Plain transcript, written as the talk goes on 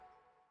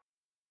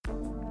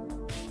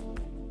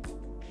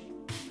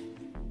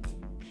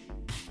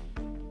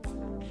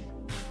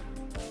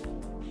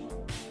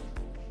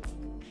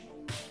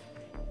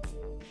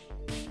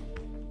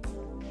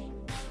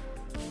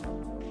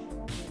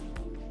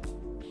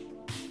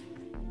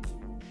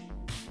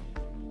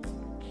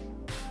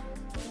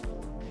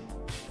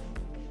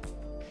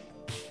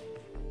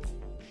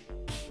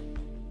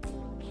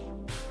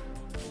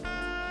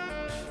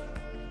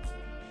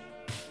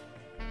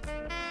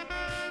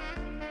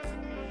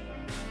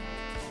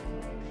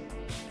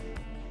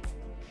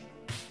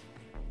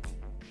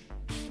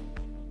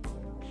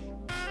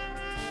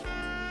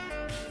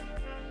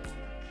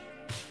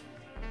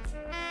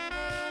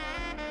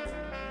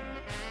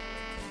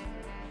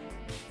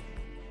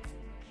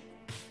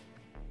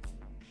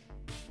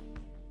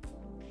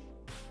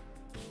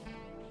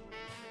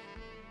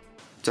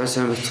За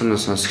сайн бацхан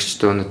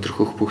сонсогчдоо өнөөдөр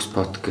хөх Бөгс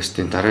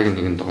подкастын дараагийн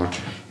нэгэн дугаар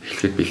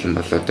эхлэхэд бэлэн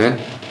болоод байна.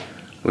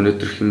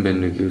 Өнөөдөр хэн бэ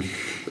нэг гэвэл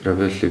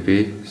Равели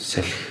би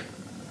салхи.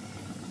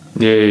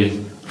 Yay.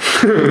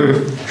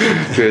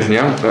 Тэгээд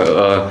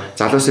Нямка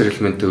Залуус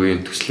Эрүүл Мэнд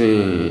Төвийн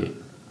төслийн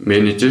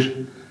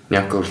менежер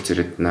Нямка уралц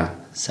ирээд байна.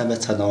 Сайн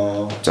бацхан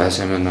уу. За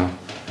сайн байна уу.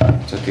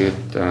 За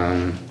тэгээд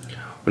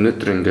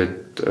өнөөдөр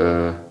ингээд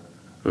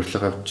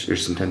урилга авч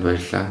ирсэн танд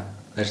баярлалаа.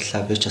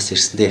 Баярлалаа. Би ч бас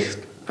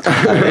ирсэндээ.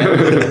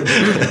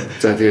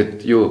 За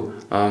тэгээд юу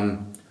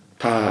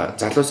та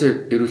Залуус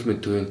Эрүүл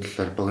Мэнд Төвийн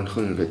талаар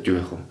богинохон ингээд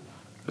юу яах вэ?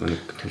 Нэг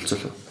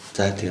танилцуулах.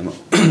 За тийм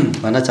үү.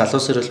 Манай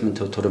Залуус Эрүүл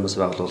Мэнд Төв төрийн бас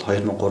байгууллага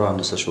 2003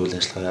 оноос хойш үйл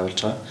ажиллагаа явуулж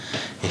байгаа.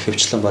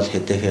 Ихэвчлэн бол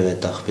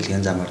хэдээхээ байх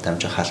бэлгийн замаар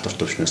дамжих халдвар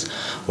төвшнөөс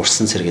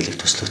урсан сэргийлэх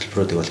төсөл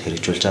хөтөлбөрүүдийг бол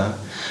хэрэгжүүлж байгаа.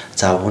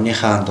 За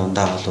үүнийхээ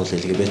дундаа бол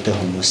LGBT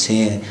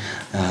хүмүүсийн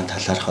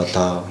талаарх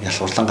одоо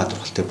ялгуурлан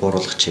гадуурхалтыг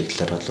бууруулах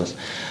чиглэлээр бол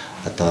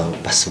одоо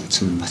бас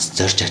үндсэн бас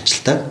зорж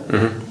ажилтдаг.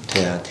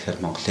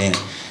 Тэгэхээр Монголын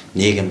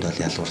нийгэмд бол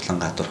ялгуурлан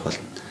гадуурхал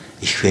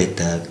их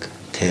байдаг.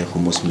 Тэ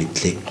хүмүүс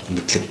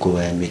мэдлэггүй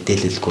байна,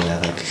 мэдээлэлгүй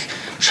байгаа гэх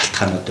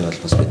шалтгаануудыг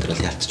бол бас бид нар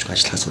ялцчих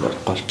ажиллахаас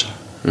болж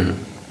байгаа.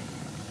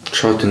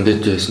 Шууд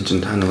эндэд яасан чинь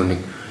та нэг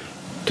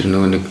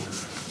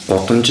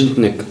годомжинд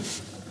нэг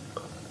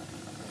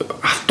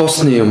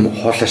автобусны юм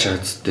хоолой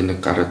шахацтай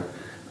нэг гараад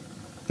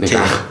нэг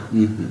ах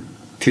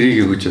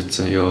тэрийг өгч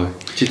утсан. Йоо,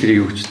 чи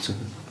тэрийг өгч утсан.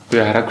 Би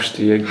хараагүй шүү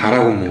дээ. Яг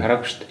хараагүй юм уу?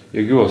 Хараагүй шүү дээ.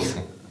 Яг юу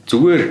болсон?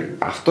 Зүгээр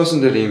автобусын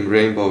дээр ийм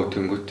rainbow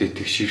тэнгүүтээ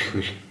тэгшэрх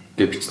мэл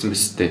гэж бичсэн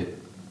биз дээ.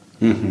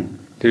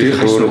 Тэр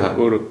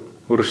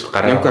өөрөө шүү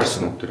гараа. Нямка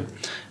харсан уу тэр?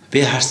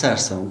 Би харсан.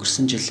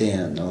 Өнгөрсөн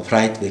жилийн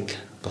Friday week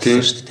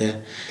болсон шүү дээ.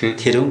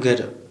 Тэр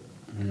үнгээр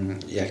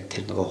яг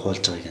тэр нөгөө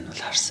хуулж байгааг нь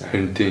бол харсан.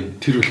 Харин тийм.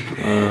 Тэр бол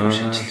бүр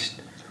шинжлэл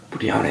шүү дээ.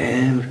 Бүр ямар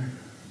амар.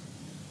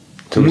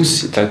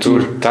 Хүмүүс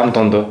зүгээр зам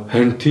дондоо.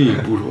 Харин тийм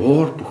бүр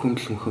уур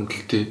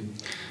бухимдалтэй.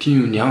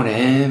 Тийм ямар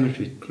амар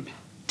бит.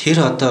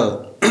 Тэр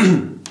одоо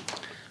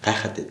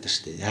гайхаад байдаг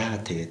шүү дээ.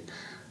 Яагаад тэгээд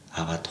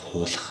аваад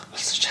хуулах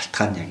болсон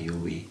шалтгаан яг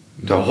юу вэ?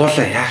 Тэгээ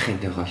хуулаа яах юм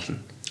тэг болно.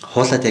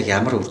 Хуулаад яг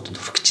ямар үр дүнд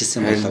хүрэх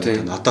гэжсэн болоо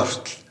гэдэг нь одоо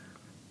хүртэл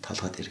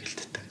толгойд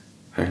эргэлддэг.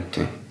 Харин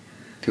тийм.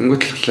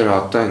 Тэнгүүт болохоор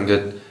одоо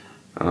ингээд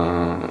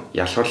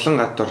ялгарлан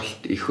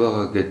гадуурхалт их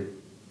байгаа гэд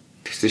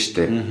тэгсэн шүү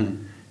дээ.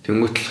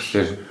 Тэнгүүт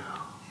болохоор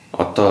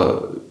одоо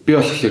би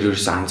болохоор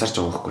ерөөсөө анзаарч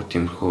байгаа байхгүй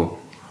тиймэрхүү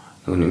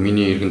нөгөө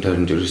миний эргэн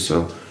тойронд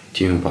ерөөсөө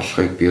тийм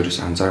болохыг би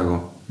ерөөсөө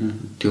анзаараагүй.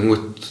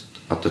 Тэнгүүт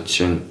одоо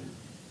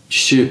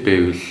жишээ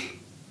байвал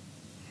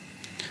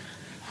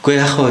үгүй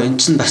яг хоо энэ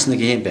чинь бас нэг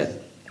юм байна.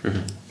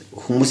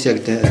 Хүмүүс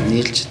яг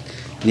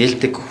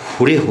нээлдэг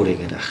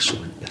хүрээгээр ах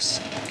шүү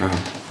байсан.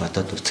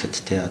 Одоо үзэхэд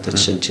те одоо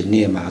жишээ нь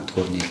чиний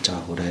магадгүй нийлж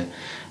байгаа хүрээ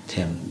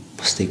тийм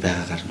бусдыг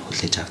байгаагаар нь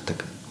хүлээж авдаг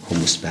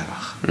хүмүүс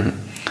байгаа.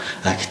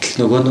 Гэтэл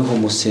нөгөө нэг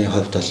хүмүүсийн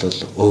хувьд бол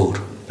өөр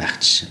байх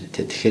жишээ нь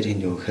те. Тэгэхээр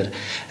энэ юу гэхээр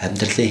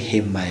амьдралын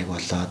хэм маяг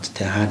болоод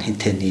те хаана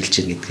хинтээ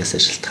нийлж ийн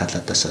гэдгээс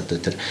шалтгаалаадаас одоо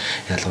тэр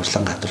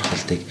ялгуурлан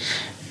гадуурхалтыг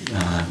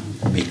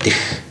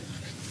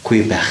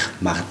мэдхгүй байх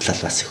магадлал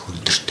бас их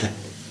өндөртэй.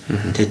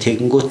 Тэгээ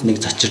тэгэнгүүт нэг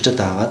зочирчод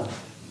аваад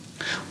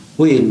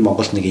үе энэ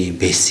Монгол нэг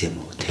юм байсан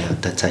юм уу те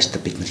одоо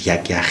цаашдаа бид нар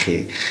яг яах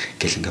юм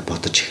гэл ингээ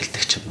бодож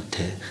эхэлдэг ч юм уу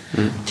те.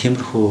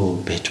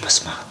 Тиймэрхүү байж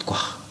бас магадгүй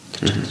бах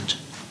гэж бодож.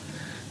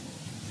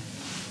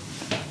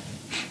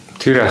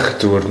 Тэр ах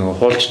зүгээр нөгөө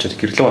хуулччод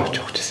гэрлөө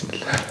авч явах гэсэн юм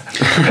байна.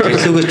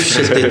 Гэрлүүгөөч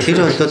биш л дээ. Тэр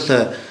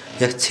бол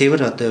яг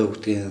цэвэр одоо юу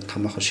гэдгийг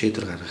томоохон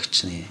шийдвэр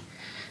гаргагчны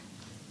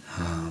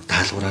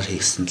даалгавраар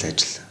хийсэн л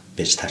ажил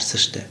байж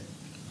таарсан шүү дээ.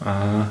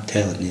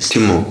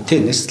 Тийм үү?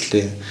 Тийм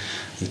нийслэлийн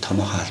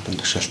томоохон албан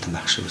тушаалтан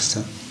байх шиг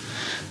байсан.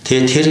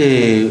 Тэгээ тэр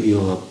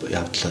юу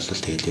явдал бол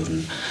тэгэл ер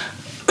нь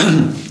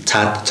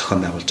цаад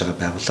зохион байгуулж байгаа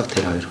байгууллага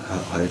тэр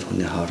хоёр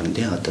хүний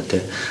хоорондын одоо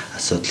тий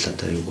асуудал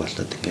одоо юу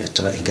болоод ингэж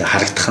байгаа ингээ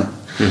харагдах нь.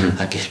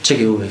 Гэвч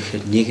юу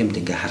гэхээр нийгэмд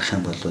ингээ харах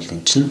юм бол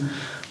энэ чинь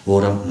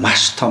өөрөө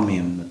маш том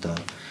юм одоо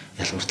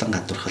ялгуурлан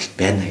гадуурхалт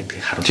байна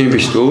гэдгийг харуулж. Тийм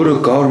биш. Өөрөө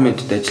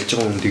government-д ажиллаж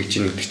байгаа хүн тэгж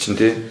ийн гэдэг чинь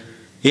тий.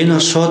 Энэ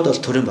бол шууд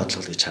бол төрийн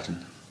бодлого гэж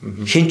харна.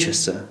 Хинч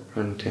байсан.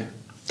 Тийм.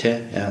 Тэ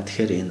яа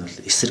тэгэхээр энэ бол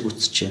эсрэг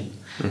үзэж байна.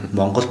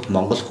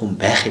 Монгол хүн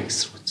байхыг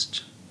эсрэг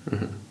үзэж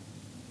байна.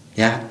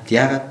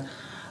 Яагаад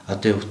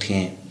одоо юу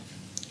гэдгийг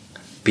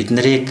бид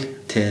нарыг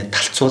тэ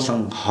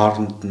талцуулан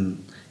хооронд нь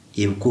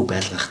эвгүй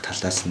байлгах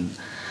талаас нь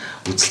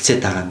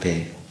үзэлцээд байгаа юм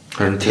бэ.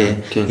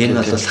 Энэ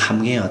бол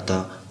хамгийн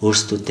одоо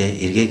өөрсдүүдээ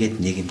эргээгээд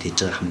нийгэмд хийж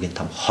байгаа хамгийн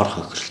том хор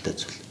хохиролтой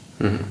зүйл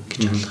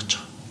гэж ойлгож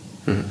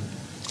байгаа.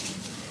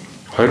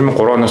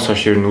 2003 оноос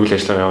хойш ер нь үйл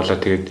ажиллагаа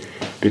явуулаад тэгээд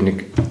би нэг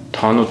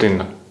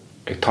тоонуудын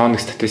тооны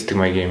статистик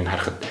маягийн юм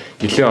харахад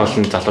нэлээд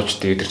олон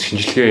залуучдыг эдгээр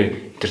шинжилгээ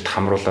эдгээрт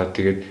хамруулаад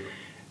тэгээд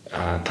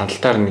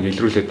танталтаар нэг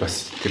илрүүлээд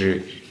бас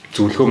тэр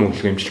зөвлөгөө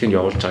эмчилгээнд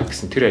явуулж байгаа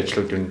гэсэн тэр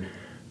ажлууд ер нь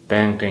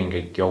байнгын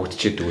ингээд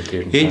явагдчихэдэг үү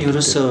тэр. Энэ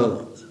ерөөсөө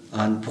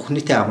бүх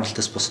нийтийн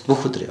амралтаас бусад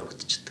бүх өдөр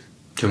явагдчихдаг.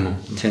 Тийм үү?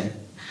 Тийм.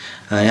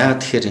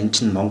 Яагаад тэгэхээр эн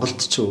чинь Монголд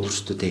ч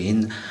өөрсдөө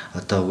энэ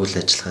одоо үйл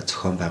ажиллагаа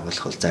зохион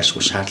байгуулах бол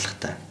заашгүй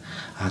шаардлагатай.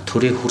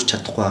 Төрийг хүрч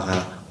чадахгүй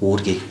байгаа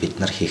үүргийг бид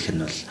нар хийх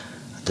нь бол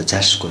одоо одоо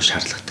зайлшгүй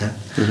шаардлагатай.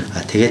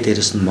 Тэгээд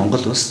дээрэс нь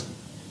Монгол улс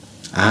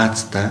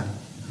Азда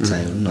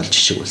за ер нь бол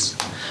жижиг улс.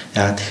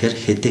 Яагаад тэгэхээр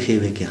хэдэн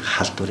хэвийн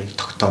халдварыг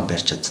тогтоон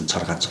барьж чадсан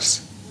цоргац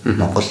улс.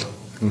 Монгол.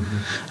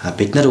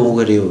 Бид нар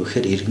үүгээр юу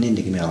гэхээр иргэний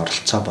нийгмийн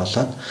оролцоо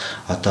болоод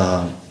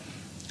одоо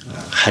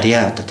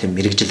харьяа одоо тийм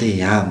мэрэгжлийн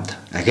яамд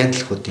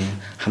агентлагуудын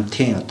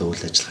хамтын одоо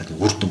үйл ажиллагааны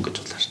үр дүн гэж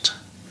бол харж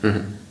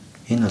байгаа.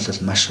 Энэ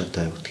бол маш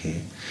одоо юу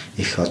гэдгийг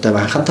их одоо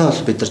анхантаа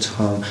бол бид нар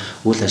зөвхөн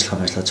үйл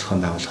ажиллагаа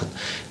зөвхөн байгуулахад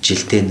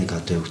жилдээ нэг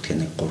одоо юу гэдгийг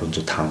нэг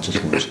 300-500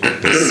 хүн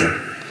байсан.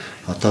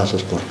 Одоо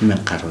бол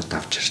 3000 гаруй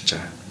давж ирж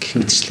байгаа. Гэх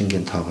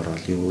мэтчлэнгийн тоогоор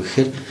бол юу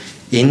гэхээр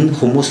энэ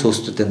хүмүүс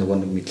өөрсдөө нөгөө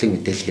нэг мэдлэг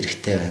мэдээлэл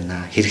хэрэгтэй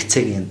байна.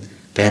 Хэрэгцээг энэ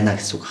байна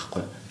гэсэн үг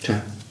байхгүй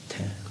юу?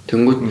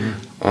 Тэнгүүд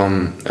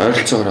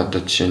ойролцоогоор одоо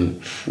жишээ нь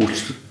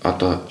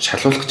одоо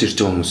шалгуулах гэж ирж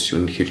байгаа хүмүүс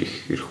юу нэр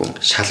ирэх үү?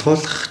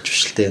 Шалгуулах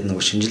жишээлтэй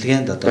нөгөө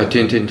шинжилгээнд одоо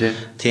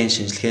тийм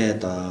шинжилгээ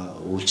одоо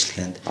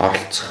үйлчлэгээнд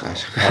оролцох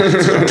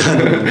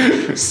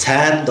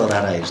сайн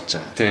дураараа ирж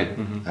байгаа.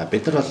 Тийм.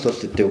 Бид нар бол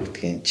өдөө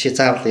өгдгийн чи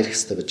заавал ирэх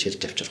хэрэгтэй гэж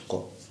ирж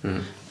авчрахгүй.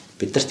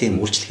 Бид нар тийм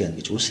үйлчлэгээ байна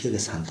гэж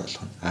үйлчлэгээ санал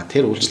болгоно.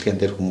 Тэр үйлчлэгээн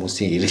дээр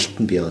хүмүүсийн эрэлт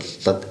нь бий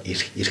болоод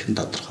ирэх нь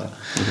тодорхой.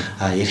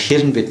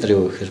 Ирэхээр нь бид нар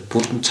юу гэхээр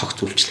бүрэн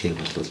цогц үйлчлэгээг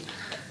бол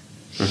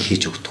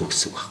хийж өгдөг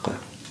гэсэн үг байхгүй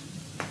юу?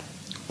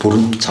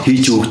 Бүрэн цогц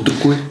хийж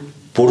өгдөггүй.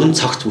 Бүрэн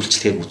цогц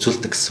үйлчлэгээг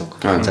үзүүлдэг гэсэн үг.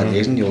 За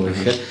нэр нь юу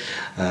гэхээр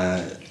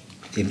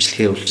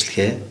эмчилгээ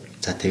үйлчлэгээ.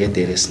 За тэгээд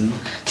дээрэс нь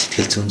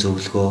сэтгэл зүйн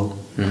зөвлөгөө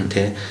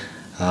тэ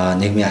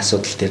нийгмийн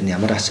асуудал дээр нь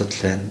ямар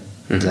асуудал байна.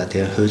 За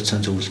тэгээд хууль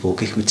зүйн зөвлөгөө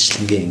гэх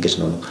мэтчлэнгийн ингэж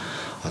нэг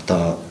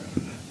одоо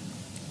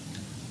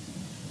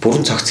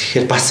бүрэн цогц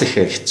гэхээр бас их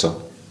хэцүү.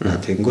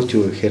 Тэгэнгүүт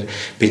юу гэхээр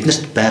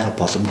биднэрт байгаа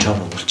боломжоор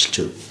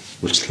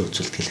үйлчлэгээ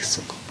үзүүлдэг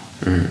гэсэн үг.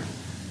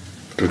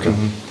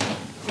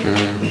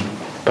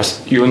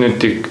 Бас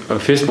юунуудыг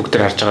Facebook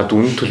дээр харж байгаад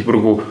үнэн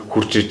төлбөргүй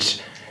хурж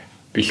иж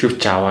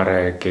бэлгэвч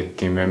аваарай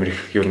гэдэг юм амир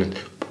их юунууд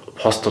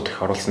постууд их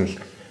оруулсан л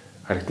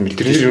харагд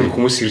мэдэрч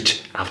хүмүүс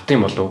ирж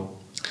авдсан болов.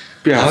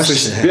 Би авсан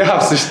шүү.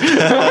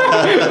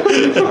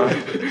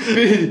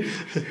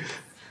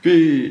 Би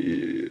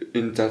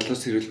энэ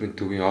Залуус Эрүүл Мэнд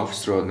Төвийн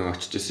офис руу нэг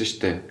очиж ирсэн шүү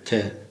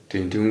дээ.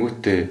 Тийм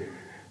тэнгүүтээ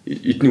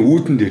эдний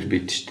үүдэн дээр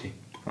байд шүү дээ.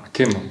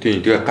 Тийм үү.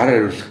 Тийм тэгээ гар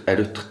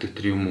ариутгах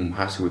тэр юм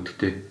хаас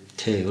үүдтэй.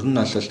 Тий, ер нь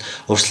бол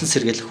урьдчилан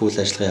сэргийлэх үйл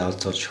ажиллагаа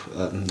явуулж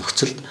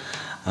нөхцөлд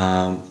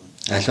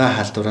альва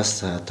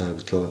халдвараас одоо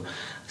гэдэг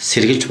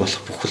сэргийлж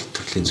болох бүхэл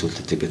төрлийн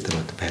зүйлүүдийг бид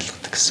нар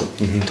байлгадаг гэсэн.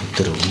 Төв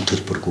дээр өмнө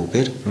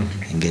төлбөргүйгээр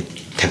ингээд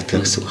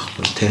тавьдаг гэсэн үг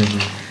байхгүй тий.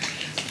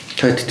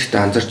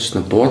 Тэгэхдээ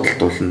анзаарчихсан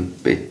буудалд уулна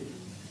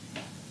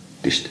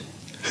байдаг шүү дээ.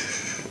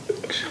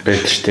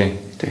 Байдаг шүү дээ.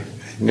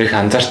 Нэрх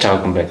анзаарч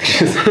аваагүй байдаг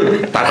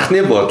шээ.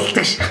 Дарахны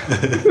буудалдаг шүү.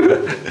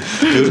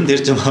 Ер нь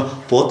дээр ч юм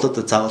буудлууд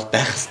заавал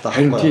байх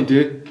хэрэгтэй байхгүй. Тийм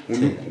тийм.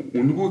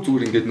 Үнгүү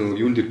зүгээр ингээд нөгөө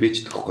юун дээр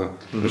бэждэг байхгүй.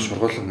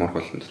 Шургуулга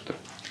моргуулсан дотор.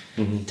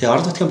 Тэгээ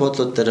орон нутгийн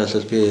буудлууд дээр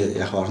бол би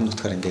яг орон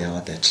нутгаар ингээд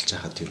яваад ажиллаж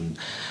байхад ер нь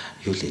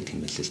юу л гэдэг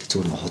юм бэ л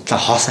зүгээр нэг худлаа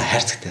хоосоо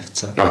хайрцаг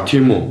тавьцсан.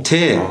 Тийм үү?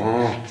 Тий.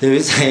 Тэгээ би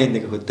сая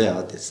нэг хөдөө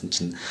яваад байсан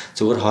чинь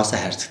зүгээр хоосоо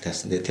хайрцаг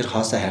тавьсан. Тэгээ тэр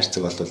хоосоо хайрцаг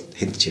бол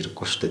хэнд ч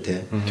хэрэггүй шүү дээ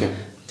тий.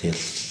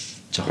 Тэгэл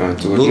жоохон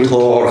зүг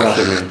туурах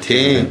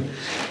тийм.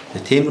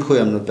 Тиймэрхүү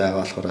юмнууд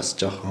байгаа болохоос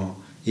жоохон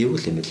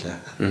эвгүй юм билээ.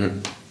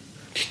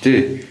 Гэтэ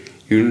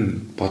ер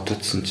нь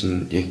бододсон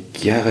чинь яг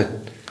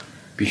яагаад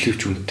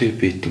бэлэвч үнэтэй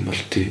байдсан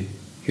бол тий.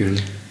 Ер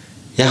нь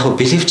яг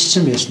хөө бэлэвч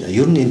чинь биш.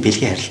 Ер нь энэ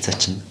бэлгийн харилцаа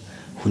чинь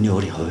хүний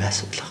өөрийн хувийн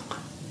асуудал байхгүй.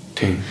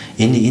 Тийм.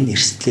 Энэ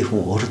эрсдлийг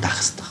хүн өөрөө даах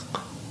хэрэгтэй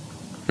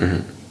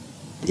байхгүй.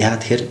 Яг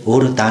тэгэхээр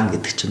өөрөө даана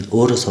гэдэг чинь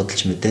өөрөө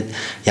судалж мэдээд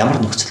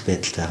ямар нөхцөл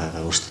байдал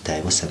байгаагаа өөртөө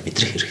аюулсаа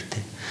мэдрэх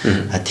хэрэгтэй.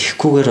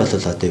 Тэгэхгүйгээр бол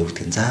одоо юу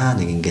гэдэг нь за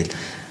нэг ингээд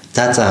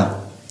за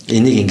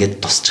энийг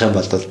ингээд тусчих юм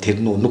бол тэр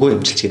нь үнгөө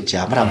эмчилж юм чи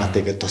ямар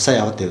амаатай ингээд тусаа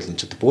яваад байвал энэ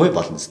ч бууй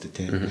болно шүү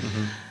дээ тийм.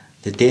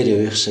 Тэгээ дээр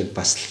явах шиг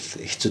бас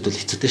хэцүүдэл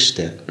хэцүүдээ шүү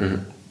дээ.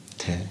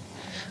 Тийм.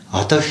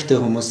 Одоо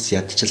ихтэй хүмүүс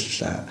ядчил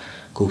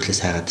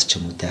Google-с хайгаад ч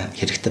юм уу те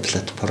хэрэгтэй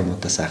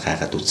платформудаас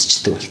хайгаад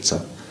үзчихдэг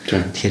болцсон.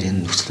 Тэгэхээр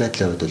энэ нөхцөл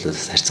байдлын хувьд бол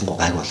харьцангуй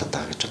гайг болоод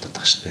байгаа гэж бодоод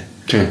байгаа шүү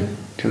дээ.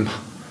 Тийм ба.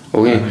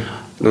 Өгийн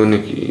нөгөө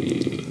нэг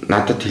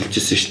надад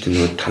хэлжсэн шүү дээ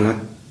нөгөө танаад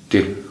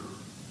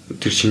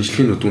тэр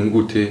шинжилгээнүүд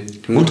үнгүү те.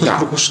 Мөн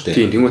төлбөргүй шүү дээ.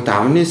 Тийм тэгмээ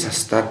авны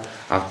састаар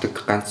авдаг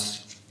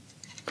ганц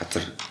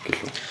газар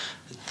гэлөө.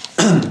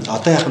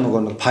 Одоо яг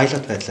нэг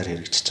пайлот байдлаар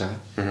хэрэгжиж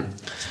байгаа.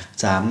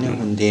 За амны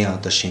хүндийн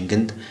одоо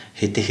шингэнд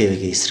хэдэн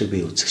хэвийн эсрэг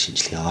бие үүсгэх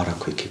шинжилгээ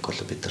Oracle-ийг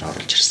бол бид нар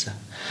оруулж ирсэн.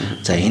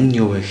 За энэ нь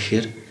юу вэ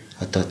гэхээр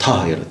одоо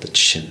та хоёр одоо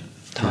жишээ нь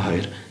та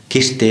хоёр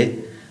гэртээ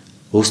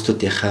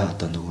өөрсдийнхээ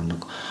одоо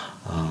нэг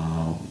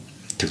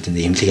тэгтэн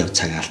эмнэлэг яв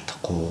цаг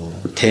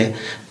алдахгүй тий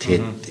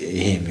тэгээд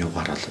ийм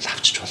юугаар бол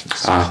авчиж болно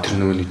гэсэн. Тэр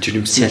нэг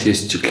жирэмсэн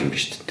тест чиглэл юм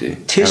биш үү?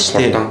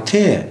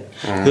 Тий.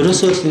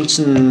 Ерөөсөө л энэ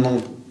чинь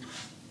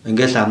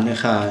ингээл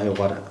амныхаа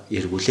юугаар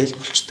эргүүлэл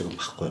болчдөг юм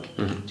байхгүй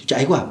юу? Тэг чи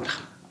айгүй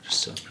амархан.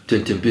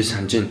 Тийм би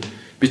санаж байна.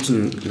 Би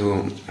чинь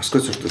нөгөө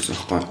Москвад сурталсан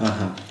байхгүй.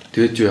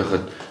 Тэгээд юу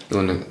яхад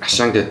нөгөө нэг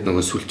ашаан гэдэг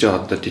нөгөө сүлжээ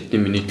одоо тэдний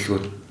миний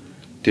дэлгүүр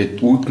тэгээд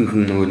үүдэнд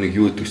нөгөө нэг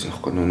юу гэдэгсэн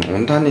байхгүй. Нөгөө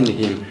ундааны нэг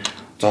юм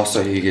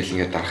зоосоо хийгээл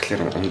ингээд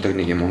дарахлаар ундаг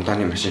нэг юм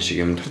ундааны машин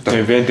шиг юм дотор.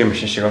 Тийм вендинг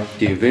машин шиг.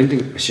 Тийм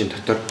вендинг машин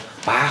дотор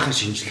баахан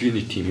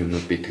шинжилгээний тим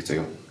юмнууд байдаг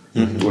заяа.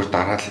 Зүгээр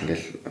дараал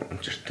ингээл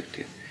унжирдаг.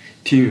 Тэгээд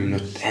тим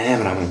юмнууд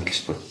амар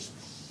мэдэлж байна.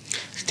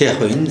 Гэтэ яг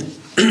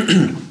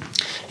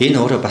энэ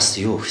өөрөө бас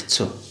юу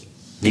хэцүү.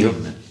 Нэг юм.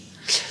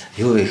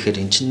 Юу гэхээр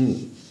эн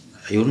чинь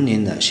ер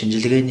нь энэ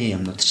шинжилгээний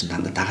юмнууд чинь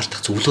дандаа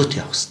дагалдах зөвлөгөөтэй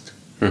явах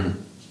хэрэгтэй.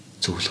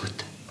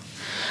 Зөвлөгөөтэй.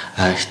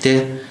 Гэтэ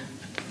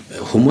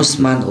хүмүүс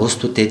маань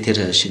өөрсдөө тэр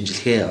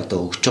шинжилгээ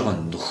одоо өгж байгаа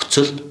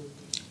нөхцөл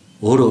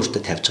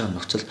өөртөө тавьж байгаа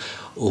нөхцөл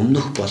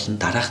өмнөх болон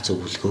дараах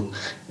зөвлөгөөг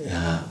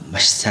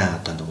маш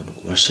сайн одоо нэг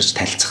уншиж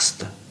танилцах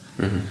хэрэгтэй.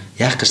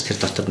 Яг гэж тэр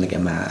дотор нэг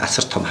юм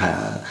асар том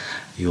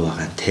юу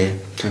байгаа те.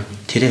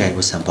 Тэрийг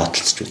аягүй сайн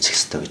бодолцож үзэх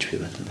хэрэгтэй гэж би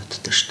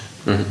боддог шүү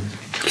дээ.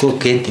 Тэгэхгүй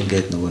гэнт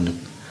ингээд нөгөө нэг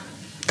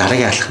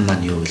дараагийн алхам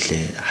маань юу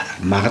вэ?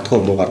 Магадгүй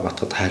муугаар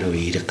ботход хариу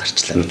эерэг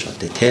гарчлаа гэж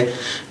бодъё те.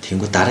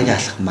 Тэнгүү дараагийн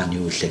алхам маань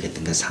юу вэ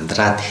гэдэг ингээд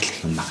сандраад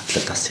эхлэх юм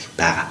магадлал бас их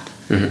байгаа.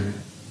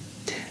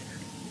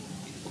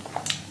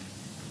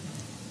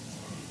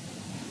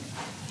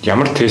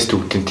 Ямар тест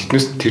өгдөг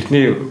тэднээс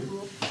тэрний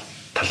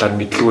талаар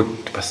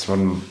мэдлгүүд бас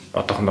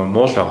одоохондоо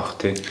муу л байгаа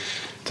тий.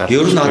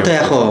 Ер нь одоо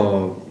яг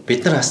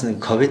бид нар бас нэг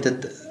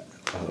ковидод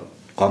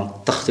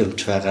гомдох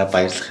юмч байгаа,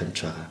 баярлах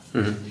юмч байгаа.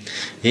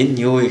 Энэ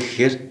юу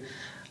гэхээр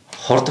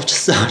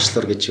хордовчлсан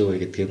онцлог гэж юу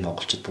вэ гэдгийг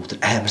монголчууд бүгд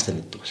амар сайн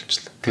мэддэг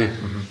болчихлоо.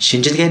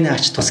 Шинжилгээний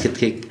ач тус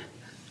гэдгийг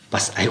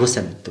бас аягүй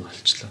сайн мэддэг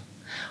болчихлоо.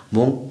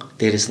 Мөн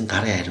дээрэс нь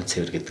гарын хариу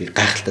цэвэр гэдгийг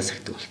гайхалтай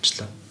сахидаг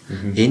болчихлоо.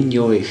 Энэ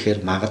юу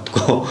гэхээр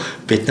магадгүй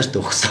биднэрт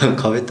өгсөн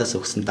ковидоос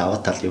өгсөн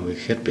даваа тал юу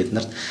гэхээр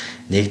биднэрт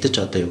нэгдэж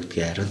одоо юу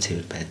гэдгийг ариун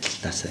цэвэр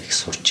байдлаас их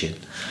сурч байна.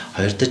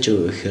 Хоёрдож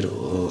юу гэхээр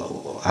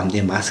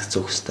амны маск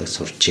зөөх хөстөг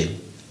сурч байна.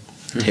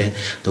 Тэ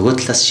нөгөө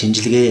талаас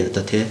шинжилгээ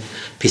одоо тэ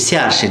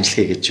PCR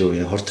шинжилгээ гэж юу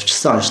вэ?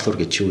 Хурдвчлсан онцлог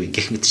гэж юу вэ?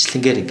 Гэх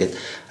мэтчлэнгээр ингээд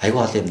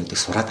аюул олон юмнуудыг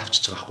сураад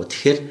авчиж байгаа байхгүй.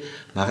 Тэгэхээр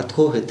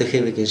магадгүй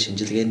ХДХВ-гийн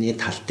шинжилгээний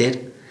тал дээр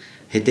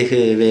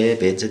ХДХВ,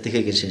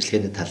 БЗДХ-гийн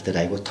шинжилгээний тал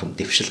дээр аюул том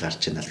дэвшил гарч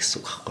байна л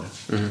гэсэн үг байхгүй.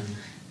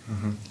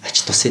 Ач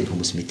тусын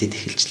хүмүүс мэдээд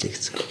эхэлжлээ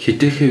гэсэн.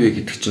 ХДХВ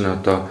гэдэг чинь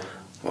одоо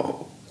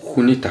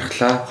хүний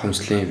дархлаа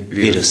хомслын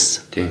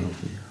вирус тийм.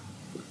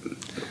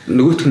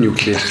 Нөгөөх нь юу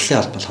гэлээ? Дархлын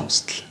холбол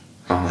хомсдол.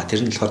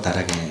 Тэр нь болохоор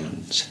дараагийн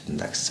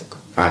шатанда гэсэн үг.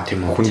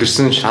 Тийм үү.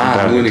 Хүндэрсэн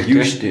шатанда нөгөө нэг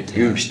юу шүү дээ.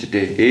 Юу юм шүү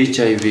дээ.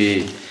 HIV,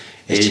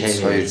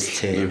 AIDS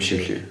 2 юм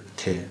шиг л.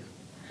 Тийм.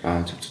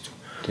 Зүг.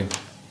 Тийм.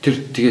 Тэр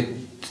тэгээд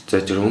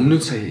за жир өмнө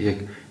нь сая яг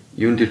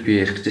юун дээр би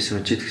ярих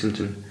гэжсэн чи тэгсэн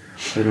чинь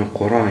 2003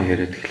 он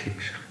яриад эхлэх юм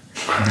шиг.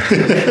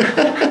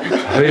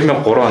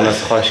 2003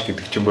 оноос хойш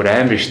гэдэг чинь бүр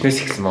амар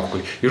ишнээс эхэлсэн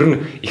байхгүй. Ер нь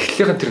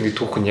эхлэлийнхэн тэр нэг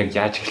түүх нь яг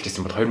яаж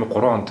эхэлжсэн бол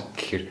 2003 онд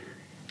гэхээр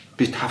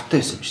би 5 таа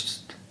байсан юм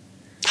шүү дээ.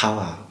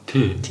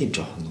 5. Тийм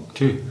жоохон уу.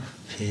 Тийм.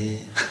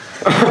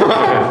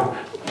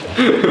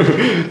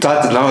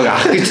 За намайг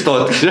ах гэж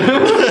дуудаг шүү.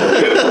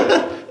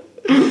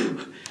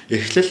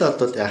 Эхлэл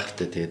бол яах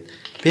вэ тэгээд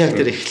би яг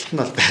тэр эхлэлт нь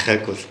бол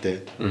байгаагүй л дээ.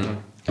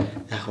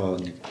 Яг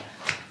нэг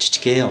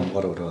жижигхэн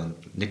умгар өрөө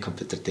нэг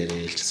компьютер дээр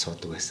ээлж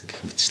суудаг байсан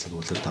гэх мэтчлэг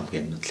үлэр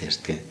дамгийн юмнууд л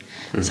ярьдаг.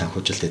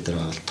 Санхүүжилт дээр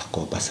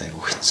олдохгүй бас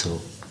аягүй хэцүү.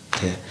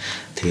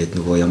 Тэгээд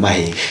нөгөө ямаа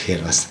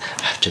хийхээр бас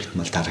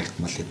авчигдмал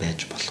дарагдмал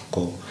байж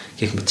болохгүй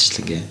гэх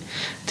мэтчлэг.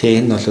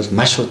 Тэгээ энэ бол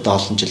маш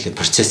олон жилийн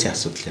процессын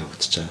асуудал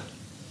явагдаж байгаа.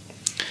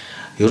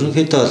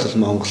 Ерөнхийдөө бол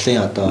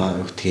Монголын одоо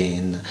юу гэдгийг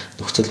энэ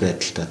нөхцөл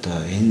байдалд одоо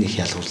энэ их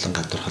ялгуурлан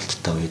гадуур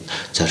холттой үед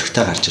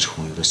зоригтой гарч ирэх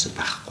хүн ерөөсөө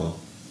байхгүй.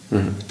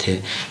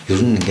 Тэ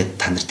ер нь ингээд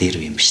та нар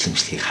дээр үе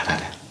имжлэгчлэгийг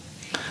хараарай.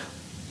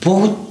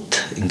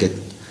 Бүгд ингээд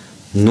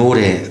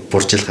нүрээ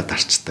буржилгаад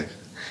арчдаг.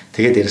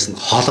 Тэгээд дээрэс нь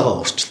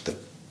хоолоогоо өөрчилдөг.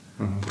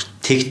 Бүр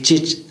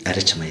тэгжиж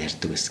арай чамаа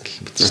ярьдаг байсан гэх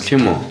мэт.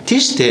 Тийм үү?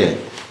 Тийм шүү дээ.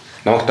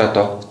 Нуугдаад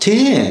оо.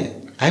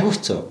 Тийм. Айгуу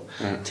хэцүү.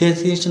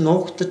 Тэгээд чи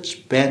нуугдаж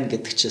байна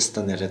гэдэг чи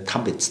өстө нэрээ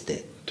там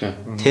бидтэй.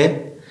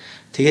 Тэ?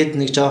 Тэгээд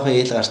нэг жоохон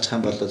ил гарчих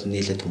юм бол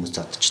нийлээд хүмүүс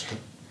зодчтой.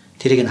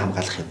 Тэрийг нь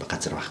хамгаалах юм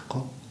газар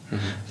байхгүй.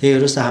 Тэгээ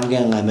ерөөсөө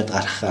хамгийн амьд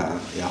гарах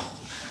явах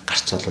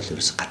гарц бол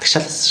ерөөсөө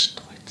гадагшаалсан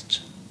шүү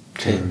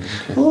дээ.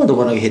 Оо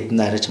нөгөө нэг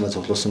хэдэн арайч маа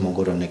цуглуулсан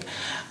мөнгөөр нэг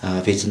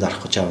визэнд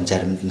орох гэж явсан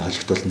заримд нь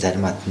холигдуулан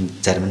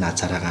зарим нь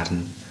азараа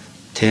гарна.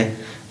 Тэ?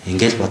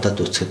 Ингээл бодоод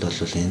үзэхэд бол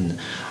энэ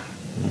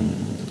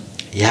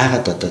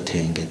яагаад одоо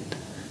тэ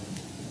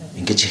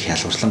ингэж их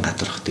ялгуурлан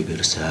гадуурхтыг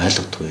ерөөсөө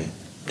ойлгодгүй.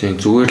 Тийм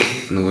зүгээр л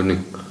нөгөө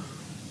нэг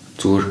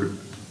зүгээр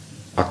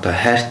одоо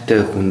хайртай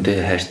хүндээ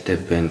хайртай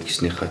байна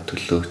гэснийхээ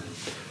төлөө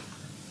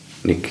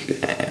нэг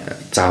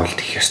заавал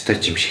их ёстой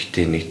юм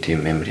шигтэй нэг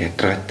тийм амар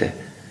ядаргаатай.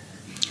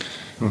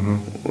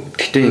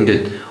 Гэтэ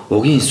ингээд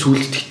угийн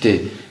сүлд гэтэ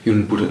ер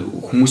нь бүр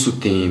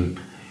хүмүүсүүдийн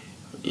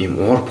ийм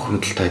уур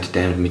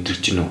бухимдалтай амар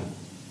мэдэрч гинөө.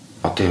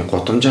 Одоо ийм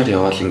годамжаар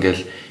яваал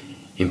ингээл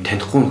ийм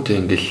танихгүй хүнтэй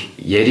ингээл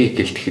яриг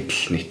гэл тэгэхэд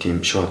л нэг тийм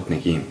шууд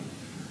нэг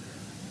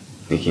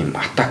ийм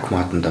атак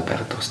модонда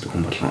байгаад байгаа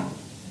хүн болгоо.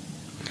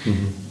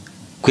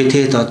 Гэхдээ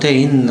тэгээд одоо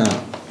энэ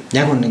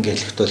яг үнэн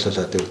гэлэхт бол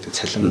одоо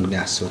цалин мөнгөний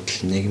асуудал,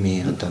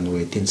 нийгмийн одоо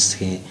нөгөө эдийн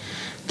засгийн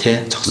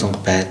тэ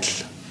зогсонго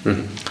байдал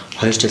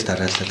 2 жил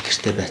дараалал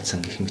гэртээ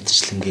байцсан гэх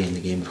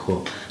мэтчлэнгийн нэг иймэрхүү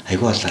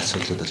айгүй олон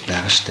асуудлууд бол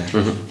байгаа штэ.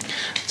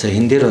 За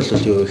энэ дээр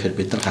бол юу гэхээр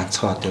бид нар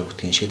ганцхан одоо юу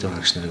гэдгийг шийдвэр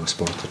гаргаж нарыг бас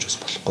буруутгаж бас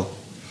болохгүй.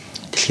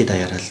 Дэлхийд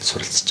даяараа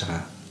суралцж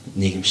байгаа,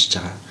 нийгэмшиж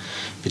байгаа.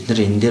 Бид нар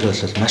энэ дээр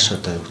бол маш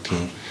одоо юу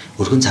гэдгийг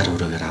өргөн цар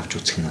өрөөгөр авч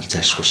үзэх нь бол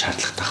зайлшгүй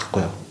шаардлагатай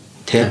байхгүй юу?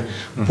 Тэ?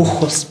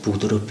 Бүх улс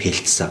бүгдөө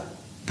фейлдсэн.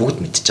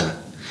 Бүгд мэдж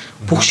байгаа.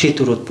 Бүх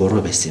шийдвэрүүд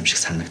буруу байсан юм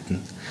шиг санагдана.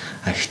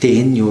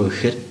 Гэхдээ энэ юу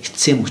гэхээр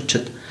эцсийн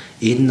мөчөд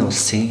энэ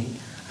улсын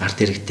ард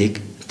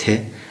иргэдийг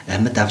тэ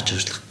амьд авч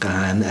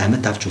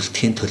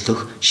үлдэхийн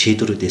төлөх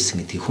шийдвэрүүд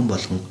байсан гэдгийг хүн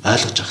болгон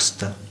ойлгож авах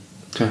хэрэгтэй.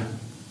 Тийм.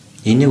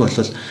 Энийг бол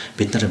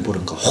бид нар бүр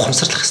ингээ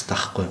ухамсарлах хэрэгтэй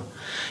байхгүй юу?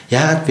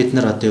 Яагаад бид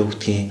нар одоо юу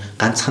гэдгийг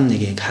ганцхан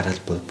нэгийг хараад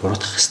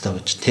буруутгах хэрэгтэй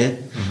гэж тэ?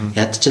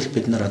 Ядчил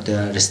бид нар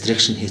одоо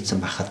restriction хийсэн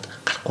байхад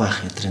гарахгүй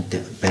байх энэ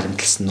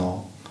баримтлсан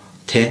уу?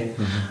 Тэ?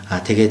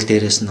 Тэгээд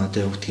дээрэс нь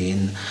одоо юу гэдгийг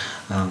энэ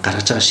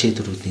гаргаж байгаа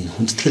шийдвэрүүдийн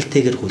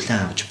хүндэтгэлтэйгээр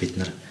хүлээн авч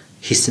бид нар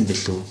хийсэн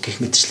билүү гэх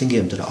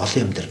мэтчлэнгийн юм дээр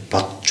олон юм дээр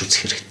бодж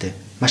үзэх хэрэгтэй.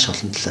 Маш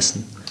олон талаас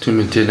нь. Тийм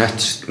ээ, тий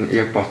наач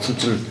яг бодсон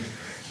чинь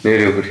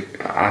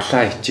нэрээр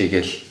алаа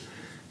ичээгээл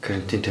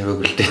карантин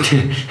тавиаг л дээ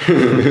тий.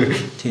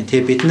 Тийм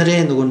тэгээ бид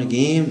нарын нөгөө нэг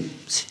ийм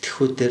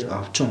сэтгэхүүдээр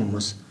овчин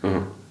хүмүүс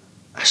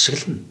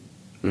ашиглана.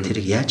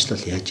 Тэрийг яаж л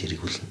бол яаж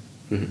эргүүлнэ.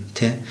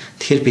 Тий.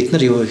 Тэгэхээр бид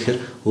нар юу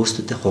гэхээр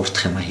өөрсдөө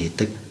хуурдах юм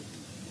хийдэг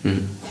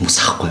хүмүүс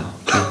ахгүй юу.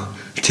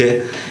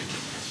 Тий.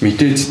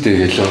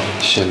 Мэдээдтэй гэлөө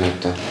жишээ нь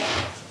одоо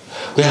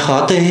Гэхдээ яг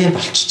одоо ийм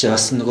болчихж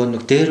бас нөгөө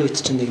нэг дээр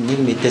үед чинь нэг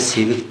мэдээс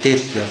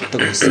хэвэгдээл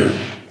явдаг байсан.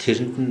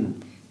 Тэрэнд нь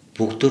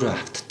бүгдөө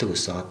автдаг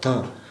байсан.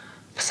 Одоо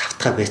бас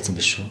автгаа байсан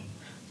биш үү?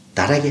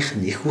 Дараагийнх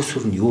нь их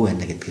усүр нь юу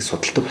байна гэдгийг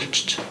судалдаг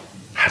болчих.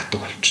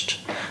 Хардаг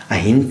болчих.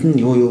 Энд нь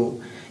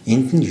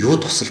юу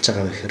тусалж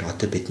байгаа вэ гэхээр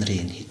одоо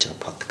бидний энэ хийж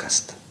байгаа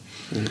подкаст.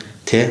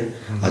 Тэ?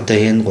 Одоо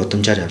энэ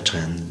гудамжаар явж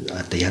байгаа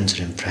одоо янз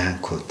бүрийн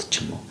пранкууд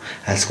ч юм уу.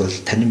 Айлсгүй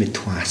таны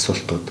мэдхүүн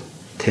асуултууд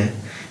тэ?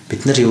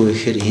 Бид нар юу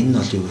гэхээр энэ нь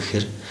бол юу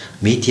гэхээр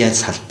медиа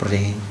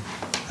салбарын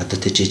одоо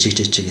тэ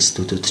жижиг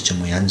студиуд ч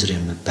юм уу янз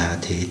бүрийн юмуд байгаа.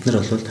 Тэгээ эдгээр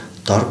бол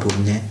дор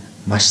бүрнээ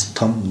маш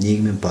том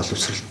нийгмийн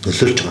боловсролд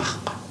нөлөөлж байгаа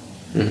байхгүй.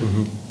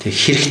 Тэг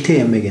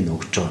хэрэгтэй ямыг нь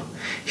өгч байгаа.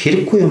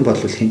 Хэрэггүй юм бол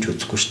хинч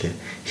үзэхгүй штэ.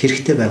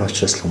 Хэрэгтэй байгаа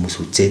учраас хүмүүс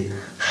үзээд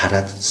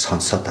хараад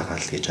сонсоод байгаа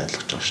л гэж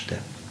ойлгож байгаа штэ.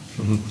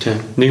 Тийм.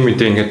 Нэг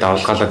мэдээ ингээд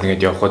давлгаалаад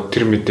ингээд явхад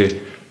тэр мэдээ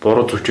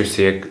буруу зүгчээс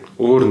яг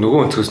өөр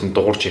нөгөө өнцгөөс нь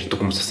дуурж ярьдаг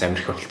хүмүүсээс амар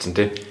их болцсон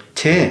тий.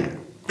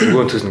 Тийм.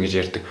 Нөгөө өнцгөөс нь гэж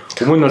ярьдаг.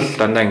 Өмнө нь бол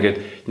дандаа ингээд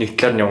нэг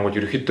талаар нь явгууд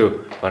ерөөхдөө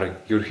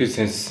баг ерөөхдөө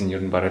сенс нь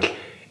ер нь баг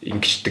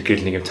ингэждэг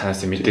гэл нэг юм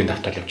цаанаас мэдээнд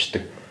давтаал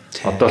явчихдаг.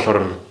 Одоо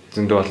болохоор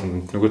зөндөө бол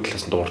нөгөө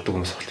талаас нь дуурдаг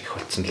хүмүүс болт их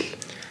болцсон л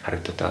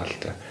харагдаад байгаа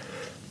л да.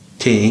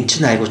 Тийм, эн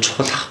чинь айгуу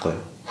чухал ахгүй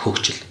юу?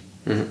 Хөгжил.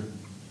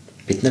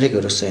 Бид нарыг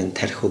ерөөсөө энэ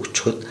тарих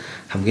хөгжөхөд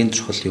хамгийн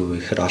чухал юу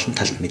вэ гэхээр олон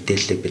талд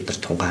мэдээллийг бид нар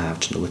тунгаан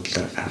авч нөгөө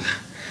талаар гаргах.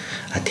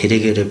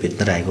 Тэрийгээрээ бид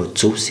нар айгуу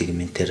зөв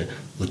сегментээр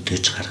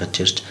өдөөж гаргаж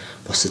ирж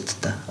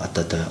бусадтай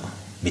одоо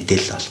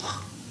мэдээлэл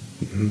олгох.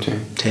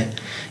 Тэ.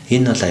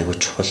 Энэ бол айгуу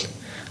чухал.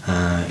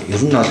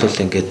 Ер нь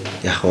бол ингээд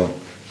яг уу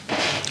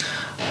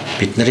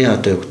бидний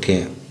одоо юу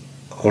гэдгийг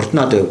урд нь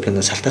одоо юу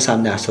гэдэг нь салтаа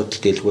саамны асуудал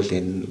дийлгүүл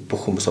энэ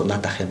бүх хүмүүс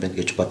унаад ах юм байна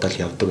гэж бодоод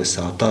явдаг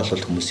гэсэн. Одоо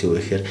бол хүмүүс юу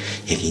гэхээр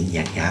яг энэ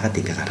яг яагаад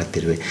ингэ гараад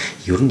ирвэ?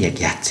 Ер нь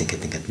яг яатсан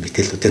гэдэг ингээд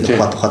мэдээллүүдээ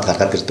ухаад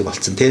гаргаад ирдэг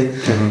болсон тийм.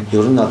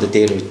 Ер нь одоо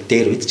дээр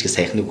үед ч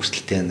саяхныг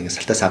хүртэлтэй нэг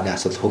салтаа саамны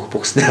асуудал хөх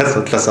бөхсний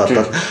асуудлаас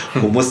болоод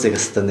хүмүүсийг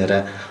өстө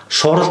нэрэ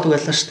шуурладаг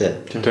байлаа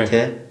штэ.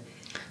 Тийм.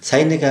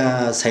 Сая нэг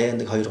 2-3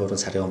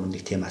 сарын өмнө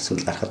нэг тийм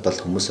асуудал гарахад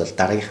бол хүмүүс бол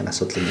дараагийнх нь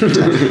асуудлыг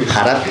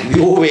хараад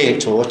юу вэ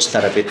гэж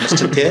уучлаараа бид нар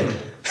ч тийм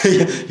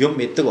юм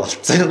мэддэг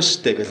болцсон юм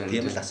шүү дээ гэх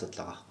тийм л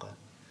асуудал байгаа байхгүй.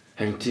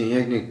 Харин тийм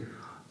яг нэг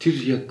тэр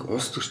яг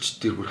улс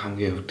төрчид тэр бүр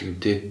хамгийн явдаг юм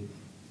те.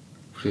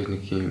 Бүр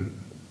нэг юм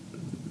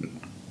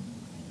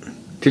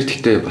тэр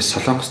тэгтээ бас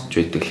солонгосч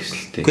байдаг л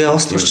хэсэлтэй. Үгүй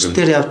улс төрчид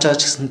дээр явж байгаа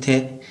ч гэсэн те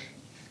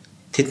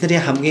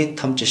тэдний хамгийн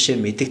том жишээ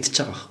мэдэгдэж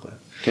байгаа байхгүй.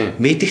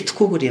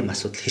 Мэдэгдэхгүйгээр юм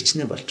асуудал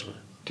хичнээн болж байгаа.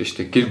 Тийм шүү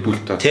дээ гэр бүл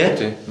таа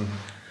тийм.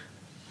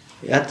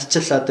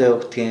 Ядчил одоо юу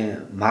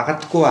гэдгийг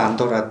магадгүй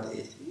андуураад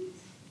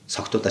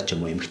согтуудаа ч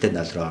юм уу эмгтэй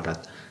нал руу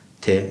ороод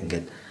тий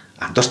ингээд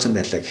андуурсан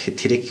байлаа гэхэд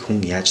тэрийг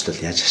хүн яаж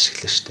л яаж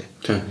ашиглана штэ.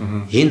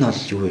 Энэ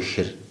бол юу вэ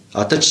гэхээр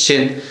одоо жишээ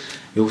нь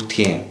юу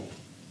гэдгийг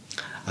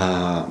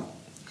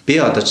би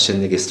одоо жишээ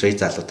нэг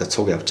стрейт залуудаа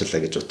цуг явууллаа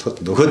гэж бодоход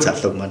нөгөө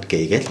залуу маань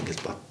гээгээл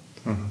ингээд бод.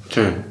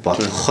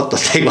 Бодоход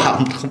бол айгүй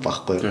амархан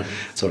байхгүй юу.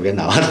 Зургийг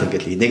аваад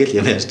ингээд энийг л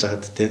юм ярьж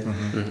байгаад тий.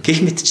 Гэх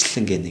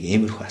мэтчлэн гээ нэг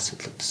иймэрхүү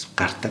асуудлууд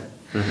гардаг.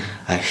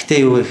 Гэхдээ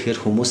юу вэ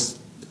гэхээр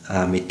хүмүүс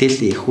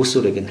мэдээллийн их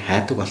усүрийг нь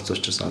хайдаг болсон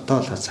учраас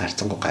одоо бол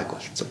харцангуй гайг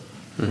болсон.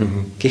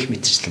 Гэх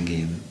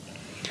мэтчлэнгийн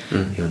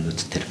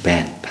юмнууд тэр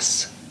байна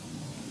бас.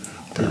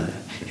 Одоо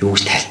юу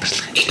гэж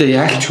тайлбарлах юм. Гэхдээ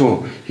яалчгүй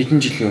хэдэн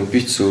жилийн би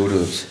ч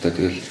өөрөө өстэй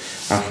тэгэл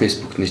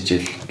Facebook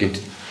нэрчээл гинт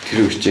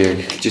тэр үчээ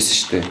эхэлжсэн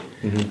шүү дээ.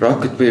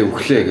 Rocket Bay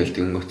өглөө гэж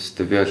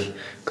тэнгуүттэй би бол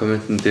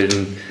комментэн дээр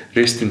нь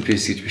rest in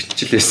peace гэж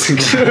биччихлээсэн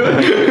гэж.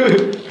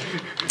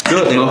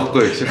 Нөгөө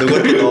нөөхгүй шүү.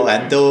 Нөгөө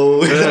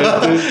андоо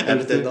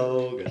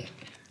гэл.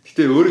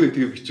 Гэтэ өөрийгөө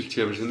тэгээ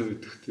бичүүлчих ямар шинэ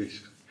мэдвэхтэй гэж.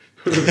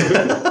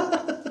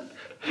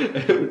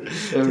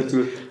 Амар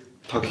зүгээр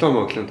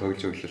тоглоом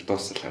тоглож өглөө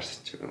дуусал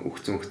харсаж байгаа.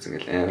 Үхцэн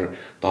гэл амар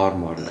доор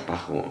моор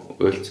бах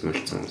уйлцсан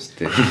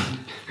үстэй.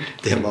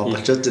 Тэгээ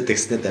монголчууд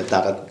тэгснээр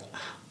дагаад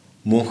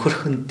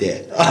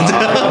мөнхөрхөндөө.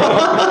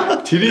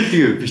 Тэрийг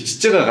тэгээ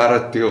бичиж байгаа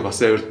гараад тэгээ бас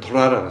амар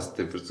тураараа бас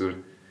тэгээ бүр зүгээр.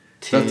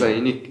 За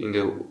энийг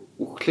ингээ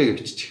үхлээгээ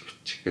бичих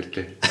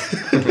гэлээ.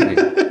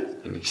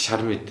 Энийг шар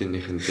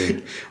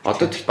мэдэнийхэндээ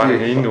одоо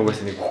тэгтээ энэ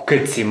угаас нэг үх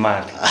гэсэн юм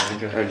аа.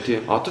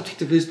 Тийм. Одоо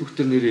тэгтээ Facebook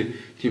дээр нэрээ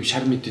тийм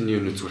шар мэдээний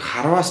юм зүгээр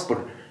харваас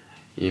бүр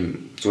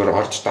ийм зүгээр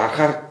орж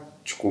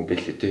дарахаарчгүй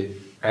байлээ тий.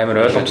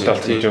 Амар ойлгомжтой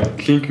болсон юм.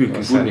 Линк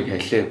бүр нэг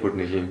халиа бүр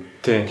нэг юм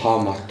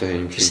тоомотой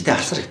юм. Тэгтээ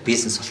асар их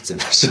бизнес болсон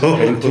юм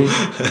байна шүү.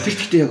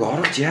 Тэгтээ яг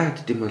оруулж яагаад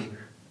гэдэм бол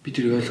бид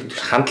тэр ойлгох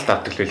хандлт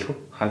авдаг л байлгүй.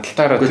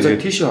 Хандлтаараа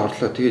тэгээд тийшээ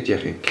орлоо тэгээд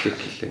яах юм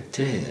гэлээ.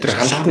 Тэр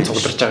хандлтанд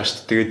цугларч байгаа шүү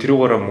дээ. Тэгээд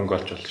тэрүүгээрээ мөнгө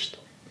олж болно шүү дээ.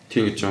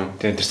 Тийм гэж юм.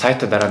 Тэгээд тэр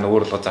сайтаа дараа нь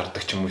өөр болгоо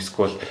зардаг ч юм уу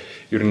эсвэл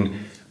ер нь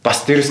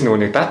бас дээрэс нөгөө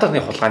нэг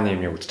датаны хулгааны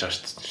юм явагдаж байгаа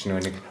шүү дээ.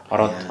 Нөгөө нэг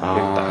ороод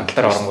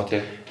хандлтаар оронгууд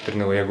тэр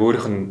нөгөө яг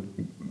өөрийнх нь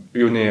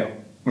юуны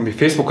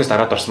Facebook-ээс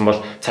дараад орсон бол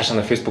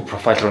цаашаа Facebook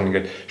профайл руу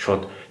ингээд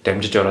шууд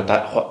дамжиж ороод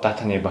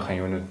датаны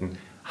бахан юунууд нь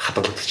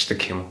хадгалагдчихдаг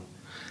юм уу.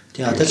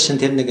 Тэгээ одоо л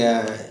шин тэр нэг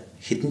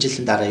хэдэн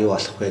жилийн дараа юу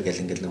болох вэ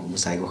гэл ингээд нэг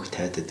хүмүүс айгүйх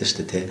тавиад байдаг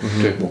шүү дээ тий.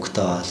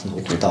 Мөнгөтэй олно,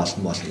 хүүхдтэй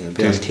олно болно юм.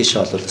 Би бол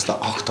тийшээ бол өстой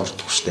огт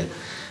ордог шүү дээ.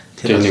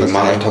 Тэр нэг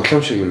манай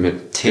тоглоом шиг юм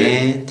байна.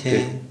 Тий.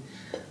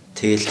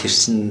 Тэгэл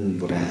тэрсэн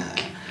бүр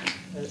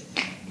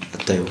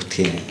одоо юу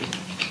гэдгийг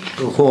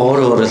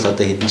өөрөө л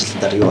одоо хэдэн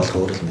жилийн дараа юу болох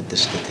өөрөө л мэдэн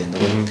шүү дээ тий.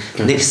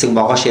 Нөгөө нэг хэсэг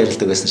могоош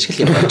ярилдаг байсан шиг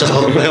л юм болж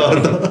байгаа юм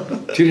байна.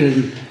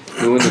 Тэр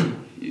нөгөө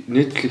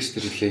Netflix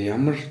дээр лээ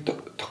ямар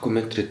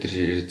докюментари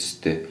дээр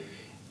ярьжтэй.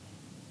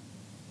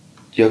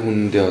 Яг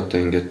үнэндээ одоо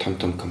ингээд том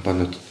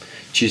компаниуд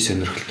чи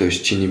сонирхолтой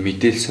биш, чиний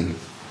мэдээлэл сонир.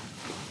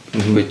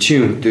 Үгүй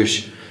чи үнэтэй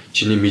биш,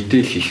 чиний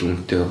мэдээлэл их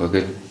үнэтэй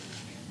байгаа гэдэг.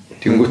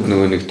 Тэнгүүт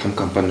нөгөө нэг том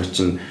компаниуд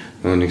чинь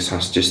нөгөө нэг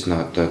сонсч ирсэн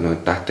одоо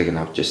нөгөө датаг нь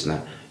авч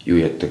ирсэн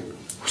юу яадаг.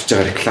 Хүсэж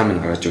байгаа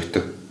рекламыг гаргаж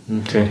өгдөг.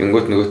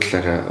 Тэнгүүт нөгөө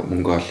талаараа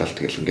мөнгө олоод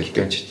тэгэл ингээд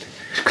дэмжиж.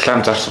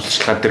 Реклам зар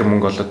сурталчилгаа дээр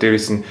мөнгө олоод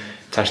дээрээс нь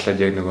цаашлаад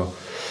яг нөгөө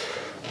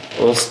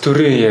улс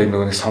төрийн яг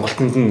нэг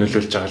сонголтонд нь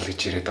нөлөөлж байгаа л гэж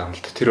яриад байгаа юм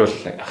л да. Тэр бол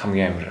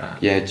хамгийн амар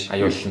яаж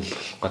аюулын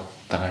болох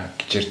гэдэг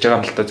гэж ярьж байгаа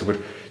юм л да. Зүгээр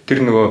тэр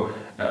нөгөө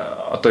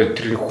одоо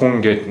тэр хүн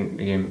гээд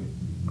нэг юм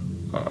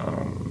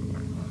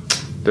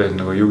одоо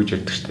нөгөө юу гэж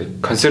ярьдаг штэ.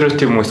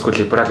 Консерватив хүмүүс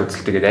эсвэл либерал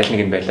үзэлтэй гэдэг аль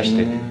нэг юм байлаа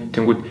штэ.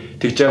 Тэнгүүд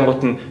тэгж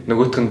ангууд нь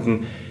нөгөөтгөнд нь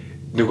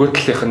нөгөө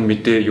талынх нь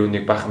мэдээ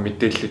юуныг баахан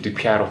мэдээллүүдийг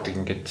PR-уудыг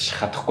ингээд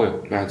шахахгүй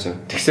юу.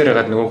 Тэгсээр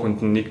хагаад нөгөө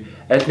хүнд нэг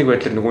аль нэг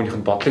байдлаар нөгөөнийх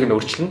нь бодлыг нь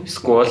өөрчилнө.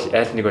 Эсвэл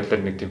аль нэг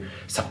байдлаар нэг тийм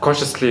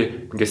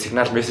subconsciously ингээд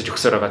сигнал мессеж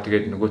өгсөөр байгаа.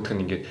 Тэгээд нөгөөх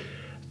нь ингээд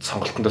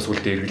сонголтондоо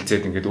сүлдээ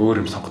эргэлзээд ингээд өөр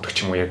юм сонгодог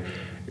ч юм уу яг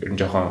ер нь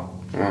жоохон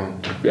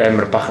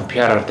амар баахан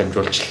PR-аар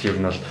дамжуулж ер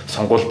нь бол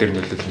сонгуул дээр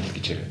нөлөөлнө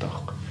гэж яриад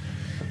байгаа байхгүй.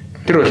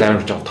 Тэр бол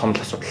амар жоохон том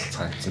асуудал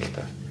санагдсан л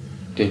да.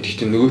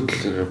 Тэгээд нөгөө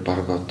талаар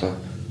баг одоо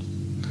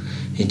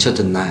энэ ч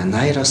одоо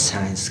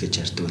neuroscience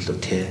гэж ярьдаг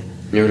болов тий.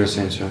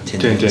 Neuroscience.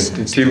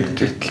 Тийм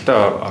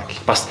талтаа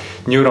орлох бас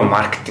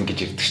neuromarketing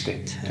гэж ярьдаг штэ.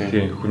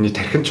 Тийм хүний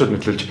тархинд шууд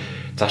нөлөөлж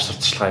зар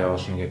сурталчилгаа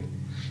явуулна гэдэг.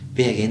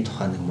 Би яг энэ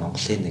тухайн нэг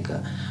Монголын нэг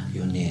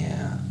юуны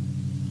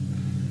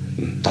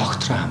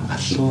доктор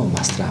хамгааллуу,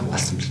 мастер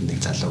хамгаалсан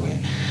нэг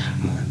залуугийн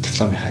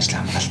дипломын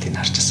ажил хамгаалтыг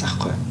харж байсан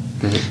байхгүй.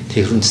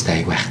 Тэр хүнстэй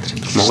айгүй айхтар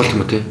юм. Монгол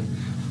юм уу тий?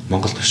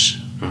 Монгол биш.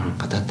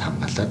 Гадаад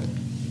хамгаалаад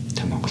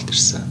тэг Монголд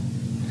ирсэн.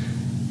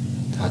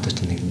 Одоо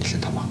ч нэг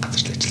нэлээд том газар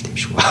л ажилт юм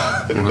шиг ба.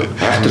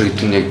 Автор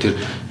гэдэг нь яг тэр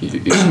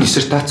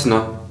диссертац нь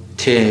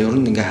тий, ер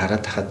нь ингээ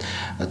хараад тахад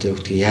одоо юу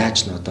гэдгийг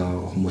яаж н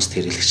одоо хүмүүст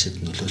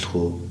хэрэглэгчд нөлөөлөх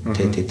үү?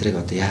 Тий, тэдрийг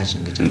одоо яаж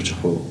ингэж авч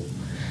явах уу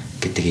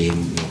гэдэг ийм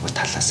нөгөө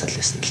талаас л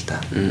байсан л да.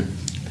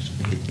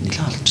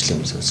 Нэлээд олончлын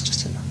юм сонсч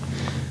байсан юм.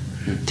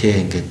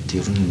 Тий, ингээд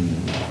ер нь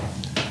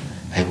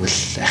айгуул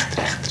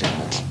айхтар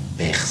юм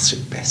байх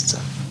шиг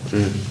байсан.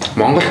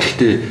 Монгол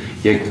гэхдээ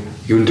яг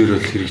юун дээр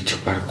бол хэрэгжих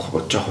баг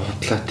жоохон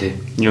худлаа тий.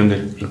 Юун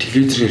дээр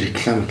телевизийн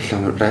реклам,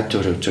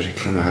 радиоор явж байгаа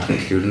реклам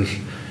харахад ер нь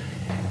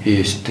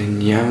би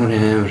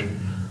ямар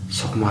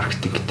сог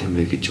маркетинг гэдэг юм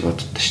бэ гэж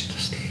боддоо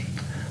шүү дээ.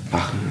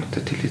 Баахан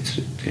одоо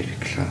телевизээр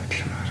реклам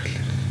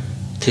харахлаа.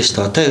 Тийм шүү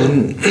дээ. Одоо ер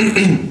нь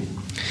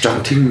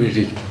жоохон тэр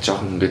мэрийг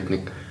жоохон ингээд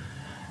нэг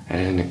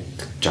арай нэг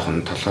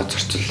жоохон толгой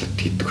зорцолтой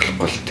хийдэг болох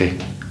бол тий.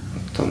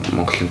 Одоо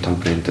Монголын том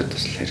брэндүүд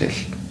бас л арай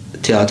л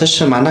тий, одоо ч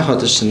манайх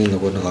одоо ч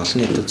нөгөө нэг олон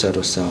нийтэд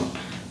зориулсан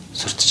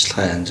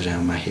сурталчилгаа янз бүрийн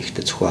юм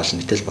хийхдээ зөвхөн олон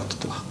нийтэл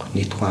боддог байхгүй.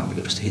 Нийт хүн амиг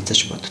ерөөсөө хийцэж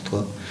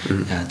боддгоо.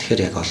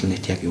 Тэгэхээр яг олон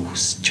нийт яг юу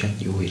хүсэж байна,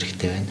 юу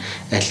хэрэгтэй байна,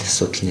 аль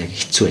асуудал нь яг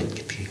хэцүү байна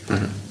гэдгийг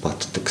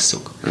боддог гэсэн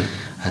үг.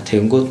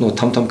 Тэгэнгүүт нөгөө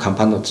том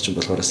компаниуд ч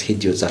болохоор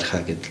хэд юу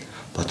зархаа гэд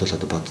бодвол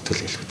одоо боддог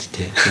л хэлбэт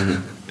тий.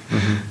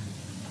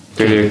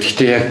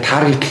 Гэхдээ яг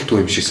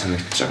таргетлгүй юм шиг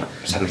санагдаж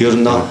байгаа. Ер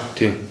нь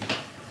тий.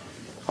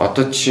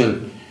 Одоо жишээ нь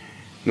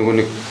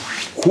нөгөө нэг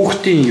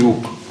хүүхдийн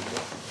юуг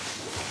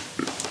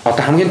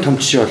одоо хамгийн том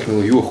жишээ бол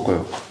нөгөө юу вэ?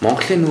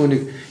 Монголын нөгөө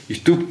нэг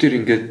YouTube дээр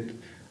ингээд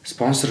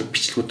спонсор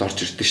бичлэгүүд орж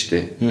ирдэ штэ.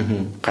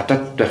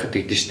 Гадаад байхад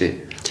тэгдэ штэ.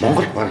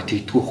 Монгол баг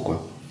тэгдэггүй байхгүй.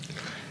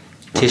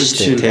 Тийм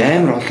штэ.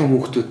 Амар олон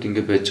хүүхдүүд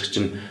ингэ байж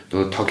чинь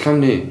нөгөө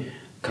тоглоомны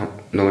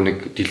нөгөө нэг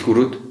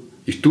дэлгүүрүүд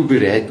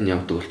YouTube-ээр айд нь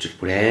явдаг болчих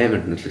бүр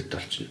амар нөлөөтэй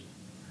болчихно.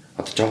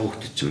 Одоо жоо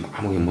хүүхдүүд чинь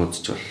хамаг юм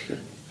уудаж болохоор.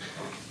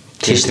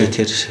 Тийм штэ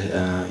тэр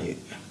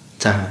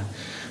за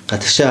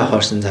гадагшаа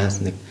авахсан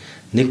заас нэг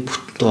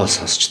бүтэн дуу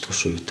сонсчдгүй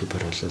шүү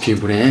YouTube-аар болоо. Тийм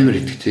бүр амар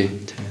идэг тий.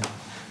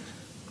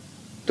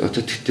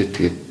 Одоо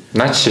тэгээд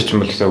наач шиг ч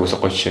юм бол үсээ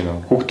гоё жишээ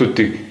нөө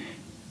хүүхдүүдийг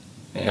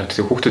яг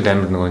тийм хүүхдүүд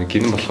амар нөгөө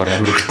гинэн болохоор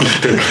амар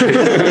өртөнтэй.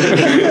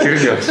 Тэр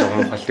л явсан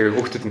юм бол тэгээд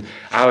хүүхдүүд нь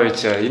аав ээж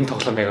энэ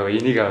тоглоом яг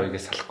энийг аав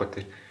гэж салахгүй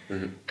тий.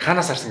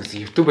 Ханаас харсан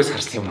гэсэн YouTube-ээс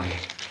харсан юм аа.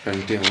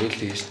 Харин тийм үйл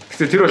тийм шүү.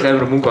 Гэхдээ тэр бол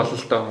амар мөнгө олно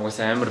л доо хүмүүс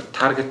амар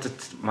targeted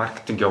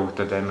marketing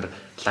явагдаад амар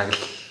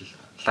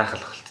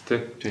лайхалгалт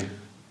тий.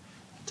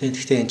 Тийм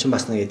гэхдээ эн чинь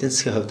бас нэг эдийн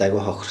засгийн хувьд аягүй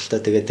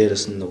хохиролтой. Тэгээд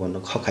дээрэс нь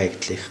нөгөө нэг хог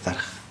хаягдлыг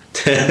гарах.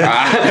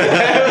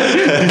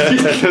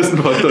 Талаас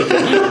нь бодоо.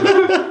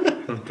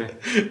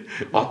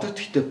 Одоо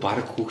тэгтээ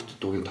баг хүүхдэд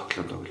дуугийн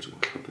тоглоом тоглож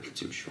болох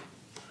болсон юм шүү.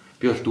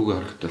 Би бол дүүгээ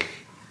харахад л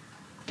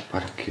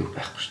баг юу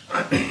байхгүй шүү.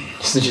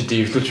 Тэсэн чи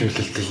дэвлүүлж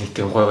хөвлөлтэй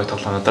нэгтэй гой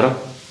тоглоомоо дараа.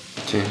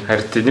 Тийм.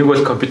 Харин нэг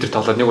бол компьютер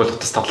тоглоод, нэг бол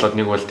утас тоглоод,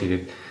 нэг бол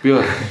тэгээд би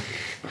бол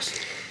бас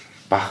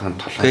баахан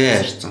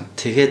толгойсон.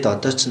 Тэгээд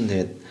одоо ч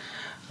тэгээд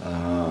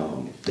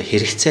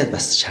хэрэгцээ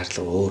бас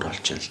шаардлага өөр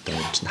болж байна л да.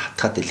 Энд чинь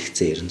хатгаад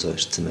дэлгэцээ 900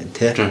 ирсэн байна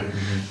тий.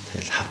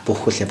 Тэгэл хав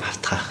бүхэл юм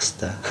хавтгаах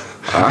хэвээр.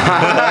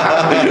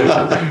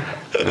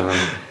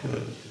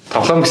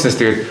 Тоглоом гэснээс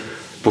тэгээд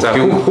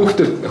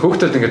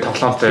хүүхдэд ингээд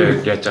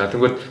тоглоомтой яаж байгаа.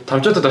 Тэгвэл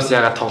томчуудад бас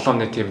ягаад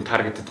тоглоомны тийм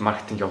targeted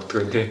marketing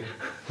явуулдаг вэ тий.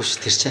 Хүч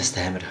тэр чаас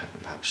амар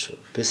баам шүү.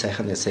 Би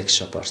сайхан нэг sex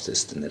shop орсон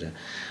нэрээ.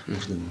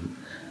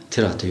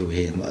 Тэр одоо юу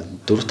вэ?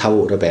 4-5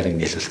 өрөө байран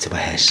нийлүүлсэн ба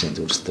хайшин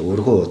зүрхтэй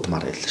өргөө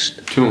удмаар байлаа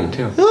шүү дээ. Тийм.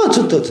 Йоо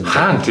зүтээ.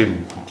 Хаан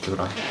тийм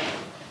зүгээр.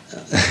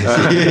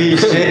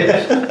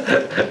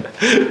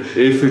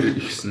 Эфер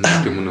ихсэн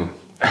юм уу?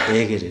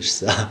 Эгэр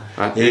ирсэн.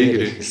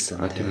 Эгэр ирсэн.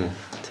 Тийм үү.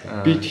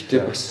 Би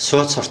тэгтээ бас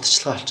сууд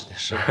сурталчилгаа болчиход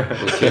яашаа.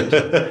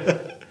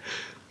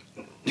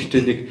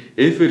 Тэгтээ нэг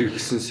эфер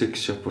ихсэн sex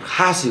shop бүр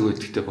хаас ивэ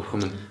тэгтээ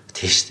бурхан минь.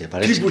 Тийм шүү дээ.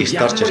 Бараг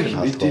гэрт орж ирэх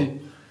хаалт.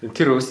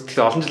 Тэр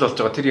өсөлтөө олон жил болж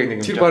байгаа. Тэр яг нэг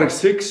юм. Тэр баг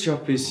sex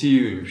shop-ийн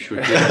CEO юм шүү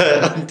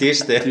тийм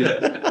шүү дээ.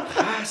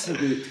 Хаасаа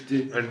гэдэг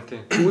тийм. Харин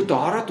тийм. Үүд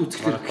ороод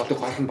үзэхлээр гол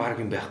гол нь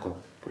баг юм байхгүй.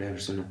 Бүр амар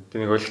сонь.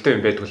 Тэр нэг өлтөө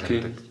юм байдгүй л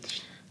харагдаад шүү.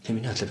 Тийм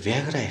миний бодлоор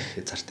Viagra их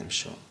зарт юм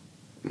шүү.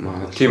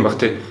 Тийм баг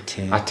тийм.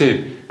 Тийм.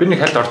 Би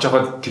нэг хальд орж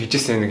байгаа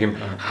тэгжсэн нэг юм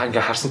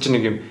ингээ харсан чинь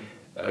нэг юм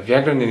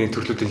Viagra-ны нэг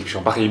төрлүүдийн юм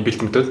шиг баг юм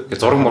бэлтэмтүүд.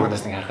 Зураг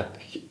мургнаас нэг харахад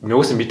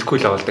нөөс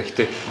мэдхгүй л байгаа л да.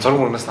 Гэтэ зураг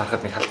мургнаас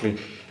харахад нэг хальт нэг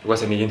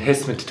угаасаа нэг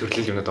enhancement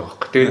төрлөл юмнууд байгаа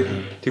байхгүй. Тэгээд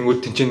тэнгууд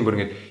тэнцэн бүр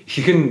ингэ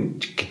хихэн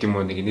гэдэг юм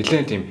уу нэг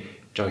нэлээд тийм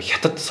жоо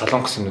хятад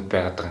солонгос юмнууд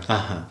байгаад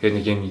байгаа. Тэгээд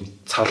нэг юм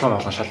цавлан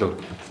болгон шал өөр.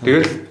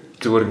 Тэгэл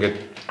зүгээр ингэ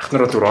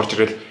ахнараа зүгээр орж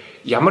ирэл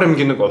ямар юм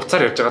нэг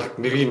уцаар явж байгаа л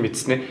нэрийг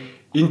мэдснэ.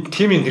 Энэ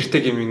тимийн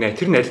нэртэй юм нэ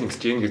тэр нь аль нэг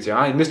чинь гэж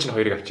энэс чинь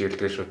хоёрыг авчиж ирэл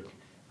тэгээд шууд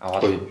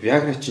аваад.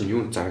 Viagra чинь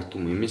юу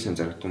зарагдсан юм? Эмээсэн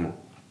зарагдсан юм уу?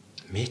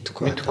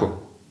 Мэдгүй.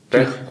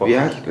 Байхгүй.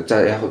 Viagra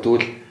за яг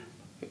тэгвэл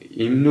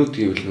имнүүд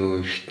гэвэл нөгөө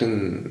эргэтэн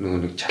нөгөө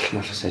нэг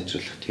чалмалах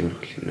сайжруулах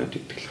тиймэрхүү юмнууд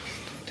гэдэг л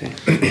байна тийм.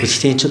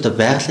 Гэхдээ энэ ч одоо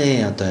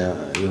байгалийн одоо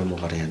юу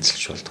муугаар янзлж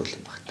болтгол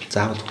юм байна.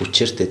 Заавал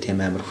хүчээртэй тийм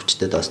амар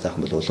хүчтэй доостай байх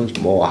юм бол уламж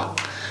муу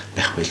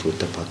байх байлгүй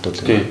дээ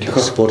бодвол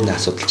спорны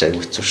асуудал ч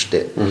аягүй хэцүү шүү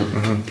дээ.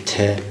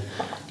 Тэ.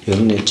 Ер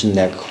нь чинь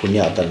яг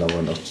хүний одоо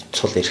нөгөө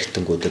цул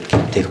эргэтэнгүүдэд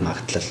гинтэх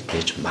магадлал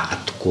байж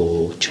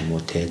магадгүй ч юм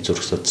уу те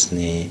зүрх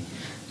судасны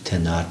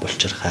тэнаар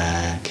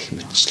булчирхай гэх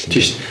мэтчлэн.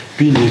 Тийм.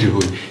 Би нэрээ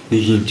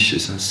нэг юм жишээ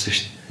сонссон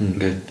шүү дээ.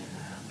 Ингээд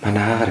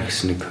манай аагаар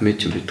гэсэн нэг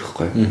комеди байдаг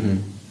байхгүй юу?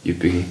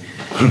 Юбигийн.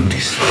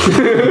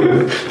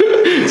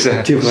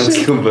 За тийм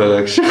манцлхан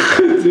байгаа гэж.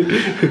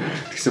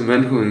 Тэгсэн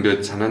мань хүн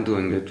ингээд санаанд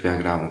ингээд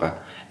Viagra амга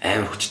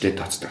амар хүчтэй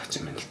тооцдог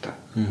гэсэн юм байна л та.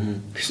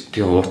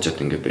 Тэгээ уучаад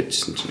ингээд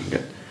байжсэн чинь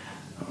ингээд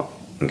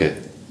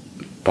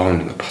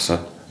боон ингээд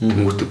босоод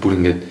тэмүүлтэ бүр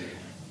ингээд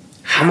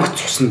хамаг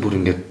цус нь бүр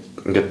ингээд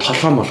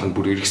толгой болгоно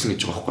бүр иргсэн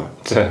гэж байгаа байхгүй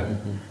юу? За.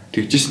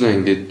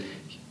 Тэгжсэн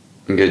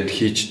ингээд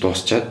хийж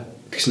дуусчаад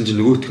тэгсэн чинь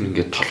нөгөөт нь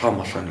ингээд толгой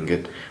молгоо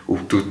ингээд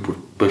өвдөөд бүр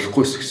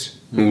болохгүйс гэсэн.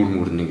 Нүүр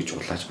мөрн ингэж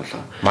улааж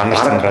болоо.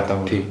 Манарсан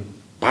гадаа. Тийм.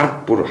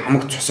 Баг бүр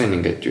хамаг цусаа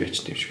ингээд юу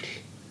яж тийм шиг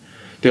л.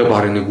 Тэгээ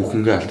баг нэг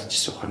үхэнгээ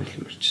алдчихсан ухааны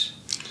юм ярьжсэн.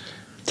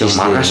 Тэгээ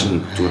маргааш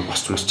нь зүгээр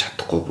босчмос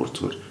чадахгүй бүр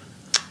зүгээр.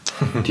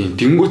 Тийм.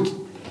 Тэнгүүт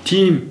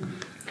тийм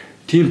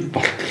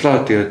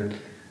болтлоо тэгээд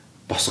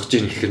босгож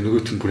ийн гэхэлэр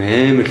нөгөөт нь бүр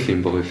амар л юм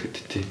байгаа л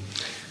гэдэг тийм.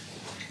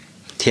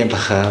 Тийм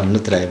баха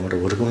өнөөдөр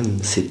амар өргөн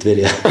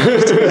сэдвэр яа.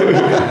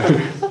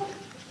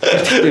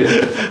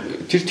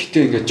 Тэр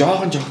тэгтээ ингээ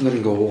жоохноор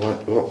ингээ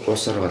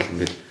уусаар бол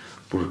ингээ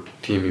бүр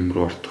тийм юм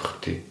руу ортох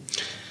тий.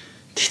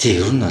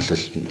 Тэгтээ ер нь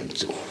бол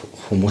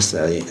хүмүүс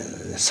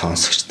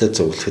сонсогчтой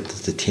зөвлөхөд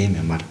тийм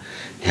юмар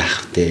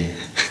яах вэ?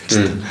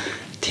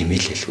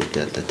 Тэмээлэлгүй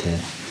дээ одоо тий.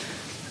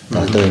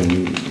 Одоо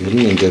ер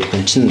нь ингээ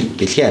хүн чинь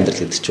бэлгийн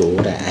амьдрал гэдэг чинь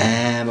өөрөө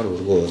амар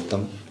өргөө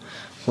удам.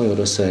 хүн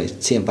ерөөсөө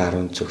эцсийн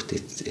баруун зүгт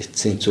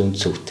эцсийн зүүн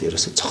зүгт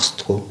ерөөсөө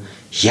зогсдгүй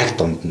яг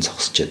дунд нь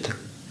зогсож байдаг.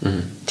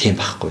 Тийм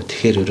байхгүй.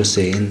 Тэгэхээр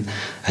ерөөсөө энэ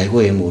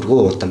айгүй юм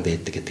өргөө удан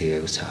байдаг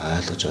гэдгийг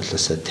айгуусаа ойлгож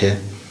олоосаа тий.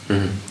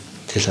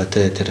 Тэгэл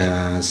одоо тэр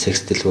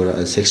секс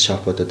дэлгүүр секс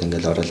шопуудад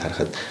ингээл ороод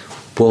харахад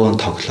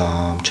бөөн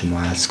тоглоом ч юм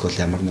уу альскул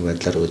ямар нэг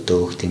байдлаар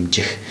өдөөх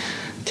дэмжих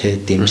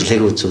тий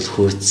дэмжлэг үзүүлэх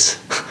хүйц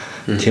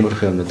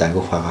тиймэрхүү юмнууд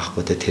агуулх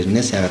байгаахгүй тий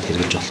тэрнээс яагаад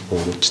хэрэгж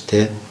болохгүй гэж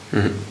тий.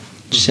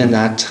 Жишээ нь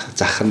наад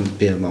зах нь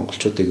би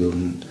монголчуудыг ер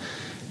нь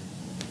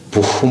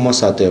бүх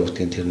хүмүүс одоо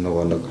явагдгийн тэр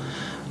нэг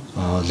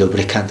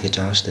лубрикант гэж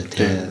байгаа шүү дээ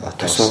тий.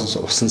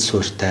 Усан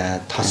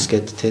суурьтай тос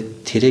гэд тий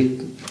тэрийг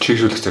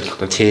чийгжүүлэх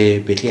зорилготой. Тий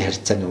бэлгийн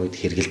харьцааны үед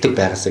хэрэгэлдэг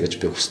байгаасаа гэж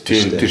би хүсдэг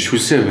шүү дээ. Тэр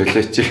шүлсээ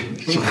байлаа чи.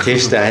 Тийм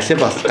шүү дээ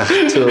аль болох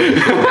гахцуу.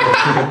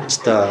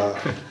 Өстой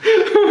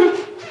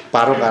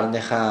баруун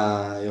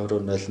гарныхаа евро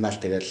нулимал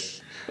тэгэл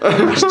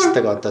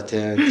арчдаг одоо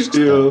тий.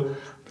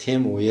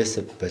 Тийм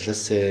үеэс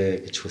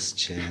болоосэ гэж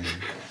хүсэж байна.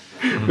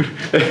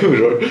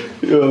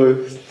 Йоо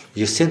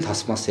 9-ийн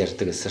тосмоос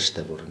ярьдаг гэсэн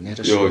шүү дээ бүр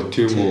нэрээ шүү. Йоо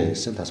тийм үү.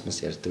 9-ийн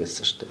тосмоос ярьдаг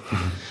гэсэн шүү дээ.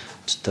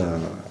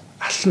 Өстой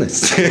ална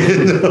гэсэн.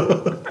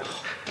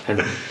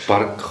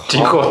 Баг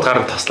жинхэнэ утгаар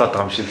нь таслаад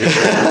байгаа юм шиг тийм.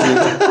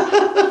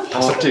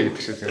 Тасалж ий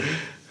гэдэг шиг тийм.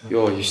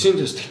 Йоо 9-ийн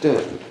тос гэхдээ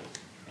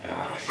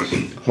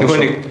нөгөө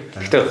нэг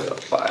гэхдээ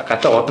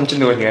гадаа удамч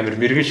нөгөө нэг амар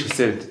мэрэгэн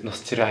шүлсээ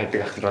нус цэрэ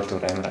хайдаг ах бол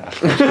зүгээр амар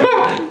алхах.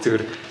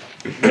 Зүгээр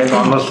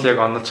яг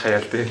онолж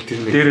хаяал тийм.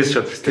 Дээрээс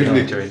шууд тэр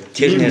нэг жаа.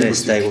 Тэр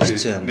нэрээс айгуу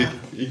хэцүү юм.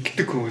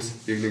 Ингэдэг хүмүүс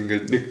яг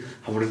ингээд нэг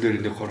хамрын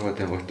дээр нэг хорвоо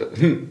тавиад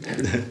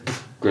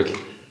гэл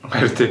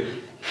харин тийм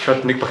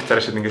шууд нэг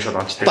багцаараа шууд ингээд шууд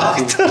онцтой.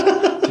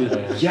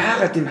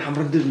 Яагаад энэ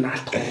хамран дээр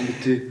наалтах юм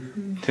бэ тий?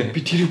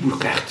 Би тэрийг бүр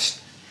гайхдаг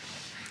шүү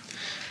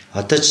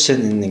дээ. Одоо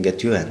жишээ нь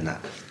ингээд юу байна?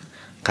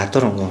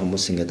 Гадуур өнгө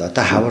хүмүүс ингээд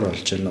одоо хавар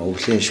болж байна.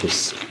 Өвлийн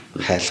шүлс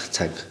хайлах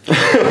цаг.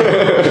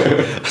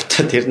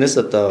 Одоо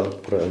тэрнээс одоо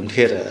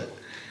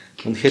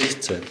үнэхээр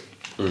хэцүү байна.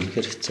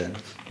 Үнэхээр хэцүү байна.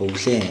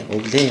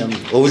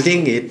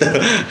 Өвлийн эд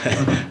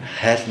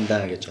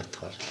хайландаа гэж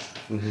бодохоор.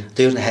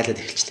 Одоо ер нь хайлаад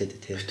эхэлчлээ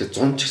тий. Гэтэ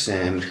 100 ч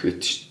гэсэн амар их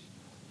байд шүү дээ.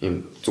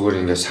 Им зүгээр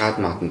ингээд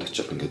саад маатанд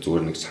очиод ингээд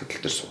зүгээр нэг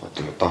сандал дээр суугаад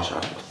ингээд доош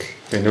харах бодлоо.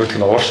 Тэгээ нөгөөх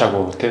нь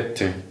ууршаагүй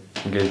тий.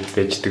 Ингээд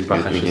бэждэг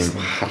бахаа юм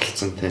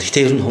харалцсан тий.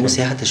 Гэхдээ ер нь хүмүүс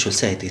яагаад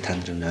шүлсээ хайдаг та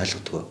нар нь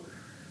ойлгодгоо.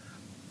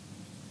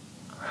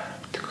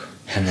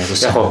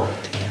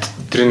 Яг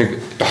тэр нэг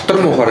дотор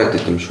муухараад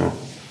байт юм шүү.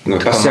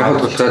 Бас яг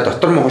л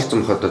дотор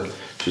муухарсан мохоод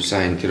шүлсээ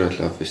хайн тэр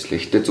бол офислээ.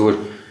 Гэтэ зүгээр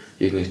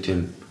яг нэг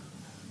тийм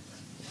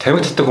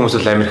тамигддаг хүмүүс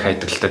бол амар их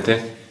хайдаг л та тий.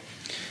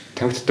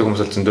 Тамигддаг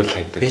хүмүүс бол зөндөл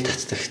хайдаг. Би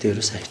татдаг гэхдээ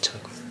ерөөсөө хайж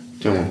байгаагүй.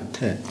 Тийм үү?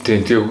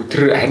 Тийм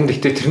тэр харин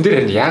гэхдээ тэрэн дээр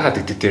харин яагаад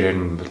гэдэг дээр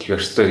харин бол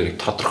ерөөсөө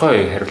тодорхой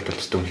хариулт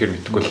болчихсон үнэхээр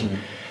мэдэхгүй л.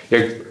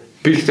 Яг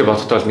би ихтэй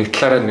бодоход бол нэг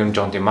талаараа нэг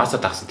жоон тийм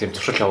масад ахсан тийм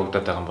туршил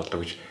явагдаад байгаа юм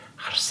болоо гэж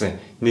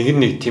харсан.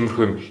 Нэг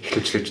тиймэрхүү юм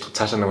эхлүүлж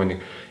цаашаа нөгөө нэг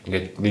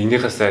ингээд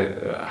нэгнийхээс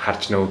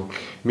харж нөгөө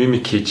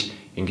мимик хийж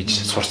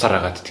ингэж сурсаар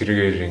агаад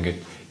тэргээр ингээд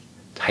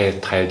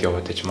хаяад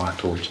яваад иж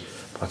магадгүй гэж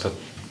бодоод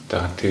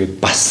байгаа. Тэгээд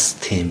бас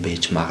тийм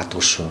байж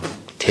магадгүй шүү.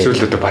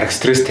 Эсвэл одоо бараг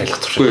стресс тайлах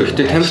туршил.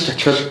 Гэхдээ тамирч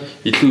очиод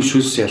илүү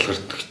шүлс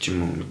ялгардаг ч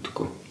юм уу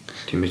мэдгүй.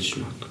 Тийм ээ ч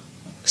юм уу.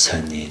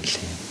 Сони л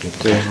юм.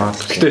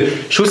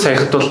 Гэхдээ шүлс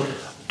хаяхад бол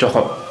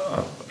жоохон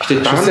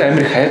Гэтэ шүлс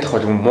амир хаяадах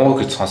бол муу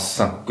гэж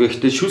сонссон.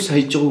 Гэхдээ шүлс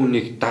хайж байгаа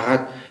хүнийг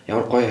дагаад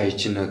ямар гоё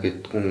хайж ийна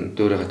гэд хүн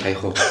дөөрөө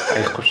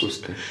хаяхгүй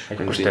шүлстэй.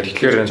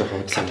 Тэгэхээр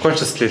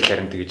subconscious level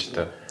харин тэгэж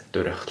одоо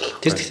дөөрөө хаяхгүй.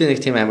 Тэр гэхдээ нэг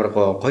тийм амир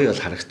гоё бол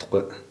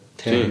харагдахгүй.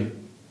 Тийм.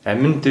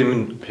 Аминд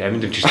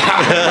дэмжиж.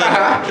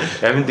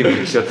 Аминд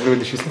дэмжиж одоо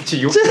нэг шүлсэн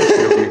чи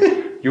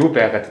юу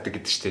байгаад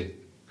гэдэг штеп.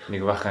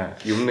 Нэг бахан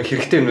юм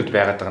хэрэгтэй юмнууд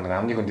байгаад байгаа нэг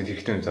амны хүндэд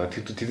хэрэгтэй юм байгаа.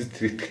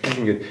 Тэгтэл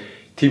ингээд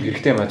тийм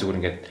хэрэгтэй маа зүгээр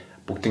ингээд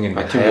бүгдийг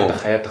ингээд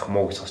хаяадах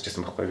муу гэж сонсч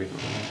байсан байхгүй би.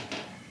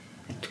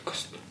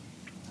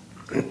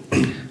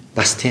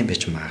 Бас тийм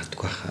байж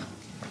магадгүй хаа.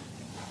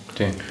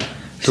 Тийм.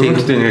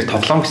 Түүнийхтэй нэг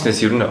тоглоом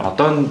гэснээс ер нь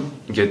одоо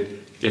ингээд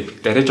яг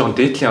дараа жоохон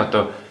дээдлийн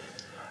одоо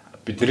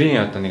бидний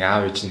одоо нэг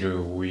аав ээж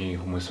нэр үеийн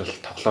хүмүүс бол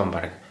тоглоом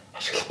баг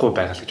ашиглахгүй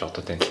байгаа л гэж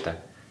бодод байна л та.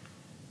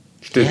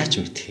 Гэтэ яаж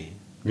мэдхий?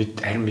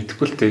 Харин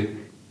мэдэхгүй л дээ.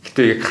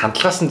 Гэтэ яг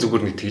хандлагаас нь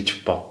зүгээр нэг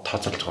тэгж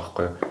тооцоолж байгаа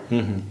байхгүй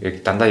юу? Яг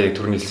дандаа яг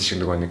түрний хэлсэн шиг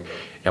нөгөө нэг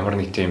ямар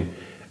нэг тийм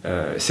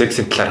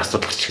сексийн талаар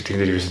асуудал ч гэдэг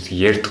нэр ерөөсөө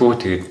ярьдгүү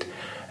тэгээд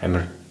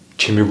амар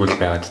чимээгүй л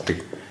байгааддаг.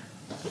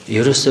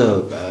 Ерөөсөө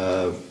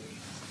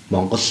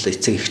Монгол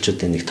эцэг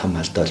эхчүүдийн нэг том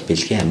алдаа бол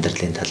бэлгийн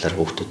амьдралын талаар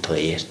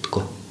хүүхдүүдтэйгээ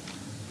ярьдаггүй.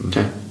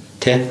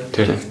 Тэ?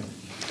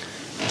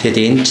 Тэгэд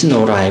энэ чинь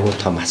өөрөө айгүй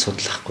том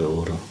асуудал ахгүй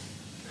өөрөө.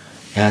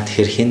 Яа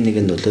тэгэхээр хин нэг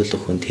нь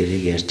нөлөөлөх хүн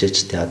тэрийг ярьж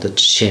ич тэ одоо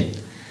жишээ нь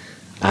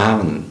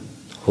аав нь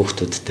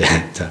хүүхдүүдтэй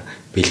за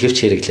бэлгэвч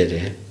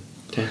хэрэглээрээ.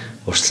 Тэ.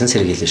 Урьдчилан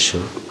сэргийлэн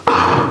шүү.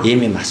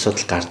 Ийм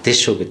асуудал гардыг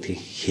шүү гэдгийг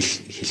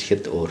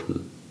хэлэхэд өөр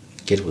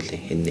гэр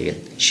бүлийн хин нэг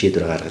нь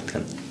шийдвэр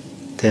гаргадаг нь.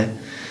 Тэ.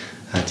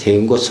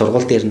 Тэгэнгүүт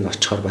сургууль дээр нь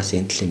очихоор бас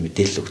энэ талын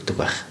мэдээлэл өгдөг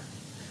байх.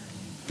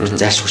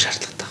 Заашгүй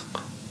шаардлагатай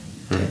байхгүй.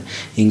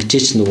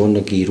 Ингэж нөгөө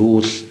нэг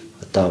эрүүл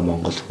одоо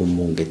Монгол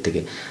хүмүүн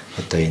гэдэг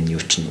одоо энэ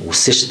юу чинь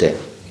үсэн штэ.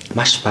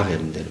 маш бага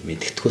юм дээр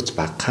мэдгэдэггүйц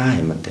багахан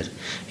юм дээр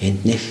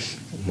энд нэг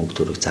мөнгө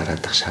төгрөг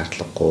зараад ах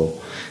шаардлагагүй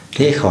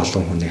нэх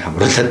олон хүнийг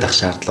хамруулаад ах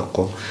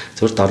шаардлагагүй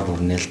зөвхөн дор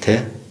бүрнээл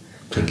те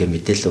ингээ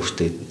мэдээлэл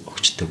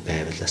өгчдөг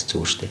байвалаас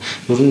зүгээр штэ.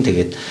 Ер нь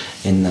тэгээд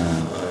энэ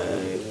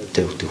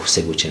төвхтэй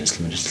хүсээгүй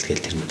чанарл мэржил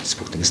гээл тэр мэдээс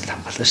бүгдээс л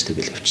хамгаалаа штэ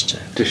бил авчиж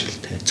байгаа. Тийм шүү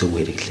дээ. Зөв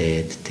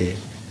хэрэглээд те.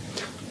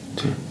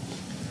 Тийм.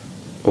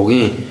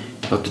 Угийн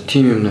одоо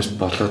тим юмнаас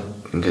болоод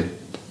ингээд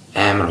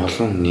амар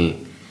олон хүний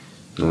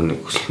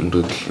нэг хүсэл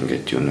мөрөөдөл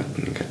ингээд юунууд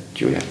ингээд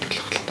юу яадаг л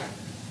байна.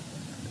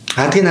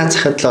 Адгийн наад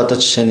захад л одоо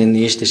жишээ нь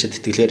ийш тийшээ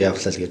тэтгэлээр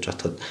явлаа л гэж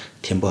бодоход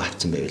тембо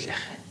авцсан байвал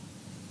яах вэ?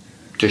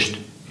 Тийм шүү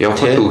дээ.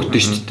 Явхад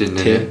өгдөн шүү дээ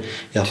нэр.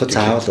 Явхад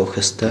заавал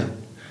өгөх ёстой.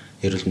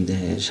 Эрүүл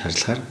мэндийн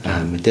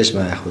шаардлагаар мэдээж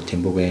яг хөө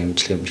тембогийн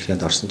эмчилгээ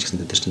мэргэжилтэнд орсон ч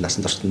гэсэн тэр чинь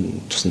насан туршид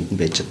тусанд нь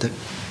байж байгаа.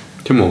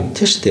 Тийм үү?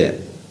 Тийм шүү дээ.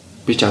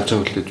 Би ч авч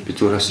байгаа үлдээд би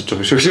зүгээр асууж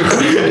байгаа шүү.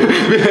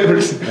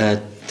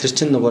 Тэр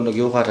чинь нөгөө нэг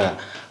юугаар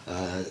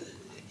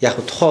яг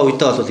тухайн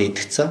үедээ бол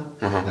идэгцэн.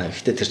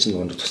 Гэхдээ тэр чинь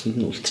нөгөө тусанд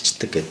нь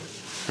үлдчихдэг гэдэг.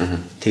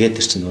 Тэгээд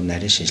тэр чинь нөгөө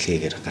нарийн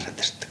шинжилгээгээр гараад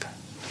ирдэг.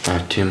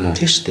 Тийм үү.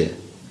 Тийм шүү дээ.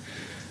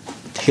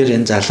 Тэгэхээр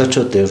энэ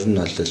залуучууд ер нь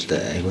бол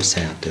аягүй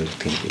сайн одоо юу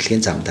гэдэг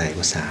бэлгийн замдаа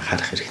аягүй сайн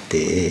анхаарах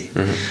хэрэгтэй.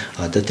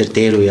 Одоо тэр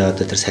дээр үе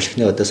одоо тэр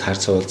салхины өдөөс хар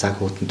цуул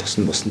цаг хүйтэн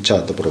тусна бусна ч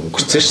одоо бүр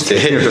өнгөрцөн шүү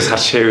дээ. Өдөөс хар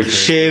шээвэл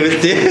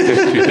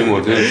тийм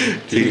үү.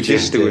 Тэгж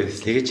ярьдаг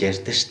байсан. Тэгж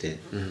ярьдаг шүү дээ.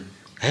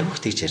 Аягүй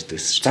тэгж ярьдаг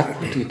байсан шүү. Цаг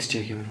хүйтэн гэдэг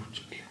чинь яг ямар үг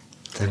юм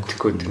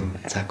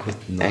бэ? Цаг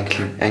хүйтэн.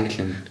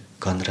 Англи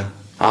гонра.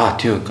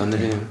 Тийм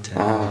гонра юм.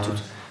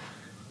 Зүг.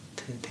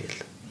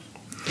 Тэгэл.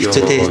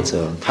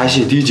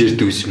 Хаашаа дийж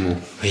ярьдаг юм уу?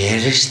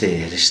 Яриа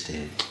штэ.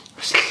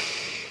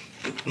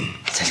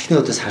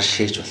 Салхины өдөөс хар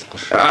шээж болохгүй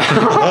шүү.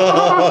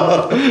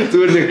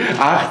 Зүгээр нэг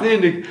анхны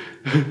нэг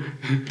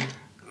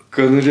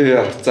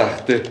гонрээ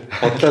авцаах те.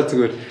 Хотлоо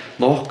зүгээр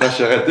нуух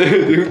гашаагаа те.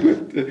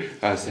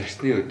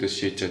 Салхины өдөөс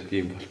шээж чад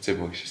юм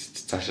болцсон юм гэж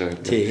цаашаа.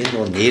 Тийм энэ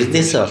нөгөө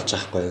нэрнээсээ олж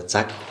байхгүй юу?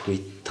 Заг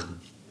хүйтэн.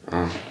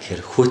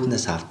 Тэгэхээр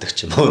хүйтнээс авдаг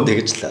ч юм уу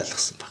тэгж л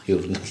ойлгосон баг.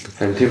 Ер нь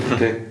бол. Тийм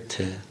үү?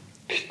 Тийм.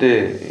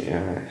 Гэтэ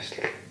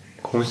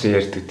хүмүүс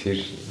ярьдаг тэр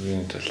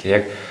юм бол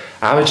яг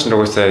аавч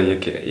нугасаа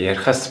яг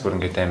ярихаас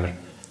бүр ингээд амар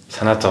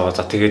санаа зовоо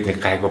за тэгээд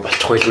нэг гайгүй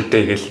болчихгүй л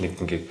үдээ гээл нэг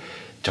ингээд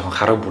жоохон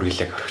хараа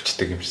бүрэлэг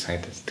орхичдаг юм шиг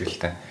санагдаад л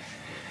та.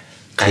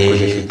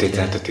 Гайгүй л үдээ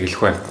за одоо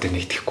тэгэлгүй амттай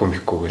нэг тэхгүй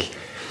мэхгүй гэл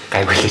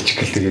гайгүй л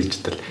ичгэлэг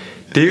хэлж тал.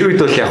 Дээр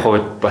үед бол яг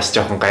бас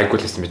жоохон гайгүй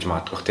л байсан байж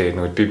магадгүй те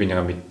нөгөө би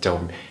бинийгаа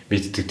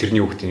мэддэг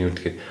тэрний хүүхдийн юу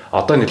гэхэд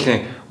одоо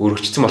нэлээд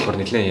өргөжцсөн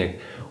болохоор нэлээд яг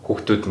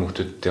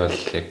хүүхдүүдтэй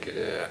бол яг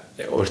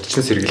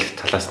урьдчилан сэргийлэх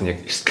талаас нь яг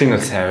эрсдлийн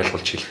бол сайн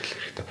ойлгуулж хэлэх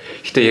хэрэгтэй.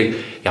 Гэхдээ яг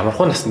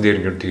ямархуу насны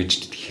дээр нь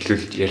тэгж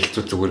хэлүүл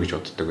ярилцуу зүгээр гэж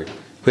боддог байх.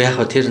 Гэхдээ яг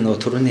тэр нөгөө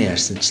түрүүний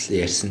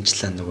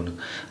ярьсанчлаа нөгөө нэг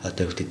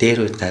одоо юу гэдэг дээр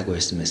үед гайгүй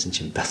байсан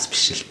чинь бас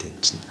биш л дээ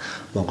чинь.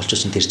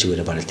 Монголчууд чинь тэр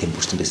чигээрээ бараг тийм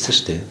бүрсэн байсан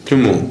шүү дээ.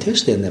 Тийм үү? Тийм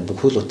шүү дээ.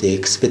 Бүхүүлдээ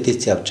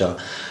экспедиц явж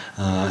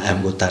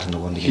аймагуудаар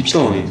нөгөө нэг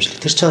юм шиг.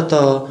 Тэр чи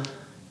одоо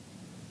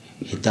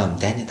хэдэн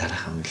дайны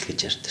дараах юм л гэж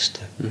ярьдаг шүү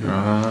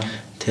дээ.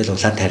 Тэгэл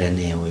улаан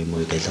тарианы юм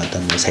уу гэл одоо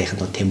нэг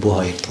саяхан нөө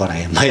тембо 2 дугаар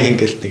аймаа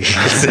ингээл нэг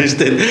хэлсэн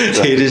шүү дээ.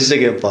 Тэр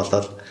шиг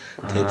болоод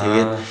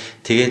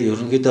тэгээд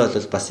ерөнхийдөө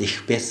бол бас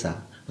их байсан.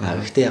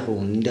 Гэхдээ яг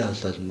үнэндээ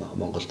бол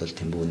Монголд бол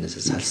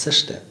тембогнээс салсан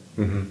шүү дээ.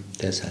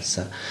 Тэгээд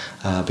салсан.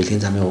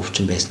 Бэлгийн замын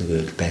өвчин байсан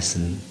нэг үйл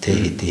байсан.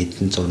 Тэгээд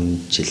хэдэн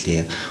зуун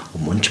жилийн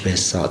өмнөж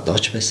байсан,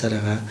 одоо ч байсаар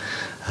байгаа.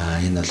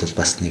 Энэ бол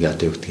бас нэг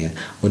одоо юу гэдгийг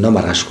өнөө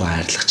маргаашгүй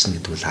хайрлагч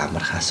нь гэдэг бол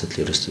амархан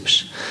асуудал ерөөсөө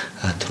биш.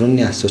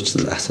 Түрүүний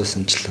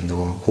асуусанчлаа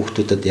нөгөө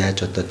хүүхдүүдэд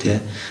яаж одоо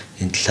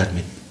энэ талаар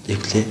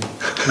мэдлээ.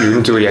 Ер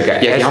нь зүгээр яг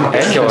аль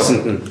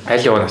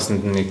яваа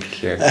насанд нэг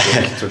яг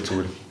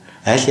зүгээр.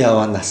 Аль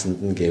яваа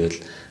насанд нь гэвэл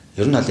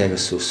ер нь бол яг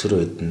өсвөр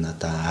үед нь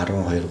одоо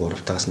 12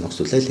 3 тагаас нь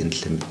өсвөлээл энэ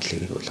талын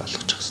мэдлэгийг бол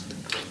олгож байгаа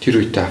юм. Тэр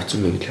үедээ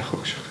авцсан байвал яах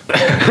вэ гэж.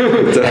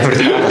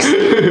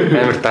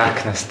 Амар dark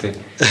настай.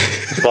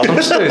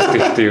 Боломжтой байсан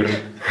гэхдээ ер нь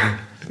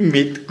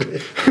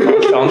мэдгүй.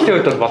 Онлын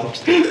үед бол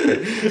боломжтой.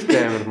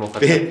 Гэхдээ амар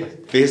муухай.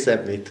 Би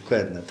сайн мэдгүй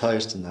байна. Та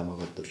хоёр ч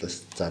намайг бол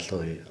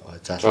залуу.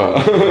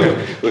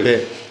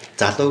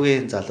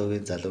 Залуугийн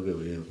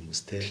үеийн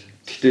хүмүүс те.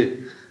 Гэхдээ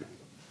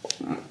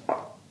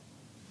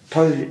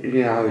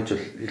тойрны аав гэж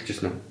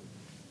хэлжсэн үү?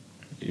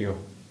 Юу?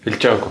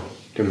 Хэлж байгаагүй.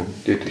 Тийм үү?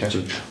 Дээд хэлж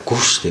байна.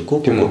 Гүр штэ.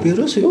 Гүр би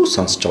ерөөсөө юу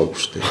сонсож байгаагүй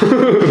штэ.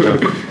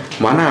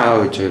 Манай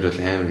аав гэж хоёр бол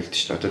амар хэлдэг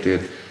штэ. Одоо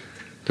тэгээд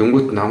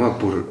дөнгөт намайг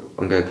бүр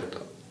ингээд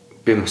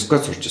би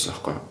Москвад сурч байсан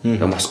байхгүй юу?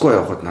 Тэгээд Москва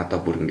явхад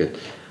надад бүр ингээд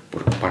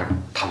бүр баг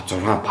 5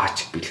 6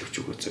 пач бэлгэвч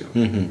өгөө заяа.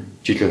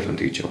 Жил болгонд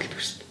тэгж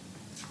явуулдаг штэ.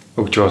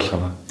 Өгж болох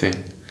юм аа. Тийм.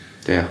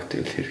 Тэгээд яг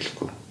тэгэл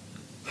хэрэглэхгүй.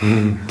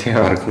 Тийм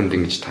баг хүнд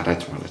ингэж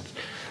тарааж мараад.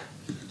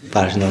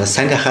 Бааш нэг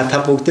сангаха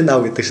та бүгдийг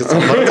нав гэдэг шиг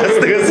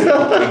бодчихсон.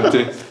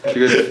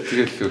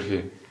 Тэгээд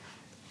өөрхий.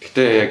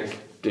 Гэтэ яг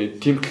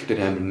тим тал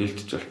дээр амар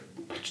нээлтж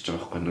болчихж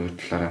байгаа байхгүй нөгөө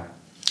талаараа.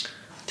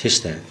 Тийм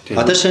шүү дээ.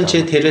 Одоо шинэ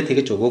чи тэрвээ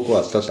тэгэж өгөөгүй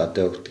болол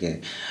одоо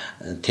өгдгийн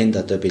тэнд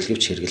одоо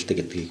бэлгэвч хэрэгэлдэг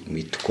гэдгийг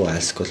мэдэхгүй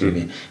альскол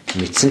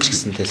мэдсэн ч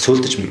гэсэн тэ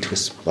сүлдэж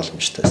мэдхээс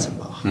боломжтой байсан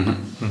байгаа.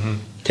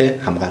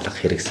 Тэ хамгаалах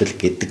хэрэгсэл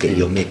гэдэг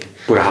юмыг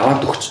бүр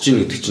аваад өгч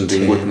чинь гэдэг чинь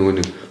тэнгууд нөгөө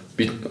нэг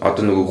би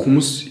одоо нөгөө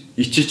хүмүүс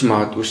ичиж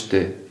магадгүй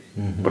штэ.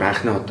 Бүр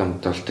анхны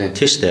удаамтай бол тэ.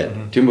 Тийм шүү дээ.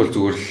 Тийм бол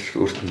зүгээр л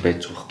өөрт нь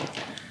байж байгаа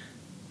байхгүй.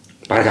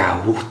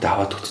 Бараг хүүхдээ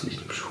аваад өгсөн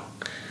юм шүү.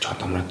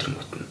 Чодомроо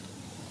тэрнгүүт нь.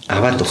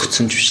 Аваад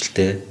өгсөн ч биш л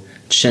дээ.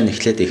 Жишээ нь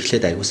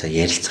эхлээд аягуусаа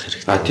ярилцах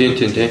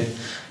хэрэгтэй. Тийм.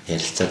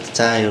 Ярилцаад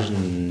за ер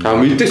нь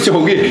мэдээч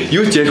өгийн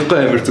юу ч ярихгүй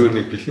амар зүгээр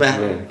нэг бэл.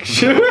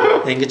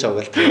 Ингэж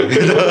оголт.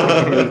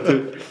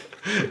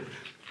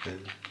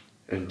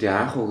 Энд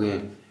анх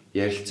өгийн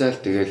ярилцаал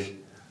тэгэл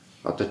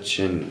одоо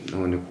жишээ нь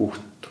нөгөө нэг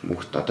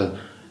хүүхд одоо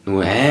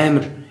нөгөө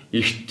амар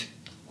ихт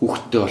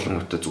хүүхдтэй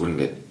болгонготой зүгээр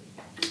ингээд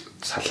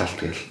салаал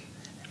тэгэл.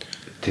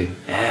 Тий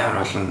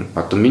амар олон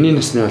одоо миний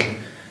насны бол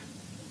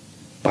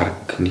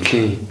баг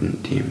нэгэн хитэн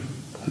тийм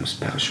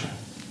хүмүүс байгаа шүү.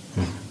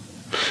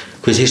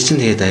 Гэхдээ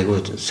чинь тэгээд айгүй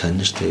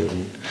сонир шүү дээ. Ер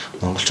нь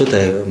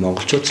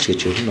монголчууд ч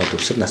гэж ер нь бол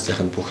өсвөр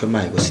насныхын бүх юм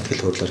айгүй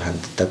сэтгэл хөдлөлөөр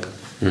ханддаг.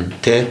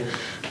 Тэ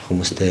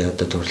хүмүүстэй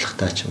одоо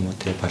дурлагтай ч юм уу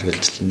тэ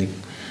баргалжлал нэг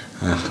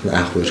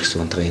анх үер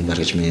гэсэн унтгаа энэ бар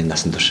гэж миний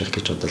насан турших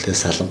гэж бодлоо. Тэгээд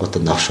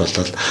салангуудад новш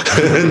болол.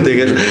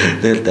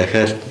 Тэгээд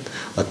дахиад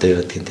одоо юу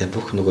гэдгийг тэ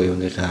бүх нөгөө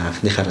юуныхаа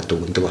анхныхаараа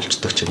дүгндэг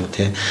болцдог ч юм уу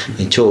тэ.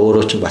 Энд чи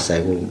өөрөө ч бас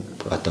айгүй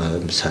одоо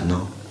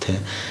сонио тэ.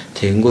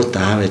 Тэнгүүд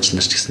аав ээж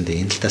нар ч гэсэн тэ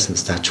энэ талтаас нь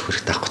зааж өгөх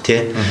хэрэгтэй байхгүй тэ.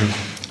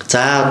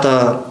 За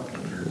одоо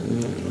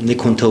нэг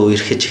хүнтэй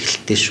үерхэж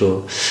эхэлтээ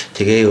шүү.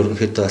 Тэгээ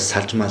ерөнхийдөө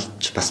салж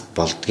малж бас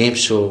болдгийм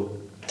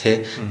шүү.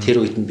 Тэ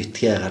тэр үед нь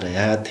битгий агараа.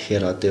 Яагаад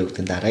тэгэхээр одоо юу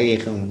гэдэг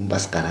дараагийнхан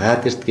бас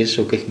гараад ирдгэн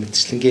шүү гэх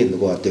мэтчлэнгийн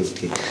нөгөө одоо юу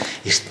гэдэг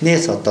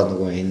эртнээс одоо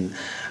нөгөө энэ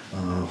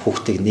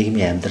хүүхдийг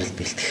нийгмийн амьдрал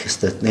бэлтгэх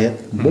ёстой.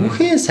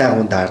 Мөнхийн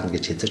сайхан даарна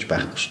гэж хэлж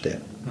байхгүй шүү дээ.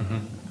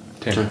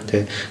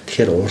 Тэ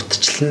тэгэхээр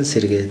урдчлан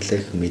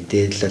сэргийлэх,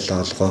 мэдээлэл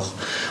олгох,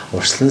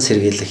 урьдчилан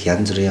сэргийлэх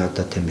янз бүрийн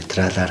одоо тийм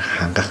материалаар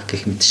хангах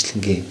гэх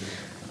мэтчлэнгийн.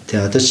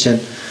 Тэгээ одоо жишээ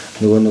нь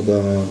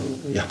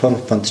нөгөө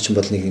Японд ч юм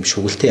бол нэг юм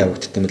шүгэлтэй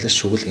явагддаг юм лээ.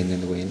 Шүгэл гэнэ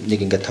нөгөө нэг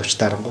ингээд товч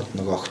дарангууд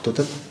нөгөө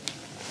охтуудад.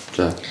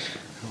 За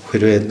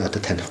хэрвээ одоо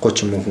танихгүй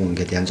ч юм уу хүн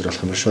ингээд янз бүр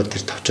болох юм шууд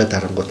тэр товчоо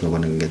дарангууд нөгөө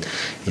нэг ингээд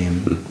ийм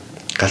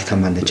галт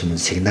хамааны ч юм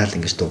уу сигнал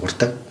ингэж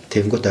дуурдаг.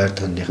 Тэнгүүд ойр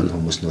тойрных нь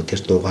хүмүүс нөгөө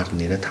тэр дуугаар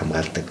нэрээд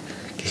хамгаалдаг.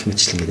 Гэх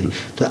мэтчлэн гэдэг.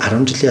 Тэгээ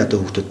 10 жилийн одоо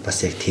хүүхдүүд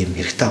бас яг тийм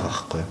хэрэгтэй байгаа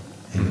байхгүй юу?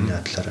 Энэ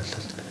бодлоор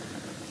бол.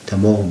 Тэгээ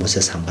муу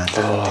хүмүүсээс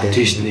хамгаалах.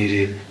 Тийш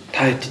нэрээ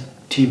та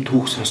тийм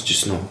түүх сонсч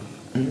ирсэн үү?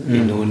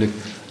 Энэ нөгөө нэг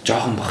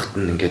жоохон багт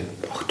нь ингээд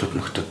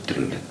охтууд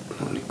төр ингээд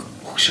нөгөө нэг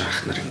хөгшин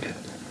ах нар ингээд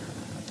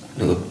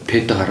нөгөө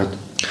пэдэ гараад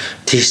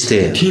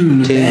тийштэй.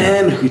 Тийм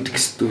амар их идэх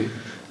гэсэн үү?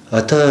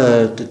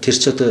 Одоо тэр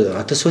ч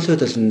одоо сүүлийн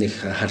үед бол нэг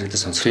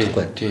харагдаж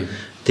сонсохгүй. Тийм.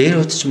 Дээр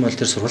үуч ч юм бол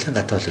тэр сургуулийн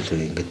гадаа бол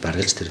ингээд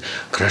баргалж тэр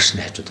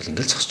крашны хажууд бол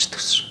ингээд зогсчихдаг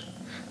гэсэн.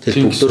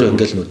 Тэр бүгдөө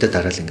ингээд нүдэд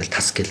дараал ингээд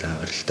тас гэл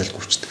орилтал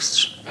гүвчдэг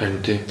гэсэн.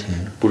 Харин тийм.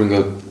 Бүр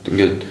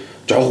ингээд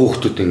жоох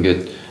хүүхдүүд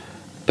ингээд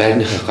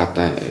байрныхаа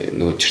гадаа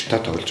нөгөө чирта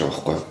тоглож байгаа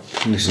байхгүй юу?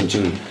 Тэгсэн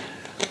чинь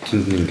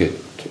тэнд ингээд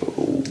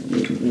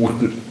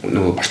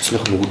нөгөө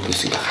барцныхын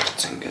үүднээс ингээд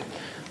харцсан ингээд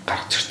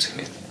гарч ирсэн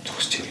ингээд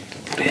зогсож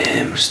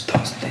байгаа. Амар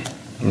стаастай.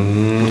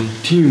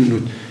 Тийм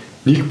юмнууд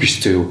нэг биш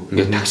заяо.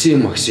 Ингээд такси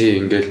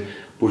ингээд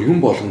бүр юм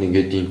болгоно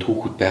ингээд ийм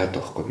түүхүүд байгаад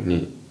байгаа байхгүй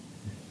миний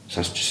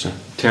сонсч ирсэн.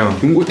 Тийм.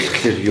 Тэнгүүд л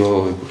гэхэлэр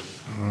ёо.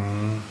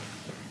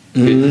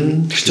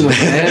 Тэр чинь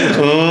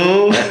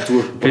амар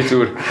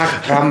зүгээр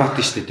хаг травматай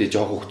шүү дээ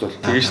жоох хөвгт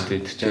бол. Тэгээ шүү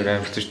дээ. Тэр чинь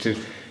амар зүр.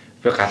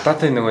 Би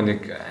гадаадын нөгөө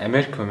нэг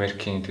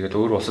Америкийн тэгээд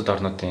өөр улсад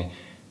орнуудын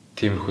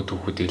тиймэрхүү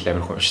түүхүүдийг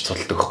амар хүн уншиж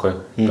судалдаг байхгүй.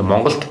 Тэгээд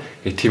Монголд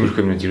яг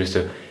тиймэрхүү юмнууд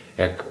ерөөсөө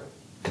яг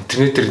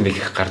интернетээр нэг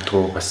их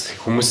гардггүй бас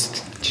хүмүүс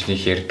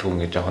чинийх ярьдгүй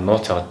ингээд жоохон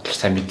нууц аваад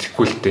сайн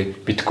мэдэхгүй л дээ.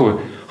 Мэдэхгүй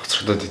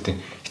хоцрогдоод идэв.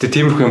 Гэтэ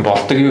тиймэрхүү юм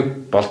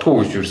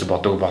болдгоо гэж ерөөсө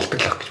бодоагүй болдог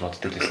л ах гэж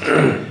боддог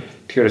байсан.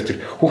 Тэгэхээр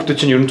тэр хүүхдүүд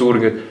чинь ерөн зүгээр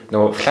ингээд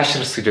нөгөө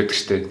флашерс гэж байдаг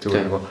штэ.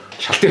 Зүгээр нөгөө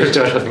шалтын харж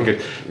байгаад ингээд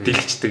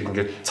дэлгэждэг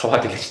ингээд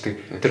цаваа дэлгэждэг.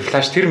 Тэр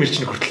флаш тэр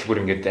мэрчний хүртэл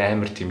бүр ингээд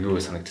амар тийм юу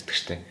санагддаг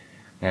штэ.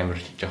 Амар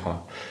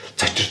жоохон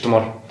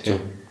цочирдмор тийм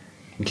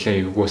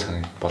нэлээ эвгүй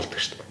санагд болдог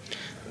штэ.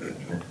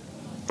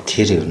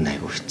 Тэр ер нь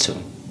айгүй хэцүү.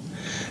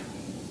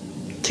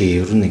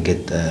 Тэгээ ер нь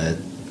ингээд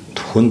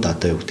хүнд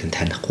одоо юу гэдэг нь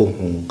танихгүй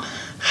хүн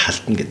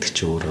халтна гэдэг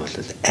чинь өөрөө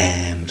бол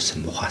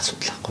амарсан муухай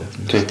асуудал байхгүй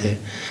юу тий.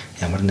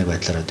 Ямар нэг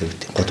байдлаар одоо юу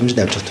гэдэг годомжид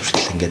авч явах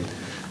туршил ингээд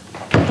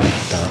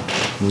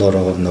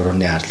одоо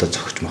нурууны арлуу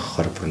зогч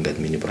мохохоор бүр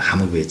ингээд миний бүр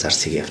хамаг бие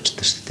зарсыг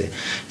явчихдаг шүү дээ.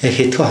 Яг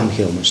хэдхэн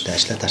хоногийн өмнө ч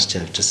ажиллаад харч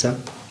явж байсан.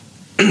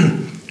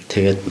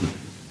 Тэгээд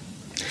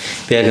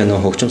би яг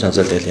нэг хөгжим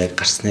сонсоод байл яг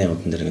гарсны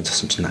удан дээр ингээд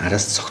цосон чинь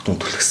араас цогтун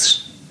түлхсэн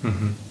шүү.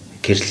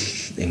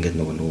 Гэрэл ингээд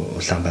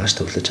нөгөө улаан байгаа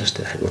шүү төглөж байгаа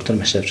шүү. Урд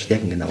нь маш авч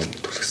яг ингээд наваа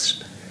түлхсэн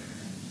шүү.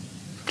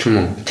 Чүм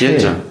үү?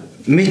 Тийм.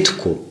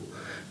 Мэдхгүй.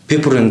 Би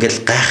бүр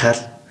ингээд гайхаад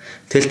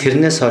тэгэл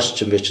тэрнээс хойш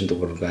ч юм бэ чинь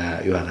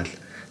дугаар юу агаал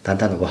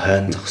дандаа нөгөө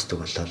хойно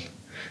зогсдог болол.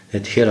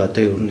 Тэгэхээр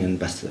одоо ер нь энэ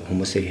бас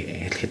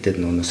хүмүүсийг хэлэхэд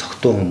нөгөө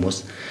согтуу хүмүүс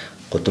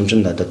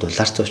гудамжинд одоо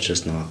дулаарцсан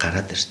учраас нөгөө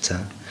гараад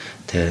ирцэн.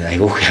 Тэгээ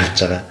айгүйх явж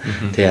байгаа.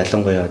 Тэгээ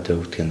ялангуяа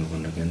одоо үүдгэн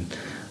нэг энэ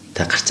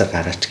та гарцаа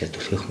гараач гэдэг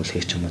түлхэх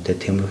мүлхэх ч юм уу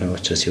тиймэрхүү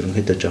учраас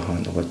ерөнхийдөө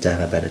жоохон нөгөө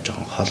зайгаа барай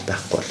жоохон хол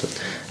байхгүй бол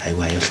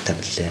айгүй аюултай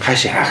билээ.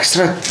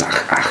 Хаашаа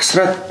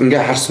агсраад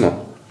ингээ харсан уу?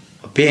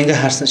 Би ингээ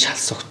харсан шал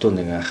согтуу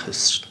нэг ах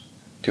байсан шүү.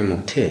 Тийм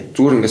үү?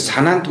 Зүгээр ингээ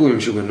санаандгүй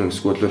юм шиг байна уу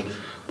эсвэл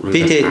би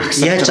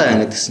яаж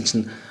байгаа ингэ гэсэн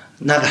чинь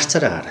наа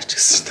гарцаараа гараач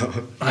гэсэн шүү.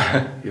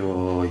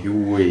 Йоо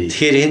юу вэ?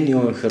 Тэгэхээр энэ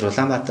юу гэхээр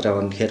Улаанбаатар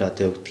авна гэхээр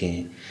одоо юу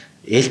гэдгийг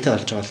ээлтэй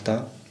болж байгаа л доо.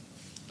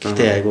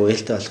 Гэтэ айгүй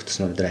ээлтэй болох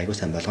тусмаа бид айгүй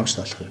сайн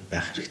болгоомжтой болох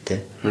байх хэрэгтэй.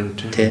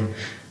 Тэ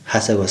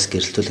хаасааг бас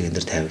гэрэлтүүлэг энэ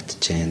төр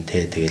тавигдчихээн.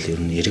 Тэ тэгэл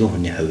ер нь эргэн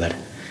хүний хуваар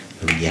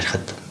ер нь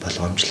ярахад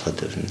болгоомжлоход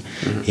ер нь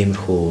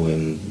иймэрхүү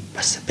юм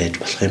бас байж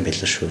болох юм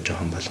байл шүү.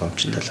 Жохон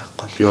болгоомжтой л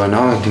байхгүй. Йоо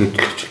наа тэгээд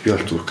төлөвч би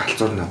бол зүгээр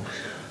галзуурнаа.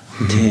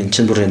 Тийм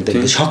чинь бүр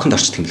энэ шоконд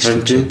орчдөг юм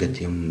шиг ингээд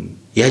юм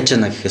яаж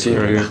яана гэхээс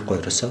байхгүй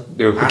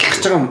ерөөсөө.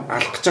 Алгаж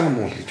байгаа юм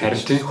уу гэж.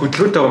 Харин тийм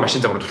хөдөлгөөнтэй байгаа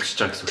машин замаар төлөвчж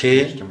байгаа гэсэн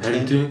үг.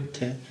 Харин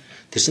тийм.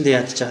 Тэр чинь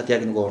яадаж хаад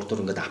яг нэг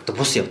урдуур ингээд авто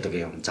бус явдаг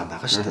юм зам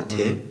байгаа шүү дээ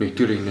тий.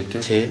 Нэгдүгээр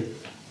ингэ тий.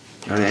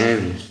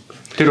 Аим.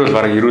 Тэр бол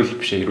бараг эрүүл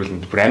биш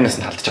эрүүл бүр амнаас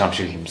нь халдж байгаа юм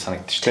шиг юм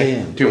санагдчих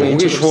тий. Тийм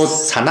өнгийн шууд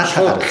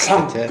санаалахаар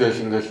гарсан тий.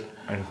 Ингээл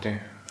харин тий.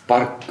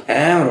 Бараг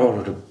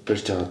амар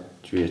барьж байгаа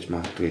юу яаж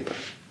магадгүй.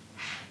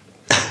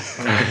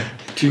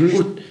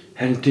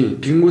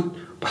 Тэнгүүд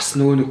бас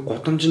нөгөө нэг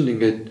гудамжинд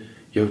ингээд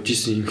явж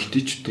исэн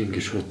эмхтэйчүүдтэй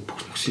ингээд шууд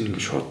бүхсийн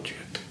ингээд шууд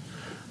яадаг.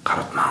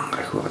 Гарууд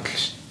мангах байгаад л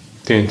шүү.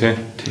 Тийм.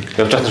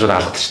 Явж байгаа шууд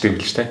алдчихдаг юм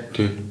л шүү дээ.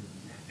 Тийм.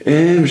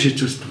 Амар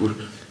шийдвэрт бүр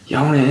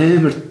ямар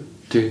амар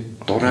тий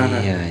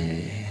дураараа.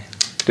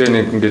 Тэгээ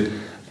нэг ингээд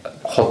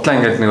худлаа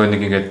ингээд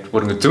нэг ингээд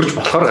бүр ингээд зөрж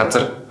болохоор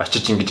газар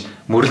очиж ингэж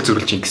мөрөл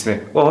зөрлж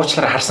ингэснэ.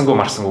 Уучлаарай харсангүй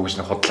марсангүй гэж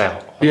нэг худлаа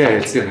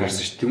ялцгийг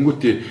харсан ш.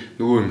 Тэнгүүтээ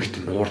нөгөө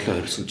эмхтэн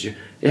уурлаа явсан чи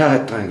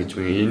яагаад байгаа ингэж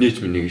мэн инээж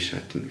минийг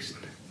шаатна гэсэн.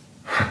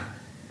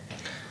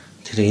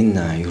 Тэр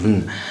энэ ер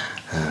нь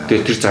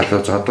тэр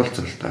залуу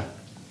зодуулсан л та.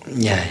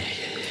 Яа.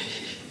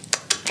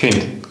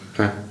 Тийм.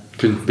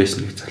 Тэнд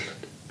байсан нэг залуу.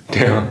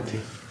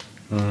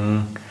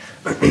 Тийм.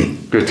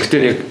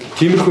 Гэхдээ яг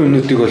тиймэрхүү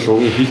юмнуудыг бол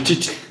уг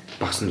хилжиж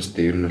багсан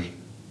үстэй ер нь бол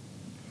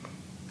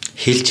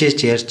хилжээж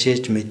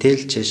ярьжээж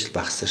мэдээлжээж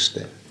багсан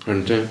штэ.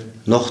 Харин тийм.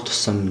 Нох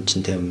тусам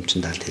чинь тийм юм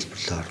чинь даалт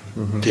хэлбэрлээ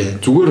орно. Тийм.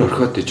 Зүгээр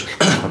орхиод иж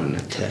болох юм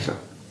байна.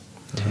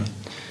 Тийм.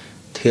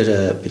 Тэгэхээр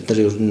бид нар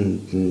ер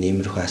нь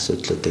иймэрхүү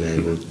асуудлуудыг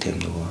аягүй тийм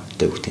нөгөө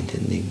дэвгтийн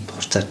тийм нэг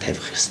хурцаар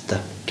тавих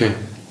ёстой. Тийм.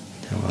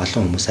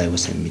 Олон хүмүүс аягүй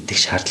сайн мэдих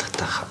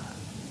шаардлагатай хаа.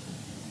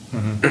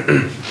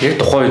 Яг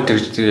тухайн үед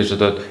гэж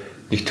одоо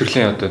нэг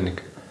төрлийн одоо нэг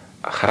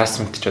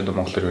хараасмент ч одоо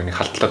монголоор нэг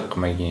халдлага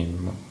маягийн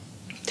юм.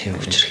 Тийм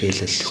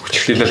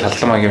хүчирхийлэл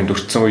халдлага маягийн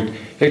дөрцсөн үед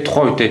яг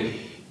тухайн үед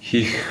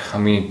хийх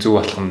хамгийн зөв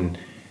болох нь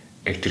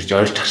яг тэрж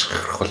ойрч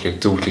хашгирах бол яг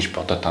зөв л гэж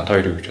бодоод та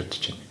хоёр юу гэж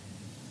бодож байна.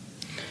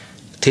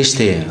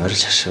 Тэштэй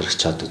ойрч хашгирах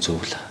ч одоо зөв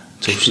л.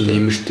 Зөв ш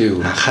нэмэртэй юу?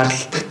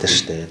 Анхааралтай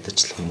штэ ядаж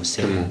л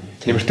хүмүүсээ.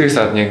 Нэмэртээс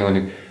яг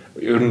нэг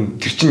ер нь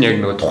тэр чинь яг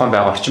нэг тухайн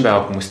байгаа орчин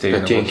байгаа хүмүүстэй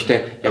яг тийм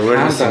гэхдээ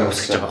awareness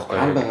үүсгэж байгаа байхгүй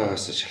юу? Хаан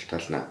байгаагаас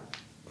шалтгаална.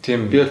 Тийм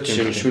би бол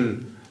жишээ шүн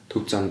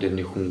төв зам дээр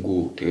нэг хүнгүү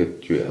тэгээд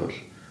юу яавал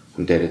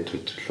хүн дээрээ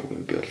төрлөг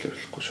юм би бол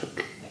ойлгохгүй шууд.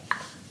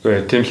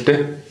 Үгүй тийм л дээ.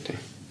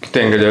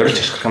 Гэтэ ингээд ойрч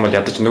ашиглах юм бол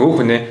ядаж нөгөө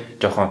хүнээ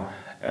жоохон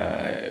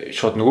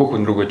шууд нөгөө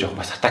хүн рүүгээ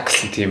жоохон бас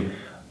атаклсан тийм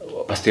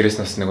бас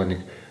дээрээс нас нэг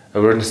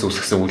awareness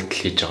үүсгэсэн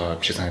үйлдэл хийж байгаа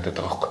юм шиг санагдаад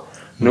байгаа байхгүй.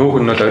 Нөгөө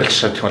хүн бол ойрч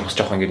ашиглах юм бол бас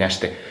жоохон ингээд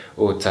яаштай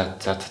өө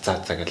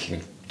за гэл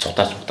нэг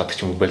цутаач боддог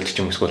ч юм уу байлдаг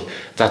ч юм эсвэл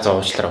за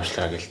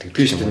уучлаарай гэлдэг.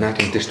 Би ч наад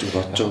энэ дээр ч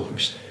бодож байгаа юм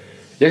шүү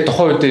дээ. Яг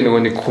тухайн үед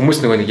нөгөө нэг хүмүүс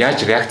нөгөө нэг яаж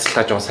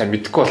реакцлахаа жоон сайн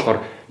мэдэхгүй болохоор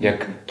яг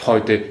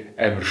тухайн үед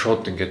амар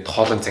шууд ингээд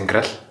хоолон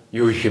зангираал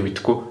юу ихээ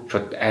мэдэхгүй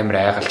шууд амар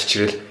айгалж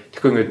чирэл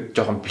тэгэхгүй ингээд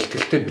жоохон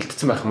бэлтгэлтэй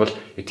бэлдсэн байх юм бол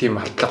тийм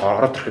халдлага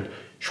ороод ирэхэд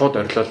шууд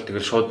орилол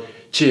тэгэл шууд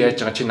чи яаж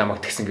байгаа чи намайг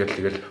тэгсэн гэл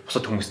тэгэл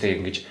бусад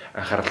хүмүүстэй ингэж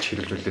анхааралж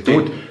хэрэгжүүлээ.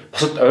 Тэгвэл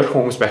бусад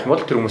ойрхон хүмүүс байх юм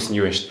бол тэр хүмүүс нь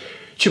юу вэ шүү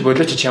дээ. Чи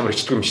болоо чи ямар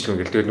ичдэг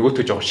гэл тэгэл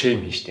нөгөөтөө жоохон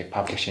шейм хийн штэ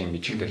паблик шейм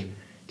гэж хэлдэг.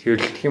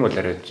 Тэгэл тэгэх юм бол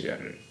арай гэтээ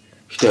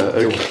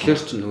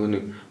ойрхолоор ч нөгөө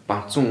нэг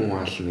банцсан хүн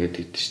хаална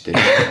гэдэг штэ.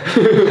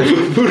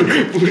 Бүр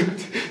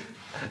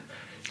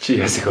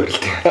чи ясах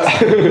хөрөлтэй.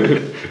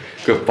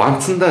 Гэхдээ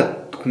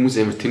банцсандаа хүмүүс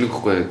амар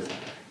тэнэгхгүй.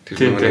 Тэр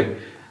нэг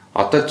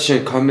одоо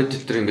жишээ комеди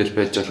дээр ингэж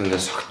байж байгаа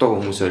ингээд согтоо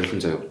хүмүүс орилон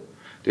заяа.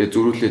 Тэгээ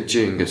зөрүүлээд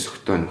чи ингээд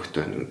согтоо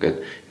нөхтөө ингээд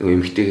нөгөө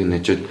эмхтэйг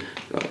нэжүүд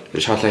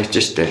шаалаа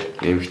хийчих штэ.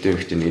 Эмхтэй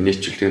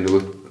инээчүүлдэг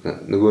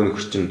нөгөө нэг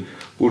чинь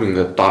бүр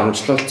ингээд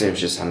дарамжлуулсан юм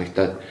шиг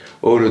санагдаад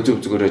өөрөө зөв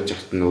зүгээр яж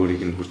хат нь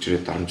өөрийг нь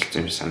хурцрээд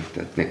дарамжилсан юм шиг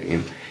санагдаад нэг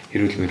юм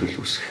хэрүүл мэрүүл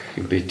үүсэх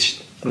юм байж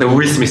штэ. Нэг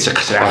Уилл Смит шиг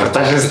гашаа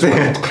авахтаа штэ.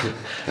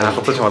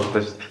 Авахтаа ч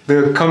болдог штэ.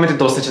 Нэг комеди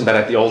дуусна чинь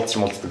дараа явуулж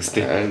молддог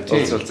штэ.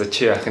 Уулзуулзаа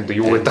чи яах юм бэ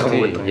юу гэдэг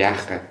юм бэ?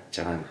 Яах гэж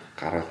байгаа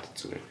гараад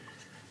зүгээр.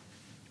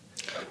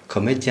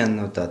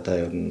 Комедианууд одоо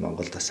ер нь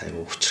Монголд бас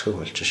аягүй хүчрхэг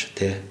болж шүү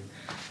те.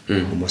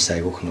 Хүмүүс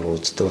айгүйх нэг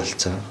үздэг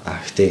болцсон.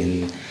 Гэхдээ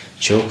энэ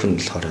жок нь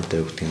болохоор одоо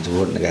юу гэдэг нь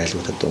зүгээр нэг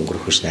айлгуудад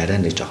өнгөрөх биш арай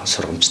нэг жоохон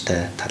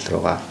сургамжтай тал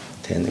руугаа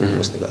Тэгээ нэг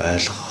хүмүүс нэг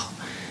ойлгох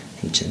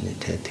хэмжээний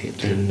тэгээд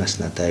тэр нас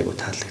надад айгу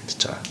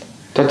таалагдчихж байгаа.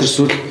 Та тэр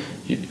сүүл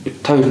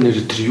та юу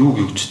нэр тэр юуг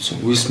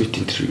үзсэн? Уилл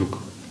Смитийн тэр юуг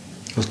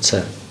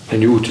үзсэн.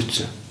 Тань юу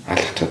үзсэн?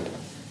 Алгатаад.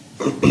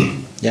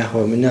 Яг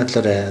хөө миний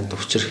бодлоор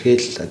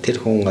төвчрхийл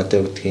тэр хүн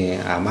одоо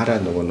гэдгийг амаараа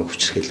нөгөө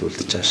хүчрхийл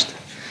үлдэж байгаа шүү дээ.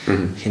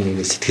 Хин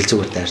нэг сэтгэл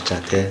зүгээр дайрч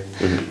байгаа тий.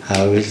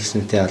 Уилл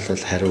Смитийн бол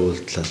хариу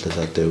үйлдэл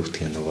бол одоо юу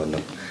гэдгийг нөгөө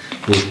нэг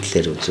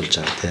үйлдэлээр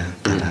үзүүлж байгаа тий.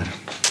 Гараар.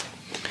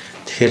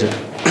 Тэгэхээр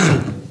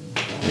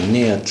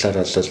миний бодлоор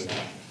бол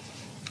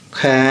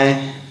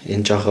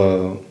энэ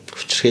жоохон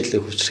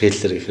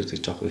хүчрхийллэр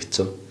гэхээр жоохон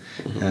хэцүү.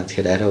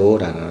 Тэгэхээр арай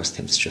өөр араас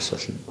тэмцэж бас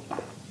болно.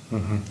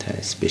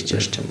 Тэ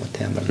спичэр ч юм уу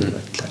тэ ямар нэг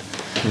байдлаар.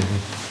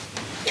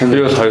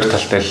 Би бол хоёр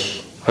талтай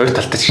ч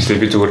гэсэн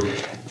би зүгээр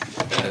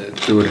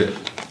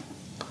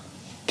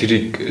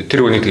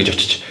тэр үнийг тэгж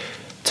очиж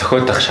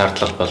зохиодох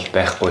шаардлага бол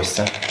байхгүй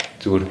байсан.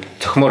 Зүгээр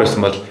цохимоор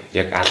байсан бол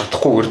яг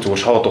алгадахгүйгээр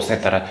зүгээр шоу дуусны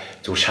дараа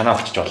зүгээр шанаа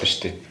авчиж болно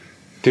шүү дээ.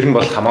 Тэр нь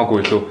бол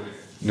хамаагүй илүү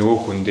нөгөө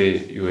хүндээ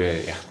юу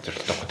яах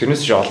зорилготой.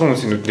 Тэрнээс ч олон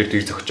хүмүүсийн нүднээр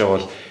тийг зохиж байгаа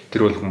бол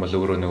тэр бол хүн бол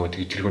өөрөө нөгөө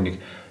тийг тэр хүнийг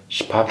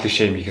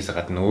паблиш хийхээс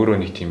гадна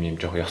өөрөө нэг тийм юм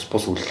жоох ёс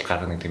бус үйлдэл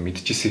гаргана гэдэг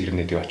мэдчихсэн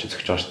хэрнээ тийг очиж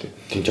зохиж байгаа шүү дээ.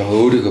 Тийм жоох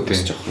өөрийгөө бас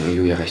жоох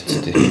юу ягаа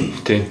хийцтэй.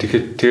 Тийм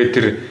тэгээд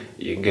тэр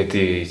ингээд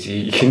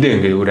ихэндээ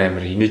ингээд өөр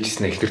амир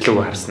инээжсэн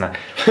ихтэрлөөгөө харснаа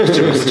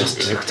чи босч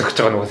зохиж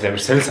байгаа нөгөө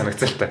амир сонир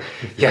санагцсан л та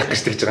яах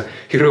гэж тэгж байгаа.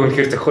 Хэрвээ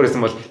үнэхээр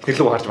зохиорсон бол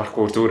ихтэрлөөгөө харж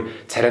марахгүй зүгээр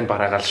царайнд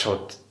бараагаал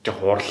шууд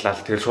жоох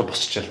уурлаад тэгэл шууд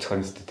босчихвол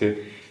зохионо шүү дээ.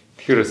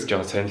 Тэгэхээр бас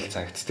жоох сонирхол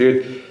санагц.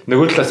 Тэгээд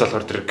нөгөө талаас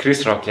болохоор тэр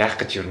Крис Рок яах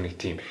гэж юу нэг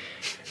тийм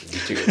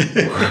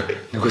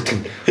нөгөөт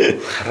нь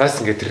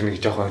хараас ингээд тэр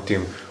нэг жоохон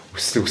тийм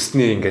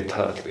өсний ингээд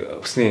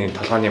өсний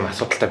толгойн юм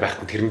асуудалтай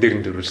байхад тэрэн дээр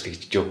нь дөрвөлж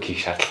гэж жок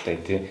хийх шаардлагатай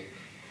тий.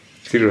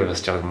 Тэр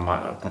бас жоохон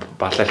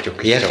балаалж жок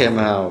хийж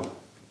байгаа.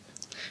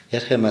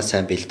 Ярих юмаа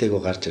сайн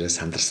бэлдээгөө гарч ирээ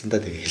сандарсандаа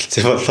тэгээ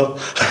хэлцээ болоо.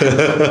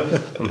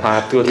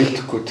 Магадгүй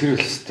хэлэхгүй тэр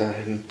л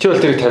хэвээр. Чи бол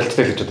тэрийг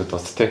тавилттай гэж бодод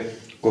бац тий.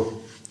 Үгүй.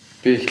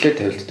 Би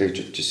эхлээд тавилттай гэж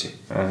бодож ирсэн.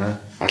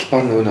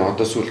 Албаар нөгөө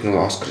одоо сүүл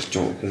нөгөө Оскар ч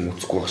хүн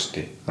үзэхгүй байгаа шүү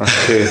дээ.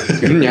 Тий.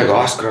 Тэр нь яг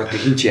Оскар одоо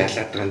хин ч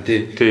ялаад байгаа юм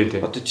тий.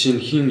 Тий. Одоо чинь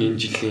хин энэ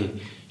жилийн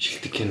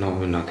шилдэг кино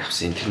нэг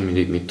авсан тэр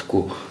миний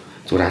мэдгүй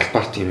зүгээр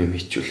албаар тийм юм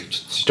хийчихүүлж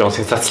үзсэн. Жон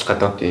сенсацлах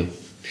гэдэг. Тий.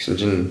 Тэгсэн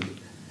чинь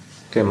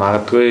тэгээ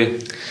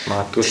магадгүй.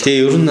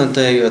 Тэгээ ер нь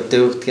одоо юу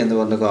гэдгийг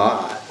нөгөө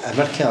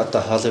Америкийн одоо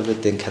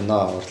Холливуудын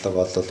кино урлаг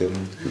болвол ер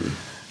нь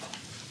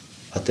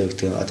одоо юу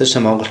гэдэг одоо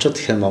шинэ монголчууд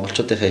гэхээр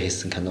монголчуудынхаа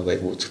хийсэн киног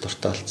айгу үзэх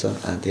дуртай болсон.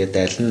 Тэгээд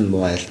аль нь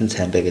муу аль нь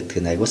сайн бэ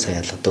гэдгийг айгу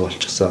сайн ялгадаг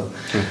болчихсон.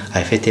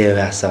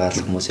 IFT-ийг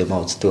асаагаал хүмүүс юм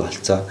үздэг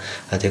болцсон.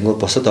 Тэнгүү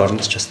бусад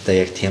орнд ч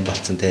бастай яг тийм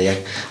болцсон те яг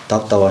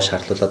дав даваа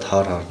шаарлуулаад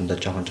хоорондоо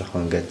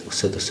жоохон ингээд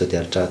өсөд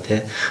явж байгаа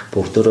те.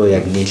 Бүгдөө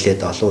яг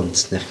нийлээд олон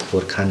үндэснийх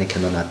бүр Каны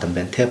кино наадам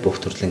байна те. Бүх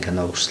төрлийн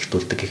кино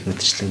өрсөлдүүлдэг гэх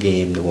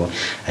мэтчлэнгийн юм нөгөө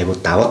айгу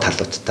даваа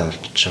талуудтай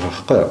болж байгаа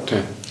байхгүй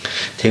юу.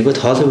 Тэнгүүд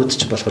Холливуд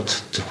ч болохоор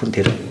зөвхөн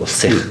тэр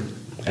улсын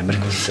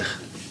Америк улсын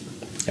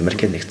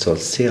Америкийн нэгдсэн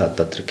улсын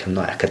одоо тэр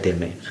кино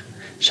академи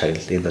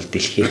шагнал энэ бол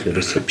дэлхийх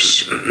ерөөсөө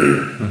биш.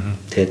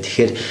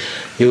 Тэгэхээр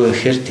юу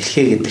гэхээр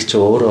дэлхий гэдэг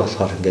чинь өөрөө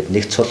болохоор ингээд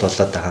нэг цул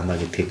болоод байгаамаа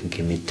гэдгийг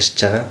ингээд мэдэрч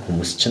байгаа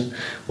хүмүүс чинь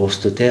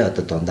өөрсдөө те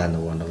одоо дундаа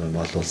нөгөө юм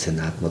олон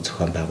улсын наадмын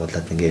зохион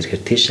байгуулад ингээд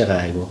ирэхээр тийшээгээ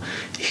айгу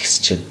ихс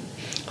чинь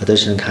одоо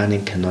шинэ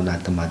Каны кино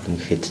наадам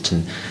гэхэд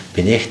чинь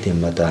би нэг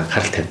тийм одоо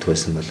анхаарал тавьдаг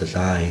байсан бол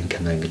энэ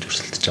кино ингэж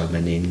өрсөлдөж байгаа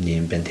маань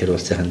энэ юм байна тэр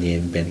улсын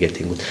юм байна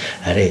гэдэг нь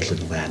арай илүү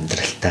нөгөө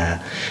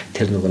амьдралтай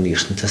тэр нөгөө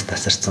ертөнцөөс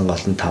тасарсан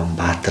голон таван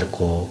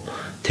баатаргүй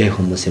тэг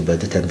хүмүүсийн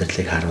бодит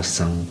амьдралыг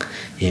харуулсан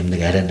юм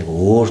нэг арай нэг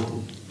өөр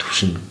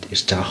төвшөнд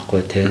ирж байгаа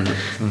байхгүй тий.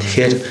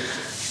 Тэгэхээр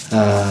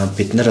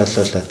бид нар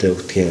бол одоо юу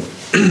гэдгийг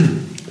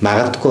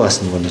магадгүй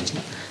бас нөгөө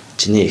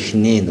чиний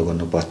эхний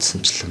нөгөө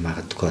бодсончлан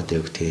магадгүй одоо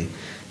юу гэдгийг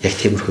яг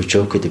тиймэрхүү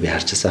жоок гэдэг би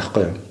харж байгаа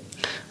байхгүй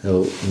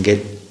юу.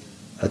 Ингээд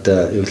одоо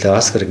юу л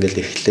Оскар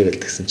ингээд эхлэв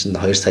гэсэн чинь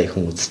 2 сая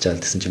хүн үзэж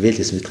байгаа гэсэн чинь Уилл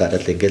Смит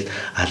гараад ингээд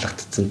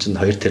алгагдсан чинь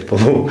 2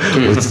 тэрбум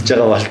үзэж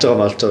байгаа болж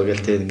байгаа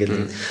гэл тийм ингээд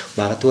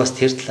магадгүй бас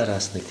тэр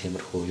талаараас нэг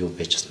тиймэрхүү юу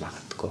байж бас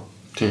магадгүй.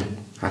 Тийм.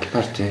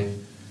 Албаар тийм.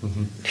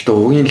 Гэхдээ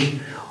угийн л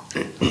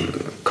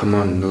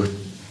комон нөө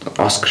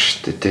Оскар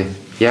шүү дээ тийм.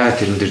 Яа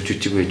тэрэн дээр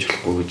жүжиг байж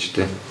болохгүй гэж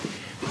тийм.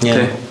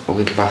 Тийм.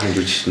 Угийн баахан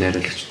жүжигч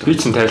найруулагч. Би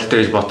чинь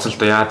тавилтаа гэж бодсон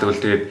л доо яа тэгвэл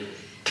тэгээд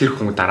тэр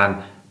хүн дараа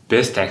нь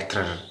best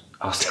actor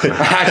Оскар.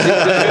 Амар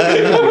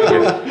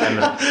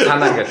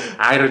танаа ингээд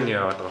irony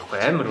яваад байгаа байхгүй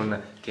амар үнэ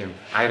тийм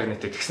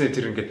ironyтэй тэгснэ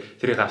тэр ингээд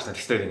тэрийг авснаа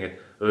тэгснэ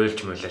ингээд уйлж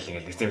муулал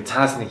ингээд тийм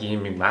цаанаас нэг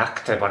юм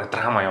марктай баг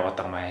драма яваад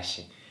байгаа маа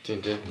шин. Тийм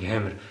тийм.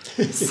 Амар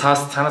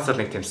сас цаанаас л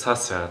нэг тийм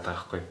сас байгаад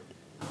байгаа байхгүй.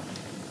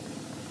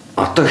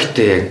 Одоо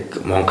ихтэй яг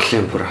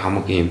Монголын бүр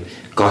хамгийн юм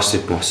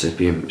gossip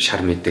юм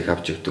шар мэддэг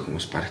авч явдаг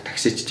хүмүүс баг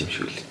таксич юм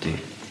шиг л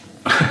тийм.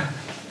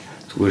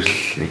 Зүгээр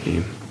л нэг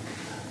юм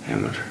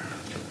ямар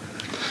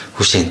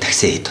хүшэн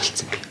такси хэд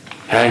болсон бэ?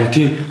 Харин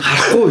тийм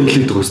харахгүй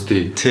хэлээд байгаа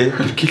үстэй. Тэр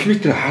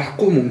километр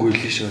харахгүй мөнгө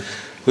хэлээ шүү.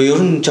 Гэхдээ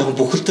ер нь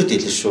жоохон бүхэлдэд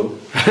илэн шүү.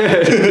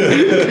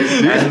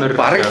 Амар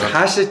бараг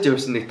хаашаач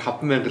явсан нэг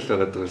 5,000 л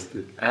байгаа даа шүү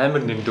дээ.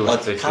 Амар нэмдэг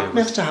болцоо их.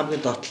 5,000 ч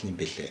хамгийн доотлол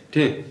юм бэлээ.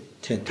 Тийм.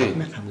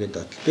 5,000 хамгийн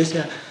доотлол. Бис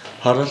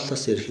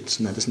хорооллоос ирэх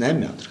хэдсэн надаас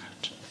 8,000 төгрөг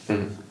авч.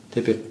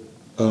 Тэгээ би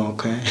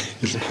окей.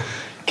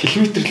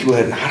 Километрлгүй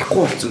харин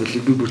харахгүй болсон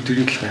ବୋଲି би бүр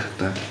тэрийг л хайх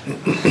та.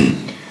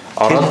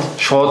 Ороод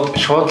шууд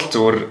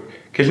зүгээр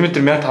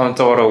километр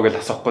 1500-аар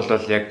үгээл асахгүй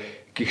бол яг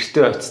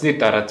гэртээ очисны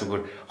дараа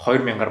зүгээр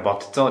 2000-аар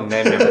бодцоо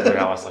 8,000 төгрөг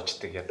аваас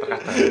очдөг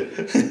ядаргаатай.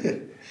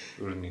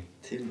 Өрний.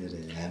 Тэр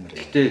нэрээ амар.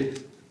 Гэтэ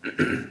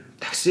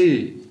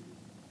такси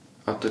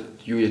одоо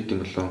юу яд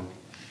юм болов?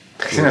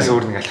 Таксинаас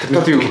өөр нэг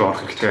альтернатив юу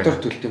орох хэрэгтэй.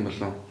 Дотор төлт юм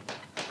болов?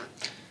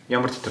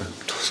 Ямар дотор?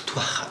 Төсөлт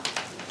баха.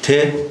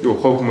 Тэ? Юу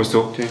хов хүмүүс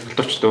үү?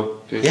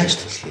 Төлөвчдөө. Яаж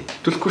төлөх юм?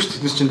 Төлөхгүй шүү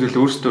дээ. Тэд чинь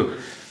тэгэл өөрсдөө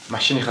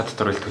машиныхаа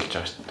дотор л төлж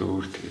байгаа шүү дээ.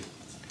 Өөр тэгээ.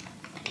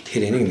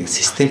 Тэгэхээр энийг нэг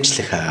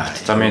системчлэх аа.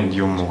 Замын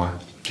юм уу?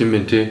 Тийм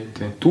ээ тий.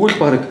 Тэгвэл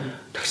баг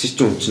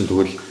таксичийн хүн чинь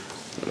тэгвэл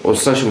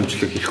улсаа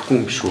шүмжлэх хэрэггүй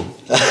юм шүү.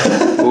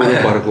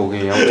 Өөрөө баг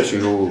үгүй ямар ч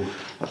юу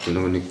одоо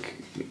нөгөө нэг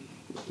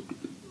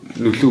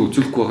нөлөө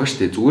үзүүлэхгүй байгаа шүү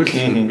дээ. Зүгээр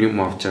л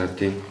юм авч байгаа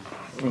тийм.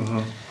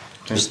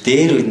 Бас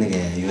дээр нэг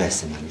юу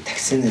яасан юм.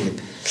 Таксины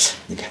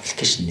нэг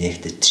аппликейшн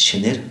нээгдэж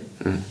шинээр.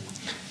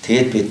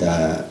 Тэгээд бид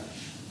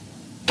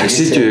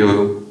таксич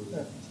юу?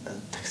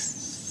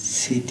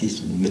 Таксити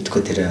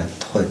мэдгүй тэр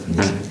тухайд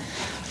нэг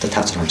одоо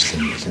 5-6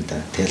 жил юм байна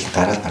да. Тэгэл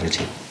гараад гаргаж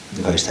нэг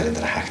 2 сарын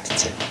дараа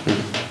хаагдчихсан.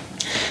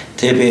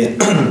 Тэгээ би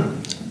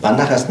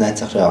банахаас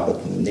найзах руу явхад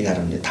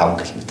 1.5 км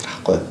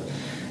авахгүй.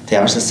 Тэгээ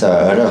ямарсаас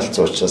орой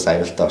олцсон учраас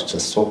аюултай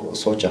учраас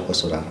сууж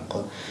явахаас өөр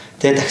аргагүй.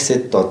 Тэгээ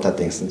таксид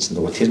дуудаад ингэсэн чинь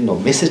нөгөө тэр нөө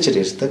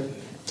мессежээр ирдэг.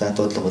 За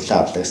дуудлага хүлээ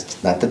авлаа гэсэн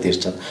чинь надад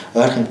ирж байгаа.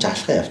 Ойрхон хэмжээ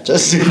алхах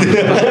явчихсан.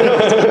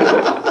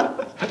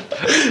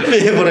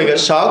 Би бүр ингэ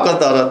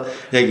шокод ороод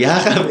яг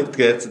яахаа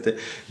мэдгээсэн тэ.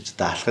 Чи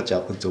даалхаж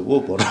явах зөвөө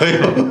буруу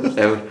юу.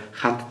 Амар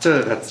хандж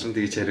байгаа газар нь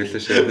тэгж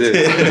хариуллаа шүү дээ.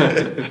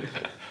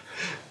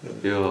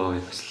 Йоо.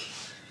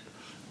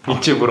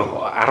 Энд чи бүр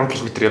 10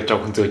 км явж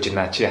байгаа хүн зөөж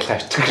байна. Чи ялаа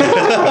авчих.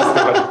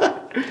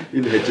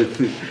 Энэ хажууд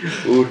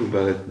өөр хүн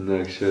байгаад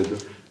байна гэшээд.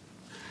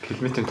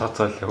 Километрийн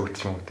тооцоол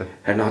өгдөг юм уу та.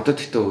 Харин одоо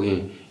тэгтээ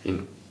үгийн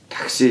энэ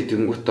такси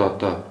тэнгуүтээ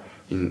одоо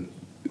энэ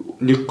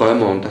нэг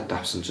гоймо ундаад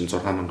авсан чинь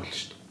 6,000 л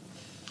шүү дээ.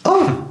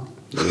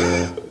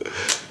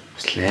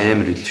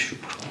 Амар ил шүү.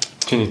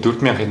 Чиний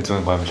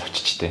 4,100 гоймо л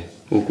авчичтэй.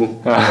 Үгүй.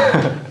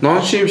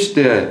 Нон шим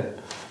штэ.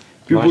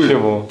 Би бүр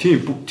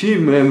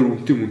тийм амар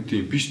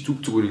үнэтэй биш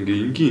зүгээр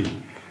ингээ энгийн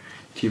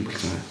тийм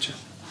болсон юм чаа.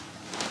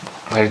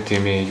 Харин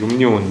тийм ээ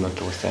юмны үн нь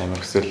уусаа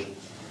амар өсөл.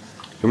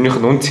 Юмных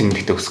нь үн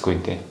цэнгэлтэй өсөхгүй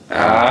юм дээ.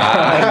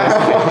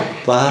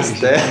 Бас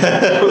тэ.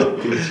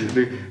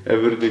 Нэг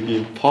амар нэг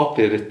юм pop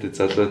яриатай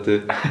залуу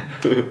тэ.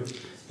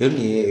 Ер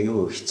нь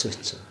юу хэцүү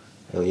хэцүү.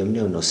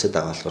 Юмны үн өсөд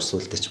байгаа болохоор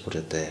сүултээ ч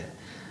бүр одоо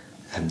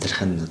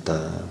амьдрах нь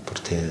одоо бүр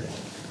тэ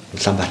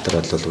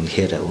Улаанбаатар бол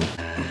үнэхээр үн.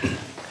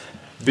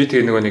 Би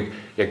тэгээ нөгөө нэг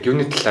яг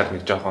юуны талаар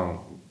нэг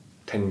жоохон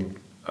тань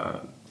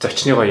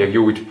зочныгоо яг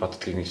юу гэж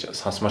боддгийг нэг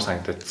сонсомоор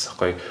санагдаад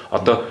байхгүй.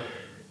 Одоо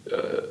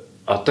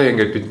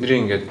ингээд бидний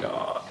ингээд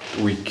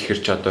үе гэхэр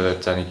ч одоо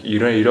за нэг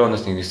 90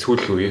 оноос нэг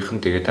сүүлийн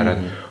үеийнхэн тэгээ дараа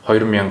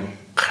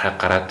 2000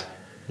 гараад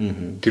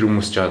тэр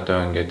хүмүүс ч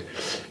одоо ингээд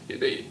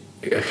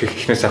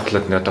эхнээс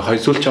ахлаад нэг одоо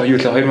сүүлч юу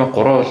л 2003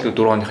 бол 4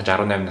 оныхын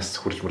 18 нас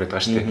хүрч мөрөд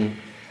байгаа шүү дээ.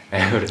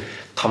 Амар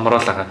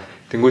томрол байгаа.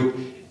 Тэнгүүд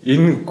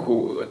энэ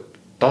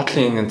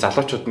доотлын энэ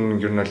залуучууд нь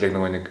ер нь бол яг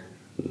нэг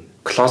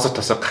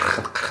клозетоос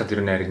гарахад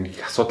ер нь харин нэг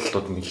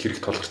асуудлууд нэг хэрэг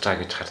тулгарч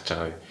байгаа гэж харж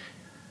байгаа.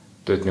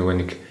 Тэгээд нөгөө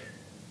нэг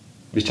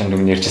би чам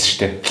нэг ярьжсэн шүү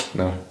дээ.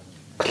 Нөгөө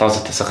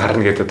клозетоос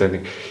гарна гэдэг одоо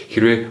нэг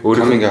хэрвээ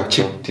өөрийнх нь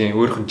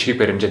чип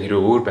баримжаа хэрвээ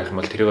өөр байх юм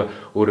бол тэрийг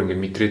өөр ингэ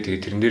мэдрээ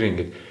тэгээд тэрэн дээр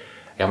ингэ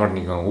ямар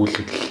нэгэн үйл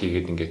хөдлөл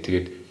хийгээд ингэ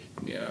тэгээд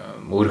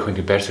өөрийнхөө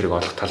нэг байр суурийг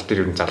олох тал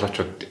дээр ер нь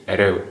залуучууд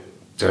арай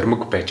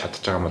зоримог байж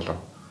чадчих байгаа юм болов.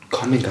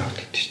 Coming out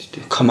гэдэг шүү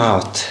дээ. Come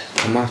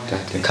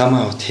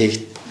out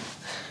хийх.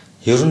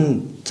 Ер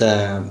нь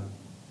за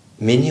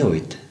миний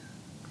үед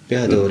би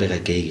одоо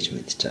өөрийгөө гей гэж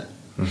мэдчихэе.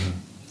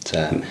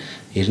 За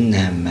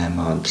 98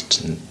 онд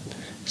чинь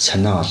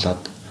санаа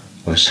олоод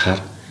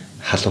уушхаар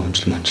халуун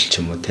хүнжил ч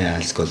юм уу те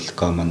альскол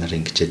гомонор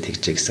ингэжээ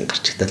тэгжээ гэсэн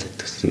гарчигтал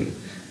байдагсан.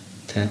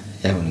 Тэ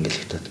яг үнэхээр л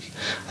хэвдэл.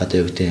 Одоо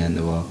юу гэдэг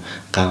нөгөө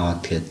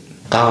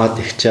гаавад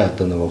их чи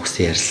одоо нөгөө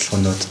хүссэн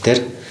ярилцлагууд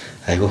дээр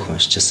айгүйх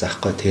уншчихсан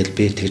аахгүй. Тэгэл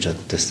би тэгж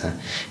боддоосаа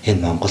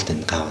энэ Монголд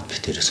энэ гаавад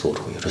битэрээс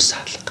өөрөө ерөөсөө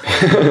хаалга.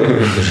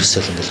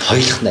 Ерөөсөө л ингээл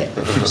хоёлох нэ.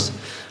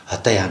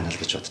 Одоо яана л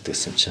гэж боддог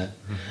юм чинь.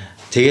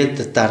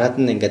 Тэгээд дараад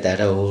нь ингээд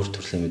арай өөр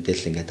төрлийн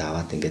мэдээлэл ингээд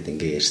аваад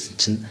ингээд ярьсан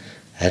чинь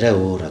арай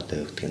өөр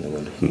одоо юу гэдэг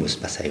нөгөө хүмүүс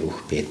бас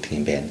айгүйх байдаг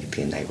юм байна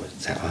гэдгийг айгүй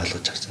сайн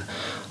ойлгож авсан.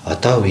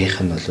 Одоо үеийнх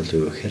нь бол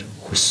юу гэхээр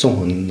хүссэн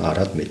хүн нь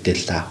ороод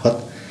мэдээлэл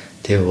авахад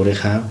тэгээ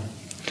өөрийнхөө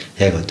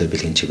яг одоо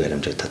бэлгийн чиг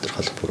баримжааг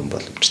тодорхойлох бүрэн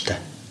боломжтой.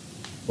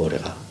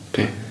 Өөрийгөө.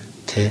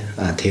 Тэ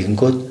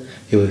тэгэнгүүт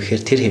юу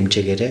гэхээр тэр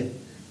хэмжээгээрээ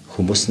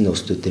хүмүүс нь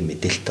өөрсдөө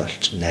мэдээлэлтэй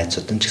олчин,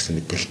 найзууд нь ч гэсэн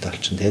мэдээлэлтэй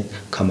олчин. Тэгээд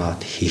come out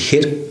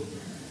хийхээр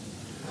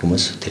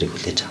хүмүүс тэрийг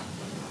хүлээж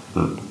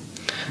авна.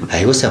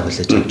 аюу сайн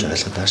хүлээж авч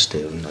ойлгоод байгаа шүү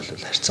дээ. Ер нь бол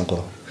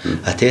харьцангуй.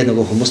 Тэгээ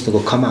нөгөө хүмүүс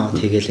нөгөө come out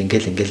хийгээл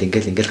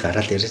ингээл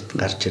гараад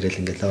гарч ирэл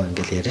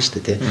ингээл яриа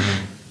шүү дээ тий.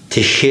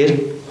 Тэгэхээр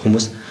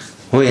хүмүүс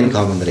хөө энэ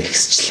комментээр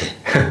ихсчлээ.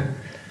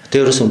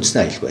 Тэгээ ерөөс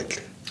үндэсний аюулгүй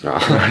байдал.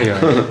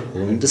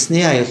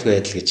 Үндэсний аюулгүй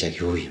байдал гэж яг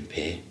юу юм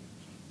бэ?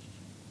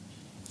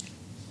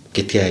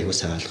 Гэдгийг аюу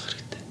сайн ойлгох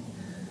хэрэгтэй.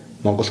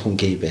 Монгол хүн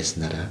гей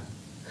байснараа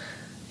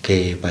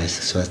гей,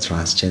 bisexual,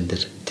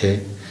 transgender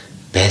тэ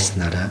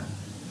байснараа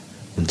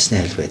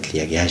үндэсний аюулгүй байдал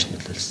яг яаж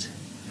нөлөөлсөн?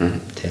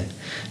 Тэ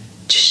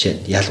жишээ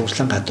нь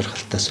ялгуурлан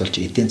гадуурхалтаас болж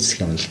эдийн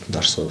засгийн уналтанд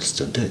орсон улс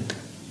зөндөө байдаг.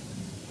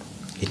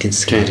 Эдийн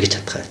засгийн хэрэгж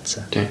чадхаа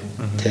байсан.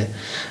 Тэ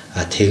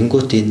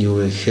тэгэнгүүт энэ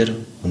юу вэ гэхээр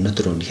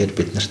өнөөдөр үнэхээр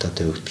бид нарт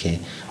одоо юу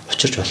гэдгийг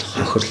учирч болох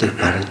хохирлыг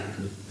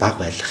баг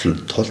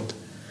байлгахын тулд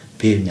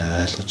бие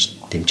биенээ ойлгож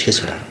дэмжихээс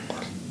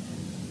аргагүй.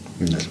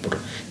 Энэ бол бүр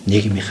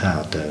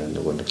нийгмийнхаа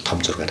одоо нэг том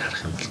зургаар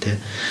харах юм бол тий.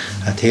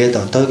 Тэгээд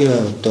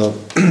одоогийн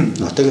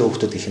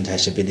хүүхдүүд ихэн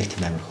цаашаа би нэг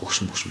тийм амар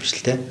хөгшин биш л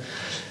тий.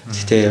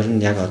 Гэхдээ ер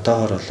нь яг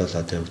одоогоор бол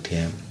одоо юу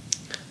гэдгийг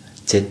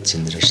Z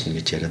generation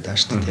гэж яриад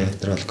байгаа шүү дээ тий.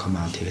 Тэр бол come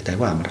out хийгээд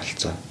айгүй амар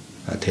болцсон.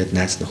 Тэгээд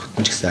найз нөхөд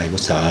нь ч гэсэн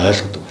аюусаа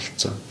ойлгодог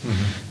болцсон.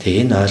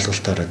 Тэгээ энэ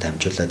ойлголтоороо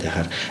дамжуулаад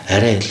яхаар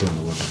арай илүү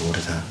нөгөө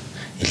өөрийгөө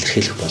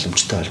илэрхийлэх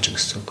боломжтой болж байгаа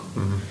гэсэн үг.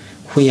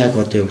 Хүн яг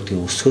одоо юу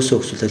гэдэг өсгөөсөө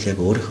өсвөлэл яг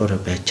өөрийнхоороо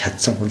байж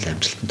чадсан хүн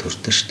амжилтанд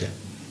хүрдэг шүү дээ.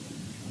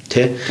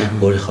 Тэ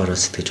өөрийнхоороо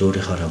сэтгэж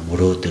өөрийнхоороо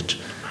мөрөөдөж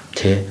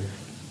тэ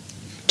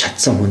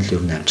чадсан хүн л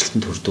ер нь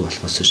амжилтанд хүрдэг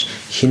болохоос биш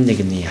хин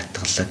нэгний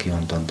ятгалаг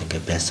юм донд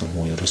ингээ байсан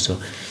хүн ерөөсөө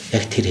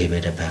яг тэр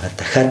хэвээрээ байгаа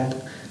дахиад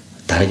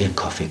дараагийн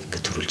кофег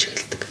ингээ төрүүлж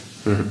эхэлдэг.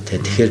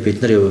 Тэгэхээр бид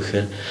нар юу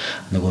гэхээр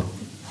нөгөө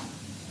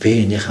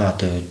биенийхээ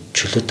одоо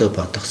чөлөөтэй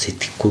бодох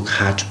сэтгэхгүйг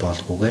хааж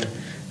боолгүйгээр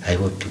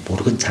айгүй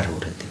бүргэн цар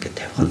хүрээд ингээд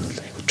тавих нь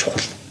бол айгүй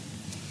чухал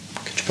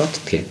гэж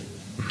боддгийг.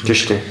 Тийм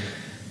шүү дээ.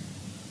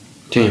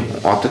 Тийм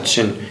одоо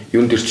жишээ нь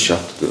юун дээр ч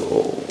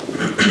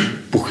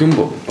бүх юм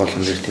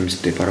болгон дээр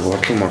тэмцдэг баг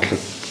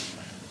орлог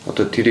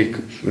одоо тэрийг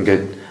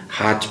ингээд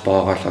хааж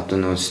боогаал одоо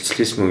нөгөө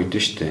социализм үед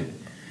шүү дээ.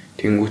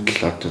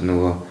 Тэнгүүтэл одоо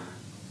нөгөө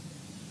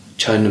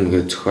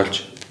чойномгээ зохиолж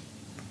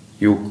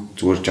юу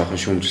зүгээр жоохон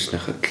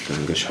шүүмжилснийхээ төлөө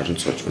ингээд шорон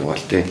сууж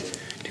муугаал те.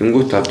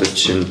 Тэнгүүт одоо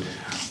жишээ нь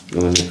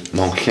нөгөө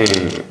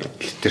Монголын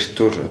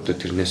литератур одоо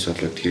тэрнээс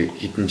болоод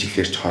хэдэн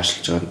жилээр ч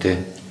хойшлж байгаа юм те.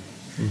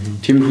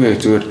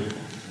 Тиймэрхүү зүгээр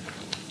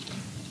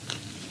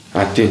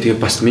тэгээ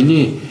бас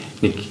миний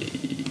нэг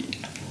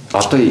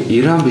одоо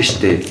Иран биш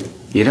те.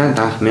 Иранд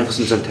анх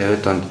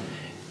 1950-ад онд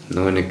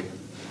нөгөө нэг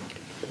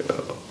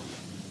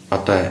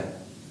одоо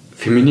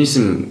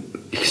феминизм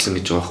ихсэн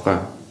гэж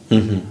байгаа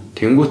байхгүй.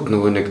 Тэнгүүт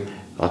нөгөө нэг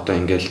одоо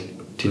ингээл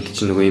тэнд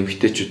чинь нөгөө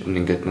эмэгтэйчүүд нь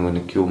ингээд нөгөө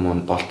нэг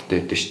юм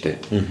болттой байдаг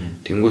штэ.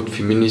 Тэнгүүт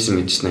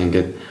феминизм гэжсэн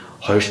ингээд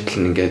хоёр тал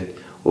нь ингээд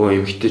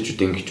эмэгтэйчүүд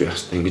ингэж байх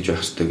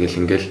хэрэгтэй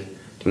гэл ингээл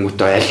тэнгүүт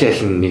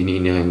аль нь нэг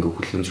ингээд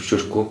хүлэн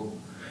зөвшөөрөхгүй.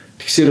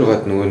 Тэгсээр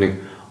байгаад нөгөө нэг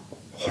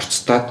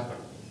хурцтаад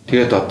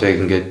тэгээд одоо яг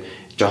ингээд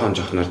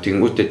жоохоноор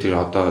тэнгүүтээ тэр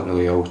одоо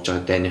нөгөө явж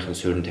байгаа дайныхын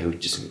суурин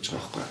тавьж исэн гэж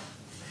байгаа байхгүй.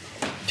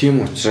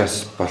 Тийм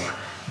учраас бол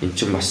эн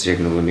чинь бас яг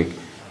нөгөө нэг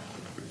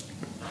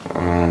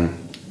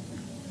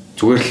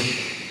зүгээр л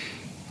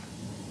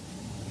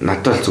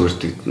надад зүгээр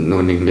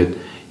нөгөө нэг ингээд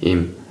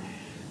ийм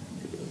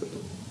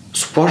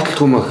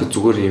спортлох юм ах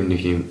зүгээр ийм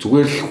нэг ийм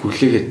зүгээр л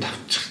хүлээгээд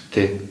тавчих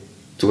те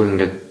зүгээр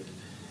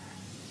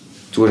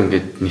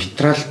ингээд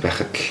нейтрал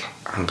байхад л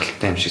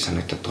хангалттай юм шиг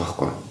санагдаад байгаа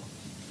байхгүй.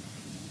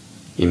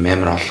 Ийм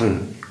амар олон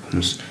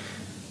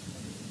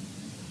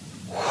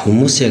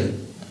хүмүүс яг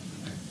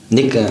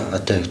нэг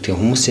одоо гэдэг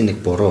хүмүүсийн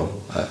нэг буруу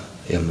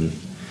юм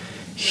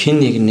хин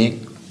нэг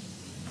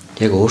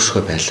яг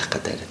өөрсгөө байлгах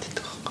гэдэг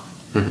байдаг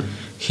байхгүй.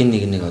 Хин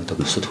нэг одоо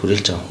бусад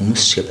хүрээлж байгаа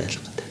хүмүүс шиг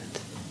байлгах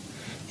гэдэг.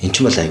 Энд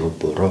ч бол айгүй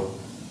буруу.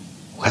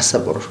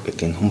 Угаасаа буруу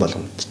гэдэг нь хүн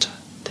болгон мэдчихэж байгаа.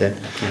 Тэ?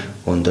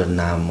 Өндөр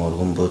нам,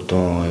 өргөн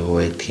будун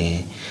айгүй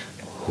байдгийн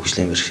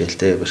хөгжлийн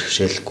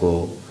бэрхшээлгүй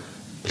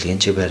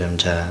бэлгэнчиг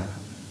баримжаа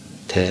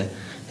тэ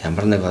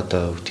ямар нэг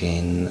одоо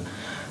гэдгийг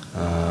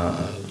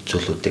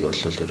зүйлүүдийг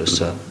бол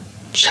ерөөсөө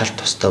шал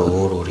тусдаа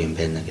өөр юм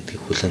байна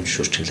гэдгийг хүлээн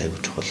зөвшөөрч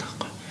айгүй чухал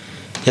байхгүй.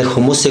 Яг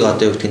хүмүүсийг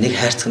одоо юу гэдэг нэг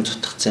хайрцаг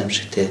зүтгэцсэн юм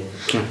шиг тий.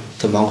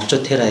 Тэг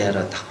монголчууд тэр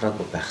аяараа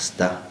давхраагүй байх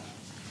хэвээр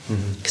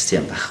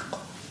гэсэн юм байхгүй.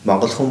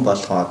 Монгол хүн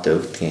болгоо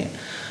одоо юу гэдгийг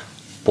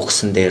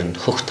бөгсөн дээр нь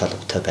хөх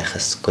толготой байх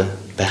хэсгүй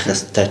байх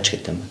хэвээр ч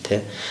гэдэг юм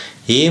тий.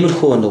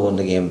 Иймэрхүү нөгөө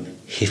нэг юм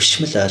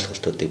хэвшмэл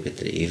ойлголтуудыг бид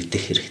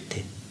эвдэх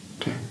хэрэгтэй.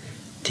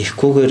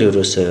 Тэгхгүйгээр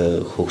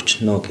ерөөсөө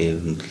хөгжнө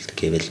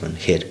гэвэл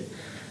мөнхээр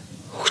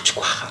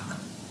хөгжихгүй хаа.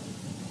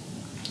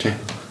 Тий.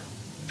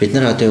 Бид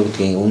нар одоо юу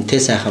гэдгийг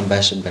үнэтэй сайхан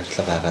байшин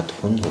барилга агаад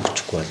хүн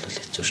хөгжихгүй бол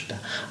хэцүү шүү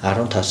дээ.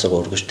 10 тосог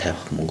өргөж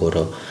тавих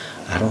мөнгөөрөө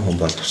 10 хүн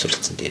бол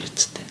тусралцсан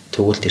дээрээцтэй.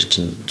 Тэгвэл тэр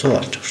чинь 100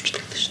 олж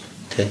өрчлөгдсөн шүү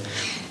дээ. Тэ.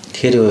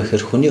 Тэгэхээр юу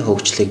гэхээр хүний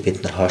хөгжлийг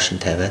бид нар хоошин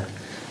тавиад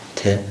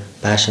тэ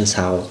байшин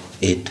сав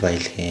эд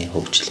баялагын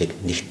хөгжлийг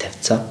нэг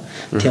тавьцаа.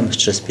 Тийм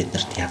учраас бид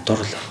нарт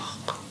ядуурл байгаа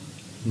байхгүй.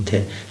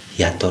 Тэ.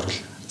 Ядуурл.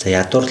 За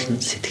ядуурл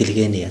нь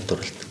сэтгэлгээний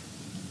ядуурл.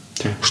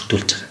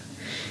 Өртүүлж байгаа.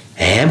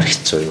 Амар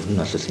хэцүү юм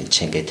нь бол энэ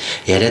чинь ингээд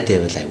яриад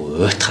байвал айгүй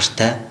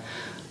уйтгартай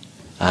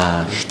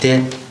Гэхдээ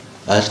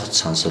ойлгож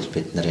сонсвол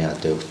бид нарын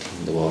одоо юу гэдэг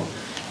нөгөө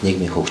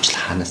нийгмийн хөгжил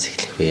хаанаас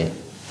эхлэх вэ?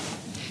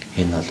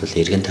 Энэ бол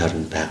эргэн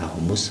тойронд байгаа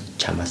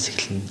хүмүүс чамаас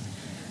эхэлнэ.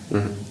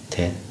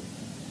 Тэ.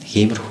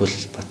 Иймэрхүү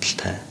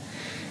бодолтой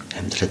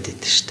амьдраад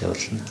идэв штэ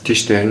болно. Тийм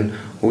штэ харин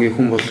үгийн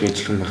хүн болгоны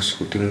зөвлөн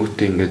багсгүй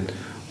тэнгүүтээ ингээд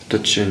одоо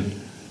жишээ нь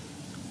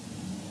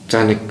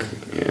за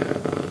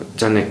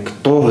нэг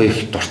дуу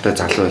хийх дуртай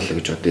залуу байлаа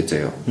гэж бодъё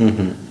заяа.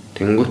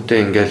 Тэнгүүтээ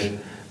ингээл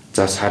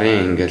за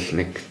сарын ингээл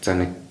нэг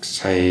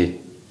сая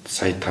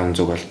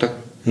 500 болдог.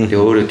 Тэгээ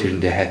өөрөө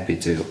тэрэндээ happy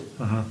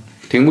заяа.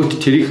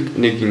 Тэнгүүт тэрийг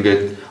нэг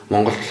ингээд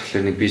Монгол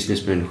болохоор нэг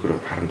бизнесмен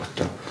нөхөр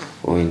харангуйтай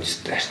энэ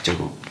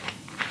арчаагүй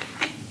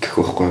гэх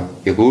байхгүй.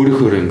 Яг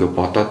өөрийнхөө ингээд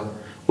бодоод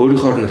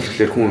өөрийнхөө нь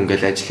болохоор хүн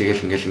ингээл ажил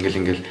хийгээл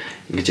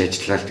ингэж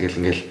ажиллаад тэгэл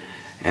ингээл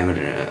амар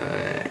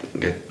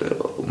ингээд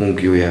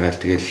мөнгө юу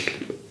яагаад тэгэл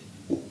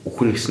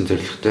хүн гэсэн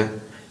зорилготой.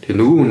 Тэгээ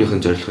нөгөө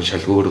хүнийхэн зорилго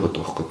шал өөр байгаа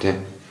байхгүй тий.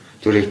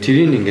 Зүгээр яг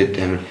тэрийг ингээд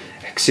амар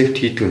accept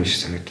хийдэг юм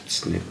шиг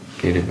санагдчихсан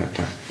нэрээ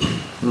надаа.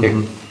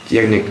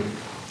 Яг нэг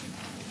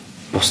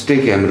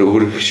бусдыг амар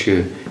өөр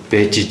шиг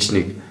байж иж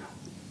нэг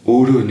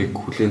өөрөө нэг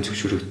хүлэн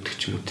зөвшөөрөгддөг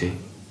ч юм уу тий.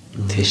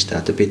 Тийм шүү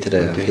дээ. Одоо би тэр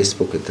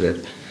Facebook дээр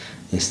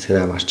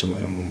Instagram арчим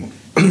юм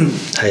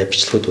хаяа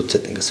бичлэгүүд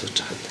үзээд ингээд сууж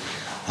байхад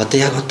одоо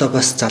яг одоо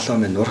бас залуу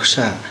минь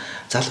урагшаа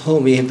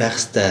залхуу юм байх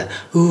хэвээр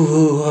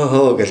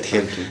хөө гэл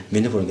тэгэхээр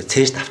миний бүр ингээд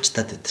цээж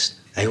авчтаад байдаг шин.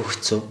 Аюу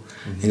хэцүү.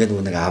 Ингээд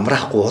нэг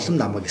амраахгүй улам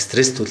намайг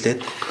стресстүүлээд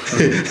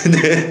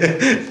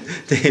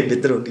тэгээ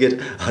бид нар үнэхээр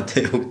одоо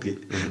юу гэдгийг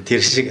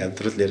тэр шиг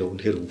амьдрал нэр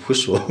үнэхээр өвхөн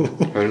шүү.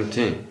 Харин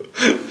тийм.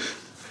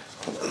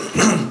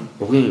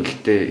 Угийн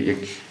гэхдээ яг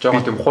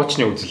жоохон тийм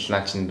хуучны үзэл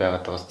наа чинь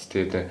байгаад байгаа ч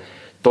тэгээд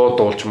дуу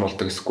дуулж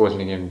муулдаг эсвэл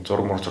нэг юм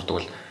зураг мөр зурдаг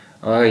бол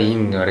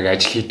энэ ориг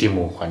ажил хийд юм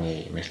уу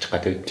хааны юм ярьж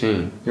байгаа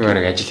тийм. Энэ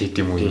ориг ажил хийд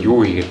юм уу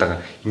юу хийгээд байгаа.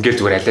 Ингээд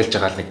зүгээр алиалж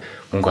байгаа л нэг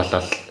мөнгө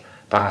олоод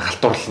бага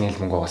халтуурлын л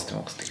мөнгө байгаас тийм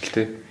байгаа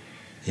тийм.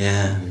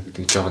 Яа,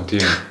 гэдэг жоохон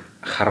тийм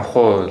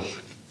харанхуй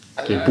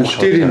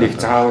бүгдээрээ нэг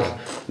заавал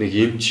нэг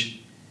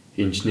эмч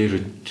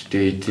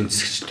инженерүүдтэй эдийн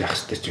засгчтай байх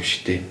хэрэгтэй юм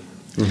шиг тийм.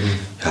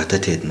 Одоо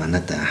тэгээд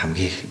манад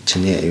хамгийн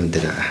чиний юун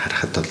дээр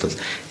харахад бол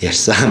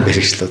ярьсан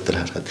мэргэжлүүдээр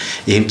харахад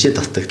эмчээ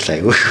дутагдлаа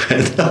айгүй их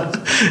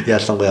байна.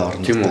 Ялангуяа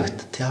орон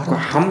нутагт. Тий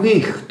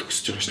хамгийн их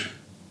төгсөж байгаа шүү дээ.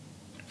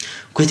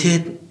 Үгүй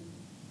тэгээд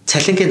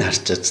цалингийг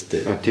харж байгаа ч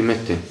тийм. Тийм ээ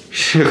тийм.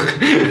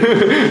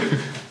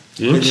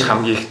 Эмч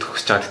хамгийн их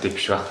төгсөж байгаа гэдэг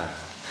биш байхаа.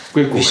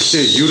 Үгүй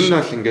гэхдээ ер нь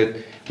бол ингээд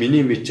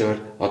миний мэдээр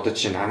одоо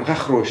жишээ нь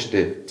ангаах руу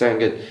штэ. За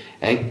ингээд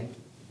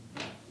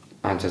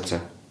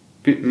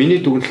миний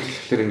дүгнэлт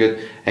болохоор ингээд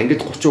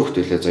ангид 30 хүүхэд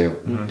байлаа заяа.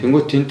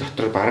 Тэнгүүт тэнд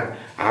дотор баг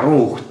 10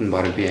 хүүхэд нь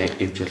баг би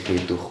эмч болов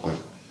гэдэг байхгүй.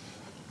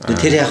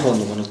 Тэр яг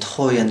нэг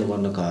тохоо яа нэг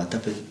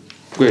одоо би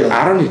үгүй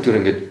 11-р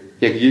ингээд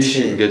яг ийш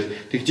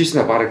ингээд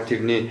тэгжсэн баг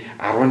тэрний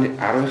 10-ын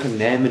 8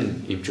 нь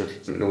эмч бол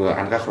нөгөө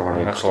ангаах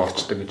руу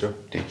орчдөг гэж юу.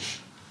 Тийм.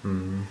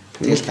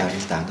 Тэгэл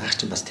даралт ангаах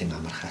чинь бас тийм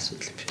амархан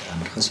асуудал биш.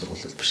 Амархан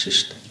сургууль биш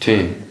шүү дээ.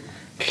 Тийм.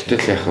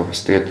 Гэтэл яах вэ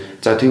бас тэгээд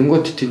за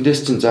тэнгүүт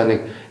тэндээс чинь за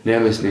нэг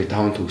 8-аас нэг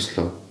 5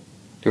 төгслөө.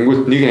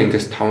 Тэнгүүт нэг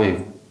ангиас 5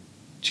 юм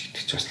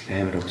чигдэж бас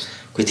амар өгс.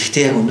 Гэхдээ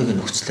тэгтээ яг өнөөгийн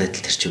нөхцөл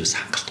байдал тэр чигээс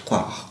хангалтгүй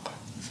байгаа байхгүй.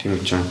 Тийм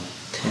үү жаа.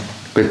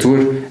 Гэхдээ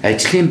зүгээр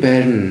ажлын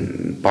байр нь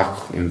баг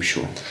юм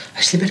шүү.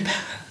 Ажлын байр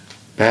байгаа.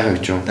 Байгаа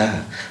гэж юу?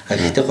 Бага.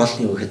 Гэхдээ гол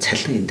нь юу гэхэд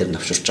цалин энэ дээр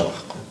навширч байгаа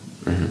байхгүй.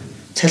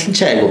 Цалин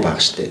чи айгүй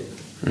бага штэ.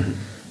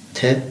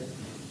 Тэ.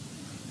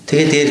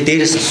 Тэгээд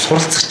дээрээс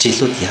суралцах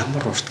жилүүд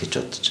ямар урт гэж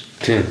бодож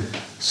байна. Тийм.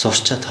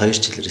 Сурчаад 2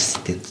 жил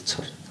резидент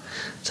сур.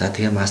 За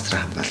тэгээ мастер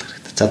хамгаалах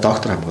хэрэгтэй. За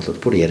доктор хамгаалал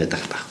бүр яриад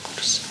байгаа байхгүй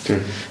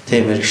юу.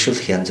 Тэгээ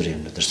мэрэгшүүлэх янз бүрийн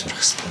юмнуудаар сурах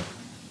хэрэгтэй.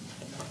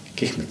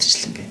 Гэх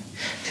мэтчлэнгээ.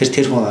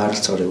 Тэр хүн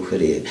оролцоороо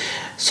өгөхээр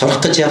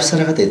сурах гэж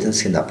явсараад эдийн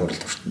засгийн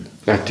дабууралд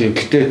хүртэнэ. Тийм.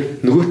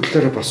 Гэтэ нөгөө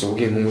талаараа бас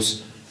угийн хүмүүс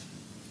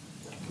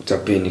за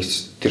би нэг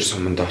тэр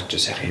суманд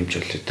очиж сайхан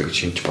хэмжүүлээд гэж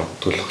шинж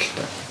боддог л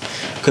байна.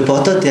 Гэхдээ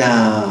бодоод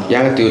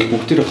яг тэгвэл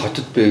бүгдээ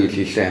хотод байвал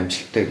нэлээд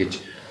амжилттай гэж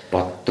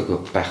боддог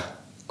байх.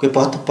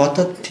 Гэхдээ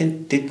бодоод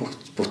тэнд дэд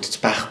бүтц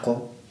байхгүй.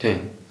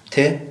 Тийм.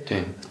 Тэ?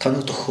 Тийм.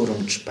 Тоног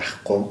төхөөрөмж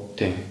байхгүй.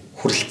 Тийм.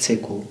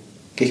 Хүрэлцээгүй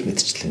гэх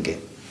мэтчлэнгээ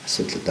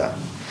асуудал да.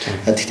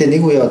 Гэхдээ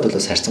нэг үе бол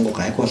бас харьцангуй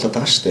гайгүй болоод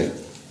байгаа шүү дээ.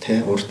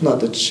 Тэ? Урд нь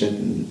одоо жишээ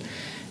нь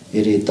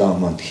 90-д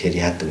онд тэгэхээр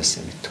яадаг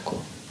байсан мэдэхгүй.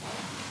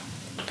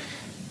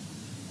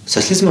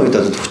 Социализмын үед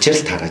бол хүчээр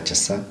л тарааж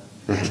байсан.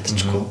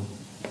 Ялдчихгүй.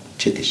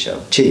 Чи тийшээ.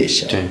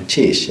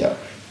 Чи яашаа.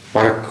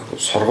 Бараг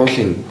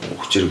сургуулийн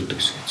хүчээр өгдөг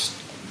гэсэн үг.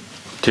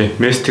 Тийм,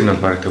 местик нь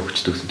бол бараг төв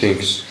хүчтэй гэсэн. Тийм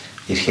гэсэн.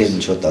 Ирэхээр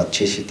нь шууд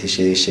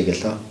тийшээ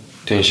гэлөө.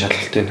 Тийм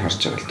шалгалтыг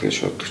харж байгаа л тэгээ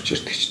шууд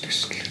хүчээр тэгчдэг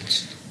гэсэн.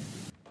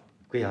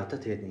 Үгүй одоо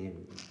тэгээд нэг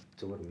юм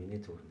зүгээр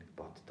миний зүгээр нэг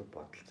боддог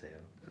бодол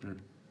заяа.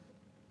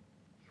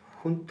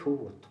 Хүн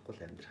төв удахгүй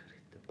л амьдрах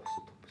хэрэгтэй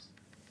босод хүмүүс.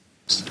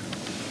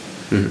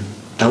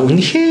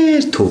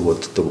 Үнэхээр төв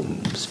уддаг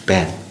хүмүүс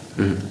байна.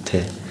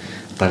 Тэ.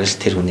 Бараг л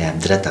тэр хүний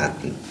амьдраад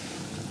байгаад нь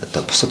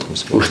одоо босод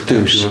хүмүүс өртөө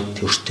юм шиг.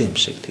 Тэ өртөө юм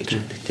шиг тэгж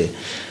байдаг. Тэ.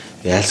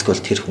 Яалсгүй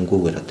бол тэр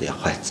хөнгүүгээр одоо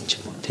явах хайцсан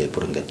ч юм уу. Тэ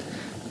бүр ингээд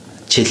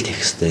хичээл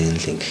тех хэвээр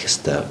энэ линк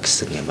хэвээр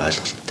гэсэн юм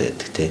ойлголттой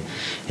байдаг тий.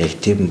 Яг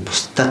тийм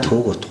бусдаа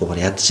төвөг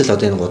утгуугаар ядчил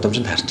одоо энэ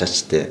гудамжинд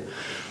харчаач тий.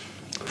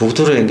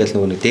 Бүгдөө ингээл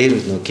нөгөө дээр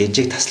нөгөө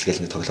гинжиг тасал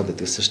гэл нэг тоглоом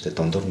байдаг гэсэн шүү дээ.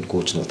 Дундуур нь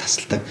гүүж нөгөө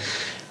тасалтай.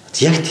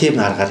 Яг тийм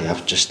аргаар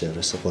явж штэ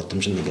ерөөсө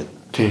гудамжинд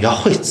ингээд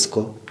явах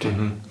эцэсгүй.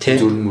 Тий.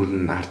 Зүрх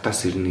мөрн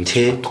ардаас ирнэ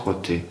гэж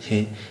бодохгүй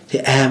тий.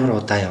 Тий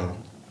амар удаа явна.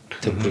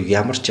 Тэг бүр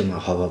ямар ч юм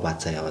ховоо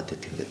базаа яваад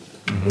байдаг ингээд.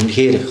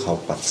 Үнэхээр хов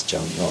базж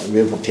явна.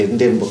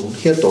 Тэрэн дээр бүр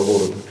үнэхээр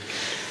дугуур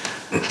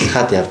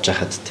хаад явж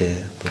хахад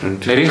тий.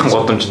 Нэрийнхэн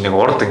гудамжинд нэг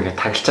урд ингээд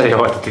таглцаа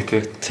яваад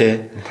байдаг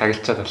тий.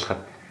 Таглцаад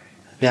болоход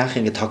би анх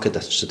ингээд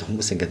Токиод очиж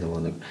хүмүүс ингээд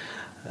нөгөө нэг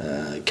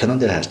кинон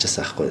дээр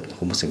харжсан аахгүй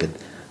хүмүүс ингээд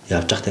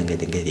явж байхдаа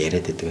ингээд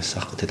яриад байдаг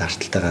байсан аахгүй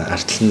тэгээд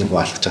артал нь нөгөө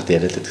алхаж байхдаа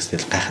яриад байдаг гэсэн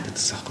гайхаад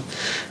байсан аахгүй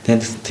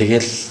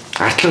тэгэл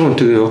артлага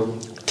үнтэй юу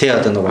тий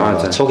одоо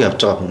нөгөө цуг явж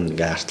байгаа хүн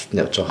ингээд арталт нь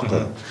явж байгаа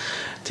аахгүй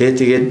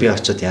тэгээд би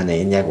очиод яана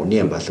энэ яг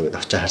үний юм болов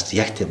гэдээ очиж харсан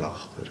яг тийм байгаа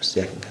аахгүй ерөөс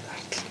яг ингээд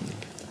арталт нь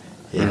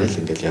яриад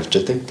ингээд явж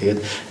байдаг тэгээд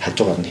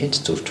хажуугаар нь хинч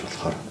зурж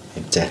болохоор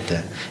юм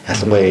зайтай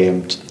ялангуяа юм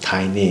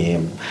тайны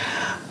юм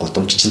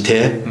гудамж чинь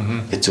те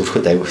гэж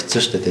зүрхэд аягүй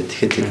хэцүү шүү дээ.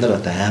 Тэгэхээр бид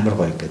нар одоо амар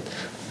гоё ингээд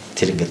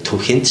тэр ингээд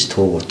төвхөнд ч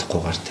төвөг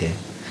утгахгүйгээр те.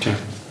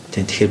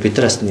 Тийм тэгэхээр бид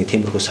нар бас нэг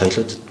тиймэрхүү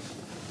соёлууд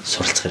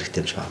суралцах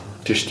хэрэгтэй юм шиг байна.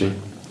 Тийм шүү дээ.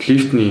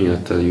 Лифтний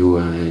одоо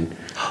юу вэ?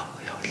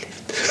 Яа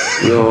лифт.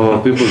 Яа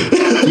би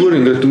зүгээр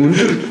ингээд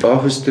өндөр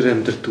офис дээр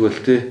амьдардаг бол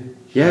те.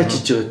 Яаж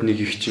хийж байгаад нэг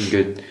их чинь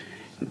ингээд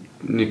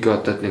нэг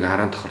одоо нэг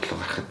 10 тохирлоо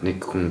гарахад нэг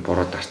хүн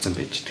бороод арцсан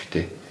байж идэг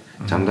те.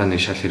 Замдаа нэг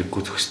шал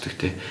хэрэггүй зөксдөг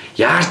те.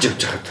 Яарч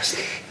явж байхад бас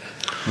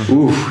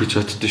Үф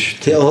гэж боддоо шүү.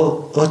 Тэ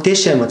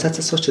дээш юм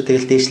цацаа сууч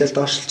тэгэл дээшлэл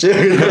доошлж.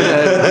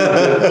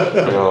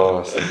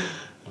 Яа.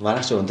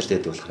 Маргааш өндөрт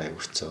байдаг болохоор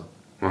аягүй хэцүү.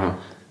 Аа.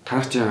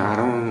 Таг чи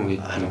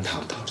 15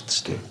 тавд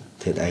шүү дээ.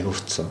 Тэгэд аягүй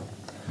хэцүү.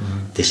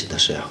 Дээш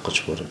доош явах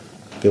гэж бүр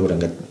би бүр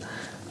ингээд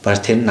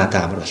баг тэр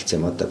надад амар болцсон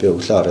юм одоо би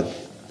өглөө ороод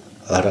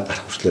орой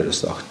гарах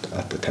хүртлээрээс огт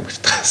одоо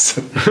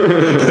тамигдчихсан.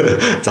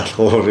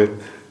 Залхуу өөрөө.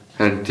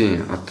 Харин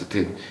тийм одоо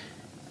тэгээд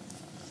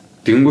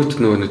Тэнгүүт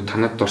нөгөө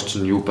танад дор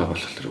чинь юу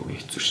байгуулахлаар үгүй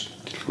хэцүү шүү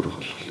дээ. Дэлгүүрэх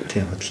болохоор.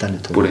 Тийм бодлооны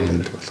төвөөр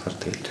амьд болохоор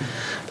тэгэл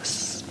бас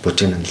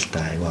бужигнан л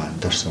да аюу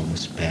андуурсан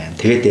хүмүүс байна.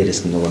 Тэгээд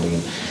дээрэс нь нөгөө нэг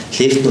юм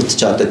лифтнүүд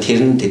ч одоо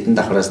тэр нь тэдэн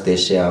давхраас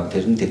дээш яав,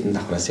 тэр нь тэдэн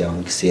давхраас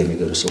явна гэсэн юм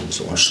ерөөсөө хүмүүс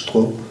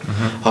уншдаггүй.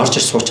 Орж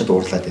ир суучаад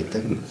уурлаад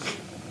байдаг.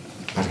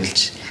 Баргалж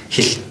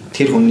хэл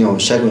тэр хүний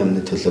уншаагүй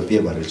юмны төлөө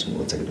би баргалж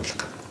нөгөө загнуулах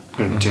гэх.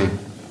 Тийм.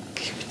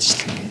 Гэх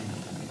мэтчлэн.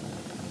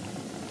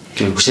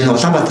 Тийм хүчний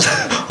Улаанбаатар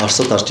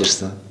Оросод орж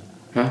ирсэн.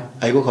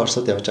 Айгуу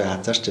Оросод явж байгаа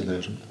анзаарч байна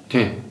юу?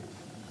 Тийм.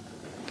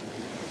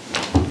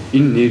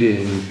 Энэ нэрээ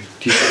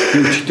би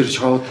өчтөр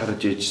шоуд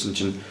харж ээжсэн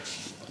чинь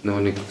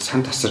нөгөө нэг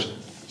сан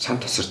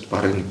тасарт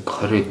бараг нэг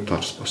 20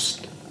 доллар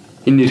босд.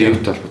 Энэ нэр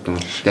юутай холбоотой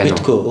юм бэ?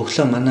 Мэдгүй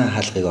өглөө манай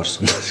хаалгыг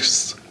Оросод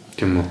ирсэн.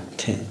 Тийм үү?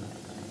 Тийм.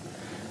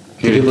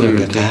 Тэр бүр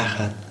ингээд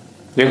гайхаад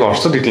яг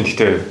Оросод гэдэг нь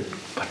гэхдээ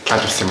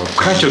баталгаажуулсан юм уу?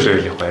 Украинчууд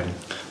байл яг байна.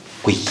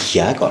 Үгүй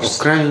яг Орос.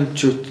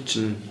 Украинчууд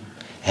чинь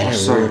арай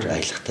өөр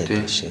аялагтай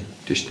байдаг шээ.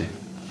 Тийм шүү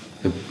дээ.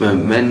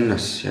 Маань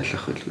бас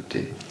ялах байлгүй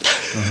дээ.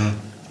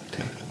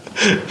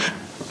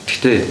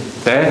 Гэхдээ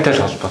байртай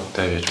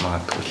холбоотой байж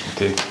магадгүй л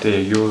дээ.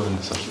 Гэтэ юу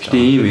юунаас болж байгаа.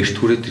 Тийм эрт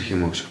хүрээд ирэх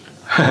юм уу гэж.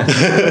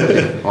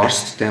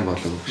 Оросд тайм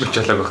болов уу?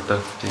 Болжолог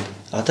багтаа. Тийм.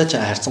 Одоо ч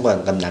харьцангуй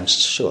ангам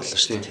намжиж шиг болно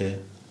шүү дээ.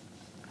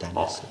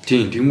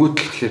 Тийм. Тэнгүүд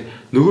л гэхээр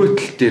нөгөө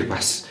тал дээр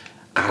бас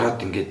гараад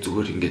ингээд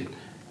зүгээр ингээд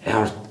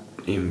ямар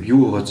юм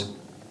юу гоц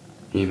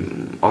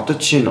юм одоо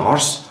жишээ нь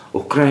Орос,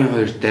 Украин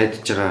хоёр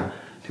дайдаж байгаа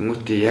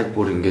тэмүүтээ яг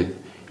бүр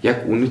ингээд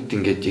яг үнэт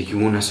ингээд яг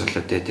юунаас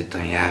болоод дайдаад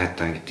байгаа яагаад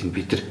байгаа гэдэг нь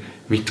бид нар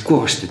мэдэхгүй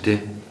байгаа шүү дээ.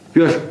 Би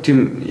бол тийм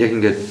яг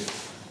ингээд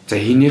за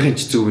хийнийхэн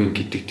ч зөв юм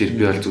гэдэг дээр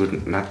би бол зүгээр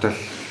надад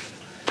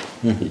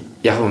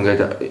яг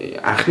ингээд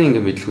анхны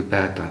ингээд мэдлэгүүд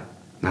байгаад байгаа.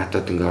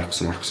 Надад ингээд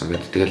орсон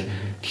гэдэг. Тэгэл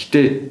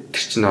гэхдээ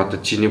тэр чинь одоо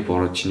чиний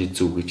буруу чиний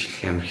зөв гэж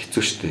хэлэх амар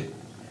хэцүү шүү дээ.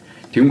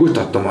 Тэнгүүт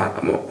одоо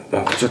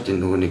монголчуудын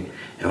нөгөө нэг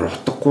ямар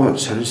утгагүй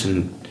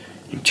сонин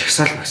юм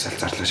чагсаал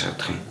зарлаа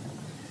шаардах юм.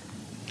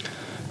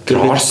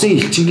 Тэр Оросын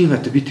элчингийн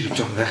гадаа би тэр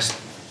жоохон байх шээ.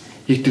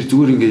 Яг тэр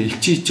зүгээр ингээд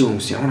элчин хийж байгаа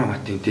хүмүүс ямар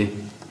хамаатай юм те.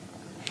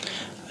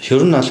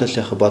 Ер нь бол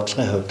яг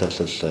бодлогын хувьд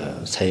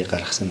бол сая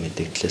гаргасан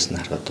мэдээлэлээс нь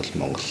харахад бол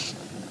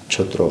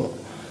монголчууд руу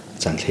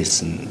занл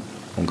хийсэн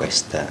өнгө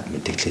аястай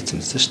мэдээлэл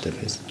хийсэн шүү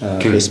дээ.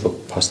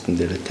 Facebook постн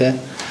дээр те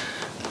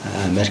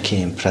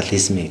Америкийн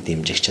империализмыг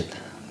дэмжигчид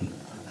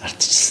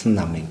ардчилсан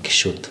намын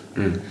гишүүд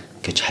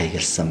гэж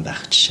хаягдсан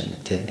байх жишээ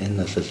нь те.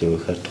 Энэ бол юу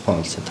гэхээр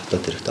тухайн улсын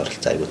дотоод хэрэгт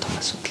оролцоо аюул том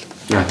асуудал.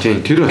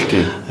 Тийм тэр бол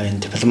тийм. Энэ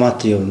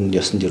дипломат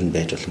ёсонд ер нь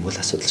байж болох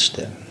асуудал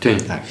шүү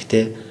дээ.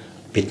 Гэхдээ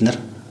бид нар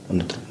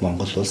өнөөдөр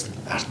Монгол улс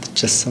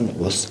ардчилсан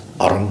улс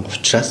орон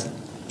учраас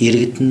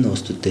иргэдэн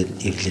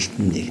нөөцүүдэд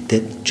эвлэлтэн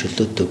нэгдээд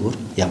чөлөөтэйгээр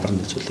ямар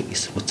нэг зүйлийг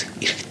эсвүүцэх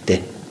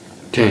эрхтэй.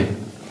 Тийм.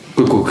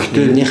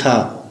 Гэхдээ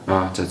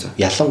энийхээ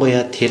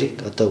ялангуяа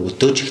тэрэг одоо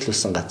өдөөж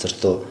эхлүүлсэн газар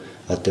руу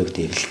одоо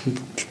үгтэй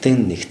эвлэлтэн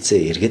нэгдсэн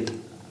иргэд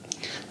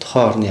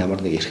тухайн орны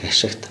ямар нэг эрх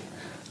ашигт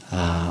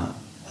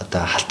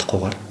одоо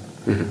халтахгүйгээр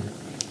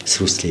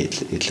эсрүүцлийн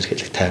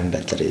илэрхийлэх, тайван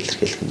байдлаар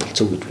илэрхийлэх нь бол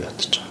зөв гэж би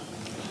бодож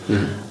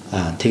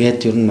байгаа.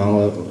 Тэгээд ер нь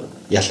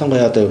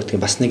ялангуяа одоо юу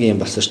гэдгийг бас нэг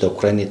юм болсон шүү дээ.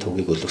 Украины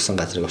төвгийг өлгсөн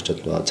газрыг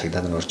очиод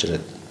цагдаа нар орж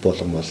ирээд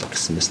буулган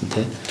гэсэн байсан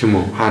тийм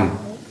үү? Хаана?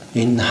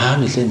 Энэ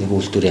хаана нэлээ нэг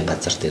үйлдвэрийн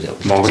газар дээр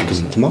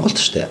Монголд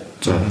шүү дээ.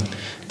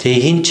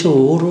 Тэгээ энэ чи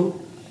өөрөө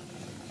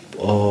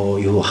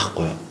юу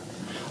ахгүй юу?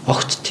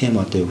 Огт тийм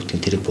одоо юу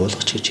гэдгийг тэрийг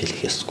буулгач гэж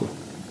хэлэх ёсгүй.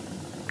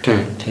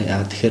 Тийм.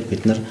 Яа тэгэхээр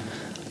бид нар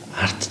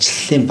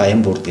ардчлалын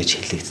баян бүрд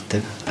гэж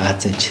хэлэгддэг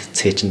Азийн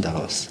цээжинд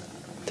байгаа улс.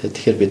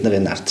 Тэгэхээр бид нар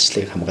энэ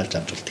ардчлалыг хамгаалж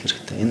амжуулах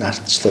хэрэгтэй. Энэ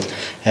ардчлал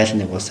айл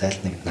нэг улс, айл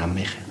нэг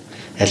намынх,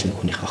 айл нэг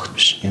хүнийх огт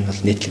биш. Энэ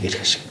бол нийтлэг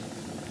эрх ашиг.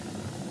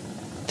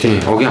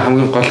 Тийм. Огийн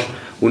хамгийн гол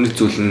үнэт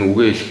зүйл нь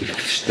үгээ хэлэх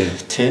хэрэгтэй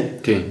шүү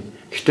дээ. Тийм.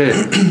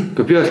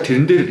 Гэхдээ би бол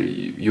тэрэн дээр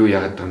юу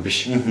яагаад байгаа юм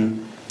биш.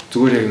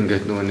 Зүгээр яг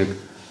ингээд нөгөө нэг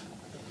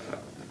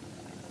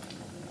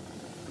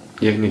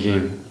яг нэг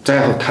юм за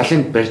яг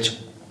талент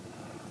барьж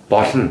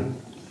болно.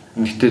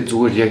 Гэтэ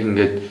зүгээр яг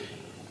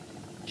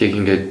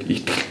ингээд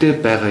итгэлтэй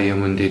байгаа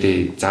юмн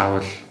дээрээ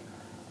заавал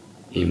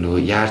ийм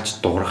нөгөө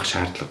яарч дуурах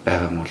шаардлага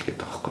байгаа юм уу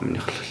гэдэг аахгүй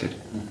миний хэлэхээр.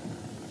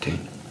 Тийм.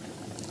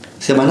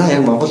 Тэгээ манай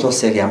яг Монгол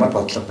улс яг ямар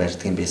бодлого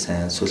барьдаг юм бэ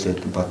сайн сүүлийн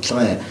үед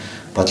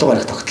бодлого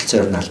барих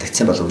тогтолцоо ер нь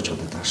алдагдсан болов уу гэж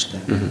бодод байгаа шүү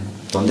дээ.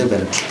 Дундын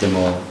баримтлалт юм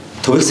уу?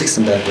 Төвлс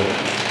гэсэн байдал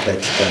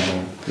байна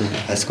уу?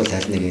 Эсвэл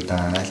аль нэгийг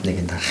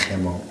дарах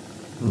юм уу?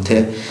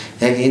 Тэ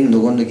яг энэ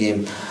нөгөө нэг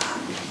юм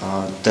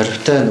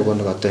дөрвтэй нөгөө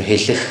нэг одоо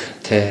хэлэх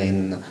тэ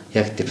энэ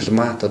яг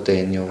дипломат одоо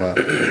энэ юугаа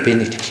би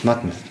нэг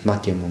дипломат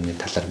юм өмнө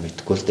талаар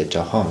мэдгүй л дээ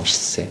жоохон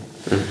уншсан.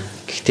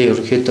 Гэхдээ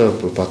ерөнхийдөө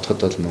бодоход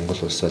бол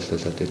Монгол улс бол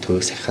одоо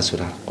төвийг сахихаас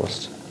үр харахгүй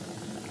болсон.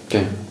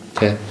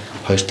 Тэ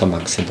хоёр том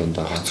ангсын дунд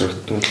байгаа.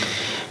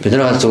 Бид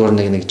нар зүгээр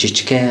нэг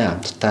жижигхэн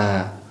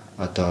амттай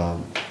одоо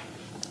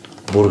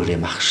бүргэр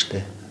юм ах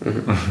штэ.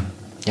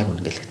 Яг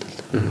үнэхээр л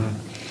бол.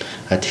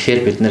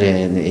 Тэгэхээр бид нар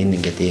энэ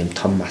ингээд ийм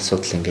том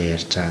асуудал ингээ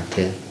ярьж байгаа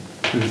тий.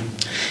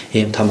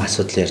 Ийм том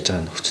асуудал ярьж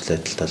байгаа нөхцөл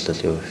байдалд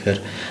бол юу гэхээр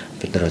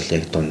бид нар бол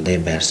яг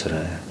дундын байр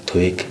суурь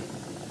төвийг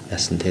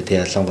яасан тий.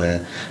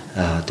 Ялангуяа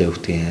одоо юу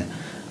гэдгийг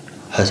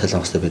хой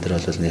солонгостой бид нар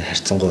бол нэг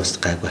харьцангуй ус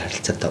гайгүй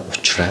харилцаатай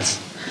учраас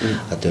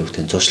одоо юу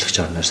гэдгийг зуршлагч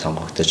орноор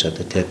сонгогдож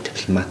одоо тий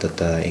дипломат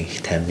одоо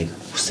их таймныг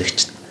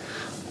үсгэж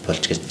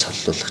болж гэж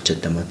цоллуулах ч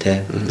гэдэм үү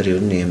тий. Бид нар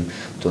ер нь ийм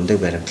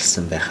дундыг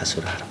баримтлсан байхаас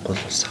үр харахгүй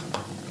л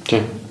усахгүй.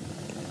 Тий.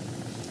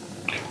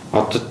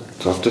 Одоо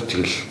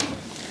тэгэл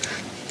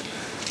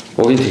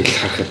угийн тэгэл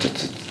харахад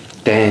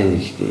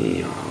дайн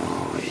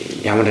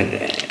ямар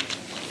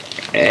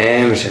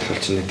амар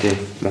шалгалч нэ тий.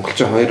 Монголч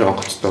 2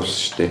 онгоцтой улс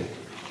шүү дээ.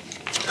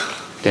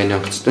 Дайны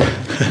онгоцтой.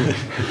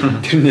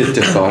 Тэрний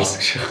л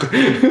орс гэж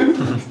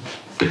байна.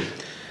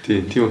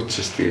 Тийм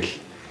учраас тэгэл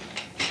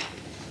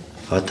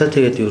одоо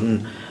тэгээд ер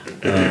нь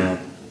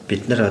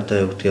бид нар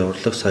одоо юу гэдгийг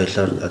урлаг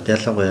соёлоор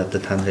ялангуяа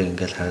одоо та нарыг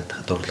ингээл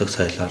хараад урлаг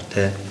соёлоор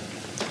тий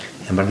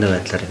ямар нэг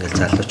байдлаар ингээл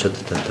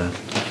залуучуудад одоо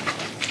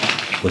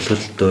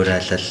үлгэр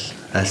дуурайлал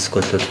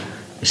альсгүй бол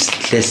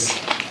эрсдлээс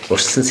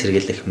урьдчилан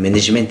сэргийлэх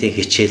менежментийн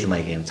хичээл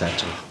маяг юм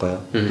зааж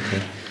байгаа байхгүй юу.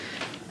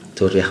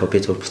 Зүгээр яг би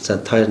зүгээр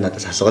буцаад хоёр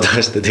надаас асуугаад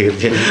байгаа шүү дээ.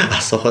 Тэгээд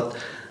асуухад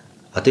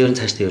одоо ер нь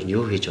цаашдаа ер нь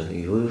юу хийж байна?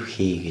 Юу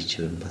хий гэж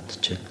ер нь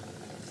бодож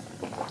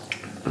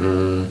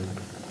байна.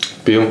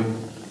 Би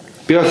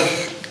бол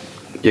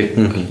яг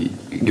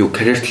юу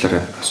карьер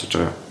талаар асууж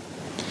байгаа.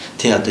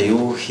 Тий одоо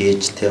юу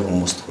хийж тэ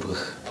хүмүүст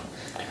хүргэх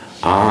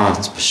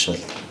биш бол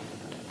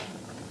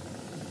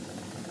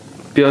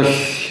би бол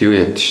юу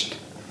яд шүү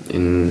дээ.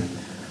 Энэ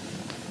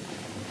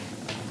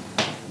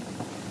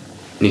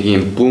нэг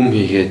юм бум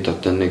хийгээд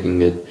одоо нэг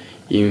ингээд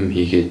юм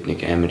хийгээд нэг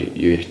амар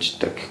юу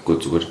ячдаг гэхгүй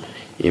зүгээр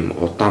ийм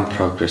удаан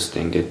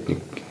прогресстэй ингээд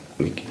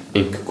нэг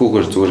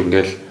инкгүйгээр зүгээр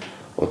ингээд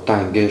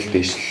удаан ингээд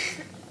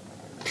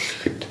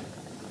дэвшлэхэд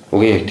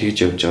угийн яг тэгж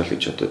явж байгаа л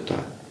гэж бодоод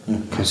байгаа.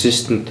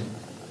 Consistent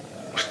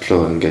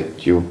мөртлөө ингээд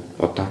юу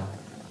удаан.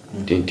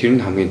 Тийм тэр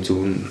нь хамгийн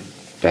зөв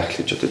байх л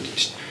гэж бодоод байна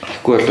шүү дээ.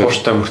 Тэгэхгүй бол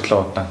ууштай мөртлөө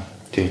удаан.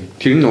 Тийм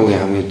тэр нь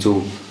угийн хамгийн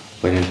зөв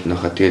вариант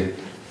нөхө. Тэгээд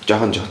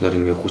жоохон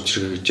ингээд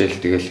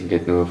хүчрэгжээл тэгэл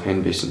ингээд нөгөө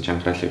фэн бейс нь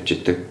чангараал явж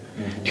идэг.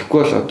 Тэгэхгүй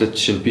бол одоо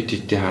жишээ нь бид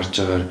хэдийн харж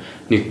байгаагаар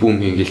нэг бүүм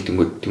хийгээл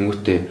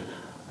тэнгүүтээ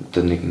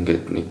одоо нэг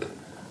ингээд нэг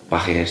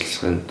бах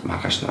ярилцлаганд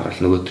маргааш нараал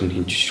нөгөөтөр нь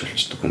хинж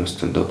болчдөг хүмүүс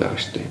зөндөө байгаа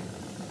шүү дээ.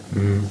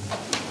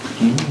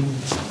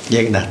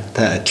 Яг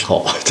надтай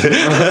адилхан.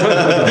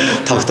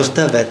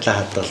 Тогтвортой байдлаа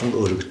хадгалан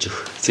өргөж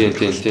өгөх. Тийм.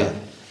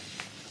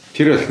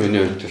 Тэр бол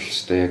миний хувьд л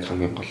шүү дээ яг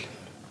хамгийн гол.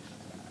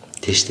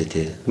 Тийм шүү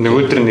дээ.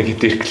 Нөгөөдөр нэг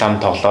хэдэн реклам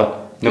тоглоод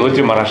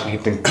нөгөөдрийн маргааш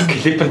нэг хэдэн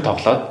клипэн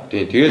тоглоод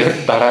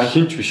тэгээд дараа нь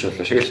хинч биш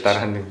болоо шиг л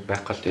дараа нь нэг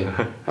байхгүй л тийм.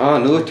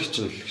 Нөгөөдөг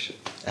чинь л гэж.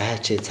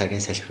 Чи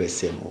цагийн салхи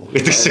байсан юм уу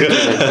гэдэг шиг.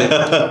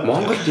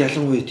 Монголд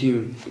ялангуяа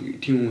тийм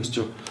хүмүүс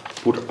ч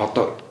бүр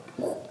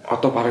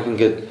одоо бараг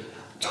ингээд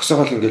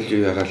зогсоогоол ингээд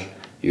юу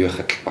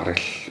яхад л бараг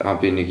л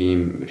би нэг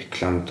ийм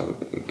рекламд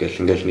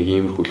ингээл нэг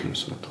иймэрхүү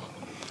хүмүүс байна.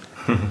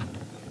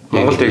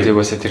 Монголд яг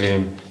тэгээс тэр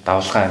ийм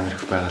давлгаан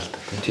амирх байгаа л та.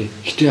 Тийм.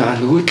 Гэтэ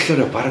нөгөө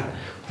талаараа бараг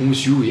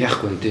хүмүүс юу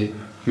яахгүй нэ те.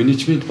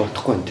 Менежмент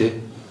бодохгүй нэ те.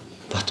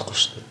 Бодохгүй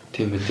шүү дээ.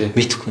 Тийм үү те.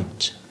 Мэдхгүй юм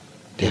чи.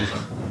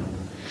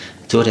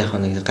 Зүгээр яг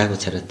нэг гайгүй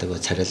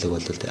царайлаг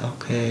бол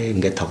окей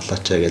ингээд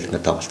тоглооч гэж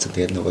ингээд тоглолцсон.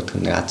 Тэгээд нөгөөд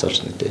хүн нэг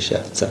азуулж нэг дэше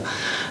явцсан.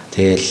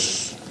 Тэгээ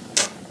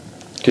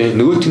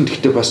нөгөөт нь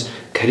гэхдээ бас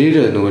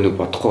карьераа нөгөө нэг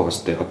бодохгүй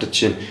байгаас тээ. Одоо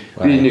жишээ нь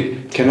би нэг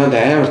кинонд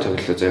амар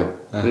тоглолоо заяа.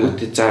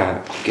 Нөгөөт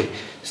за окей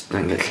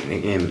ингээд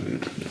нэг юм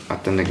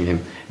одоо нэг юм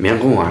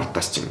 1000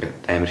 ардаас ч ингээд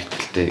амар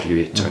хэтгэлтэй юу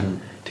яаж байгаа.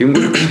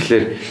 Тэнгүүр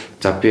тэгэхээр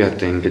за би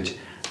одоо ингэж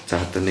за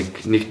одоо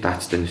нэг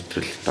даацтай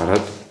нэвтрэл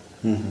дараад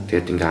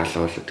тэгээд ингээ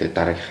алгуул тэгээд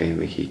дараагийнхаа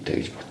юм хийдэ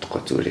гэж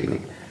бодохгүй зүгээр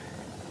нэг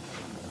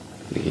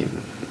юм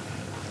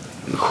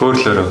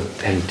хөөрлөөрөө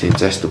тань тийм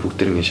зааштай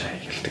бүгд ингэ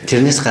шаагалдаг.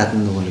 Тэрнээс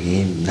гадна нөгөө нэг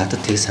юм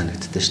надад тэг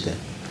санагддаг штэ.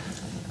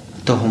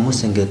 Одоо хүмүүс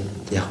ингээд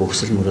яг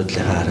өсөл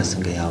мөрөөдлийнхаа араас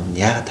ингээ явна.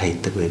 Яагаад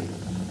хайдаг вэ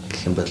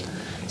гэх юм бол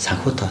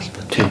санхүүтэй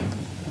холбоо.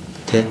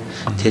 Тэ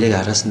тэрийг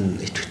араас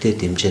нь идэвхтэй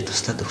дэмжиж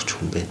туслаад өгч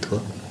хүн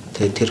байдгүй.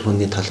 Тэгээд тэр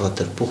хүний толгой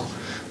дээр бүх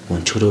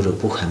өнчгөрөөрөө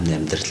бүх амны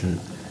амьдрал нь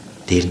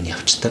дээр нь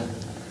явцдаг.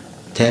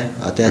 Тэ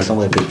одоо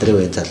ялангуяа бидний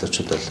үеийн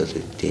залуучууд бол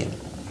үгүй юм.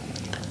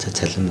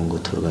 Цалин мөнгө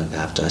төргөө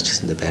ингээ авч байгаа ч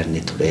гэсэндээ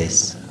байрны түрээс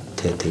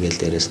тэ тэгэл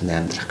дээрээс нь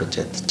амьдрах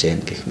гэж ядж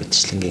जैन гэх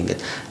мэтчлэнгийн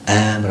ингээд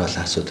амар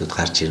олон асуудууд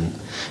гарч ирнэ.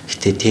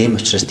 Гэтэ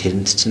тийм учраас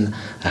тэрэнд чинь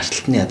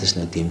арталтны ядаж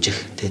нэг дэмжих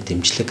тэ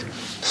дэмжлэг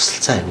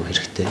тусалцаа айгүй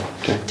хэрэгтэй.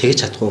 Тэгэж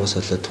чадахгүйгээс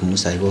болоод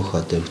хүмүүс айгүй их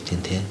одоо юу гэдэг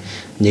тэ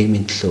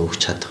нийгмийн төлөө өгч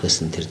чадах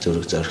байсан тэр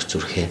зүрх зориг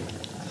зүрхээ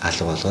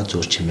алга болгоо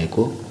зүр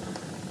чимээгүй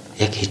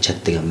яг хийж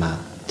чаддаг юм аа.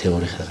 Тэ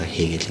өөрийнхөө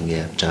хийгээл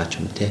ингээ явж байгаа ч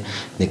юм уу те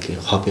нэг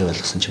хобби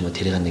болгосон ч юм уу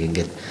тэрийг нэг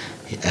ингээд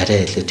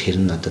арай илүү тэр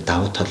нь одоо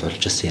давуу тал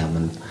болж байсан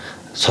юм нь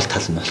сул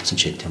тал нь болцсон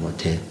ч гэдэм үү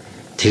те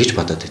тэгж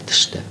бодоод байдаг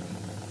штэ.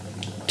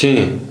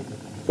 Тийм.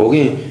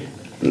 Угийн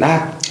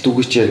наад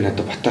дүгэж яг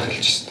надад батах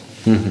хэлж штэ.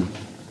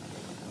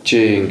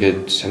 Чи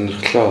ингээд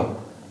сонирхлоо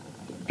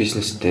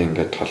бизнестэй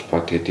ингээд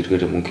толбоо тэгээд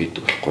эргээрээ мөнгө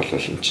хийдэг болохгүй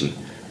бол энэ чинь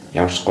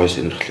ямар ч гоё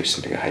сонирхол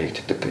байсан тэгээ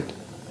хаягддаг гэдэг.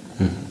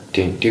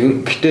 Тийм.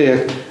 Тэгэн гэтээ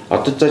яг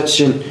одоо за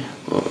жишээ нь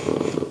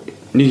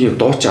нэг юм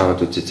дууч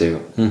аваад үзье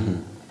заяа.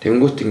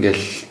 Тэнгүүт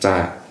ингээл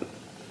за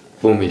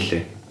бөөм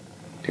хийлээ.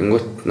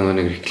 Тэнгүүт нөгөө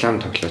нэг реклам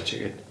тоглооч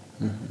гэдэг.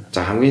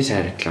 За хамгийн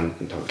сайн рекламд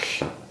нь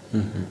тоглолоо.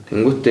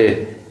 Тэнгүүтээ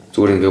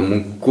зүгээр ингээ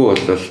мөнгөгүй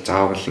болвол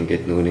заавал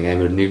ингээд нөгөө нэг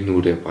амир нэр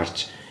нүрээ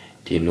барж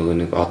тийм нөгөө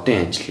нэг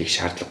одын ажлыг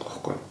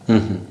шаардлагагүй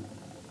байхгүй.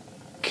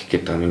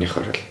 Гэхэд миний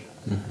хорол.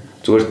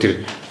 Зүгээр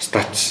тэр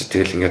статус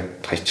тэгэл ингээд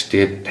хайч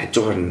тэгээд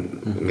хажуугаар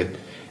ингээд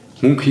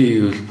мөнгө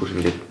хийвэл бүр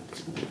ингээд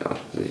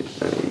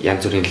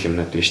янз бүрийн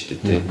юмнууд биш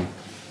үү те.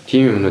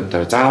 Тийм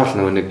юмнуудаар заавал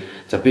нөгөө нэг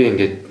за би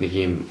ингээд нэг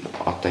юм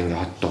одоо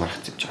ингээд хот дугаар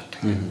хацж байгаа.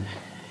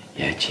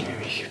 Яаж юм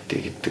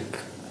хийвтэй гэдэг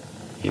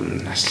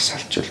юм нас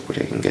салжвал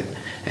бүр яг ингээд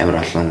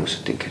амар олон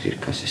хүмүүсийн карьер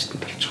консистент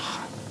болж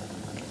байгаа.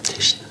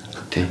 Тийм шүү.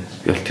 Тийм.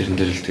 Би бол тэрэн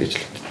дээр л тэгж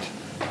л боддог.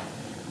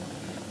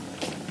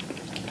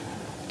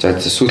 За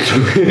сүүл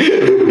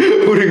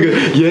бүр ингээд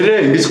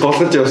яриа ингэж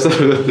голгож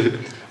явсаар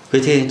байна. Би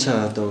тийм ч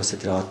одоо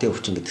үсэ тэр одын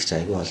өвчин гэдэг чинь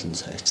айгүй олон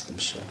сайчсан юм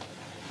шүү.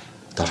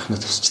 Дорхно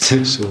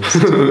тусчсан шүү.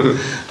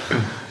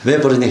 Би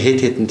бүр нэг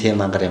хэдэн тийм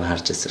мангар юм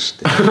харж байсан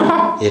шүү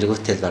дээ.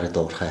 Эргүүтэл барыг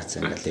дуурхай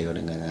хацсан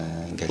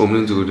ингээд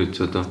өмнө зүгээр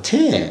ч одоо.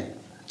 Тийм.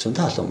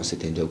 Зөндөө олон хүмүүс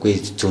тийм үгүй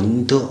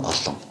зөндөө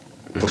олон.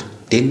 Бүр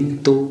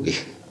дэндүү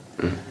их.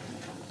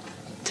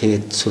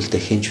 Тэгээд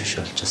сүлдээ хинч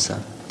биш болчихсон.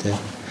 Тэ.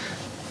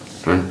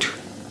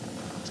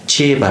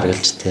 Чи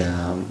баргалж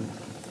тийм.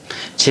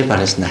 Чи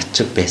баргалж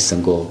начиг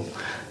байсангүй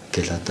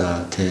гэл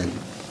одоо тийм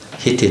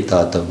хит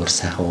одоо бүр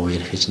сайхан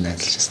үеэр хийж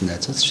найзалжсэн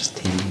найзууд ч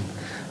тийм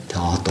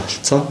тэг од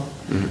болцсон.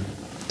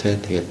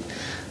 Тэгээд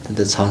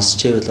тэнд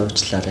сонсч ивэл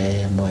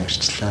уучлаарай муу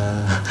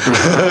ярьчлаа.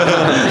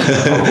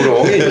 Бүр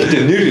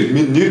огийн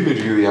нэр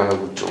юу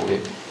яагаад гэж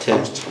үгүй. Тийм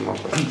ч юм аа.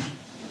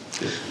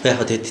 Яг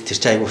тэр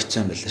чинь айгу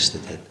хэцүү юм байна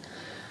шүү дээ.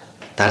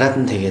 Дараад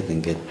нь тэгээд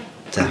ингээд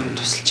за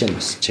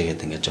тусалж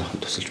гээд ингээд жоохон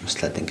тусалж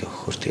муслаад ингээд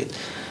өгөхөр тэгээд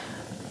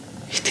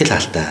ихтгэл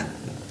алдаа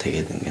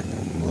тэгээд ингээд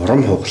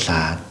урам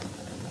хуглаад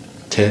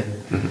тэ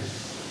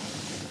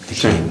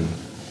тийм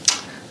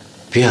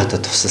би одоо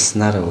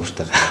тусалснараа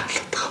өөртөө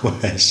гайхалтай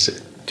байш.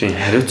 Тийм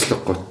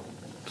хариуцлагагүй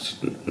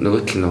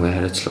нөгөө тал нөгөө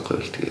хариуцлагагүй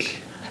л тэгэл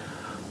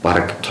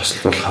баг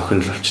туслал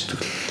хохин л болчдөг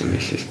юм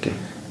л л дээ.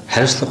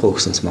 Хариуцлагагүй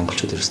өгсөнс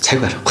монголчууд ерөөс цаг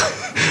барихгүй.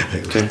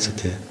 Тийм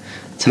тий.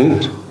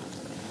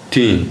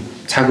 Тийм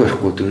цаг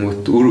барихгүй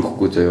дэмэт өөр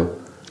өгөхгүй заяа.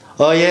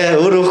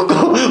 Өөр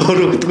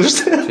өгдөггүй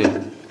шүү дээ. Тийм.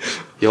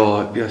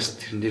 Яа би бас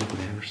тэрэн дээр бүр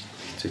амар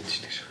хэцүү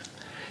дээ шүү.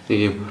 Нэг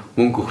юм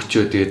мөнгө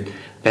өгчөө тэгээд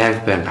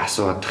байнг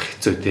асууад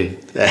хэцүү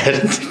дээ.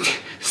 Харин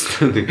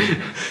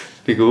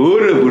нэг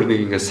өөрөө бүр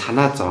нэг ингэ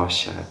санаа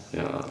зоошаа.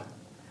 Яа.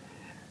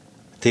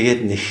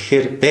 Тэгээд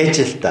нэххээр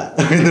байж л та.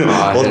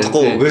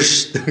 Удахгүй өгөө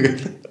шүү.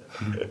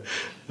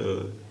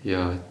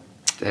 Яа.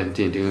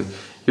 Тийм.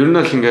 Ер нь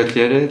бол ингээд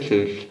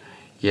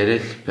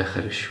яриад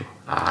байхаар шүү.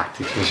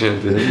 Тийм шүү.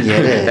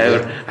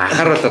 Амар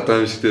анхаарал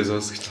одоо юм шүү дээ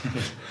сонсогч.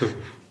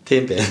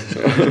 Тийм бай.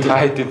 Та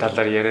хэдийн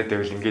талаар яриад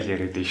байвал ингээл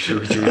яриад байх шүү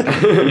гэж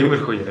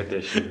иймэрхүү яриад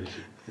байх шүү.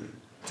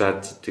 За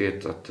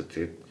тэгээд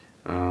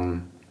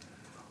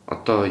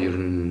одоо ер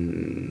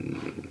нь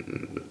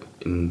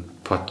энэ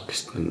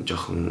подкаст нь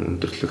жоохон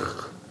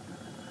өндөрлөх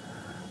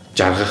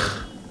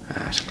жаргах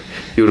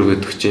юу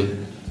өгдөг чинь.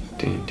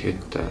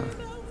 Тэгээд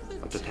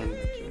одоо тань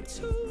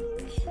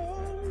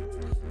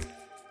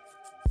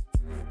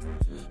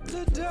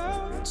the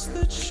doubts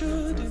that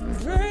should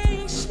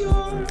embrace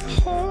your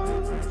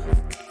heart,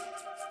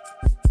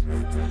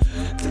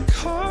 the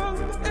calm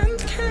and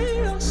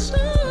chaos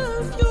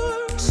of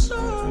your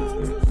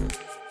soul.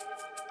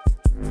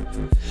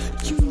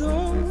 You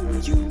know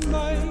you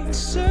might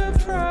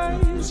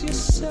surprise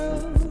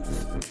yourself.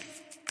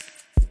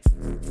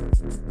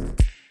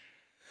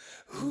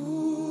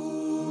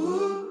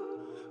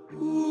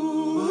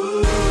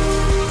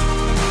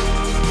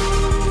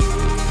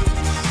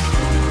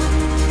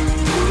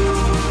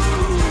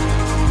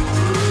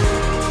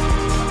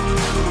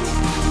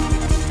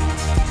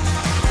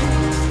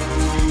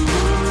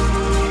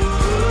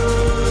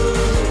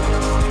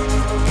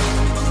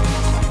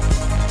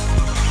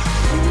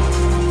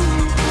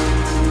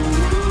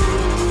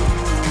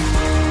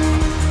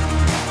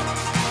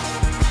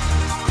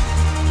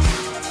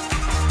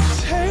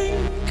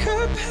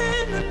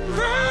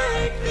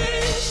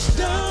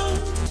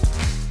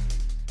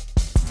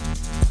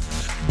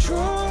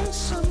 Draw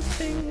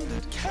something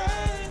that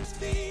can't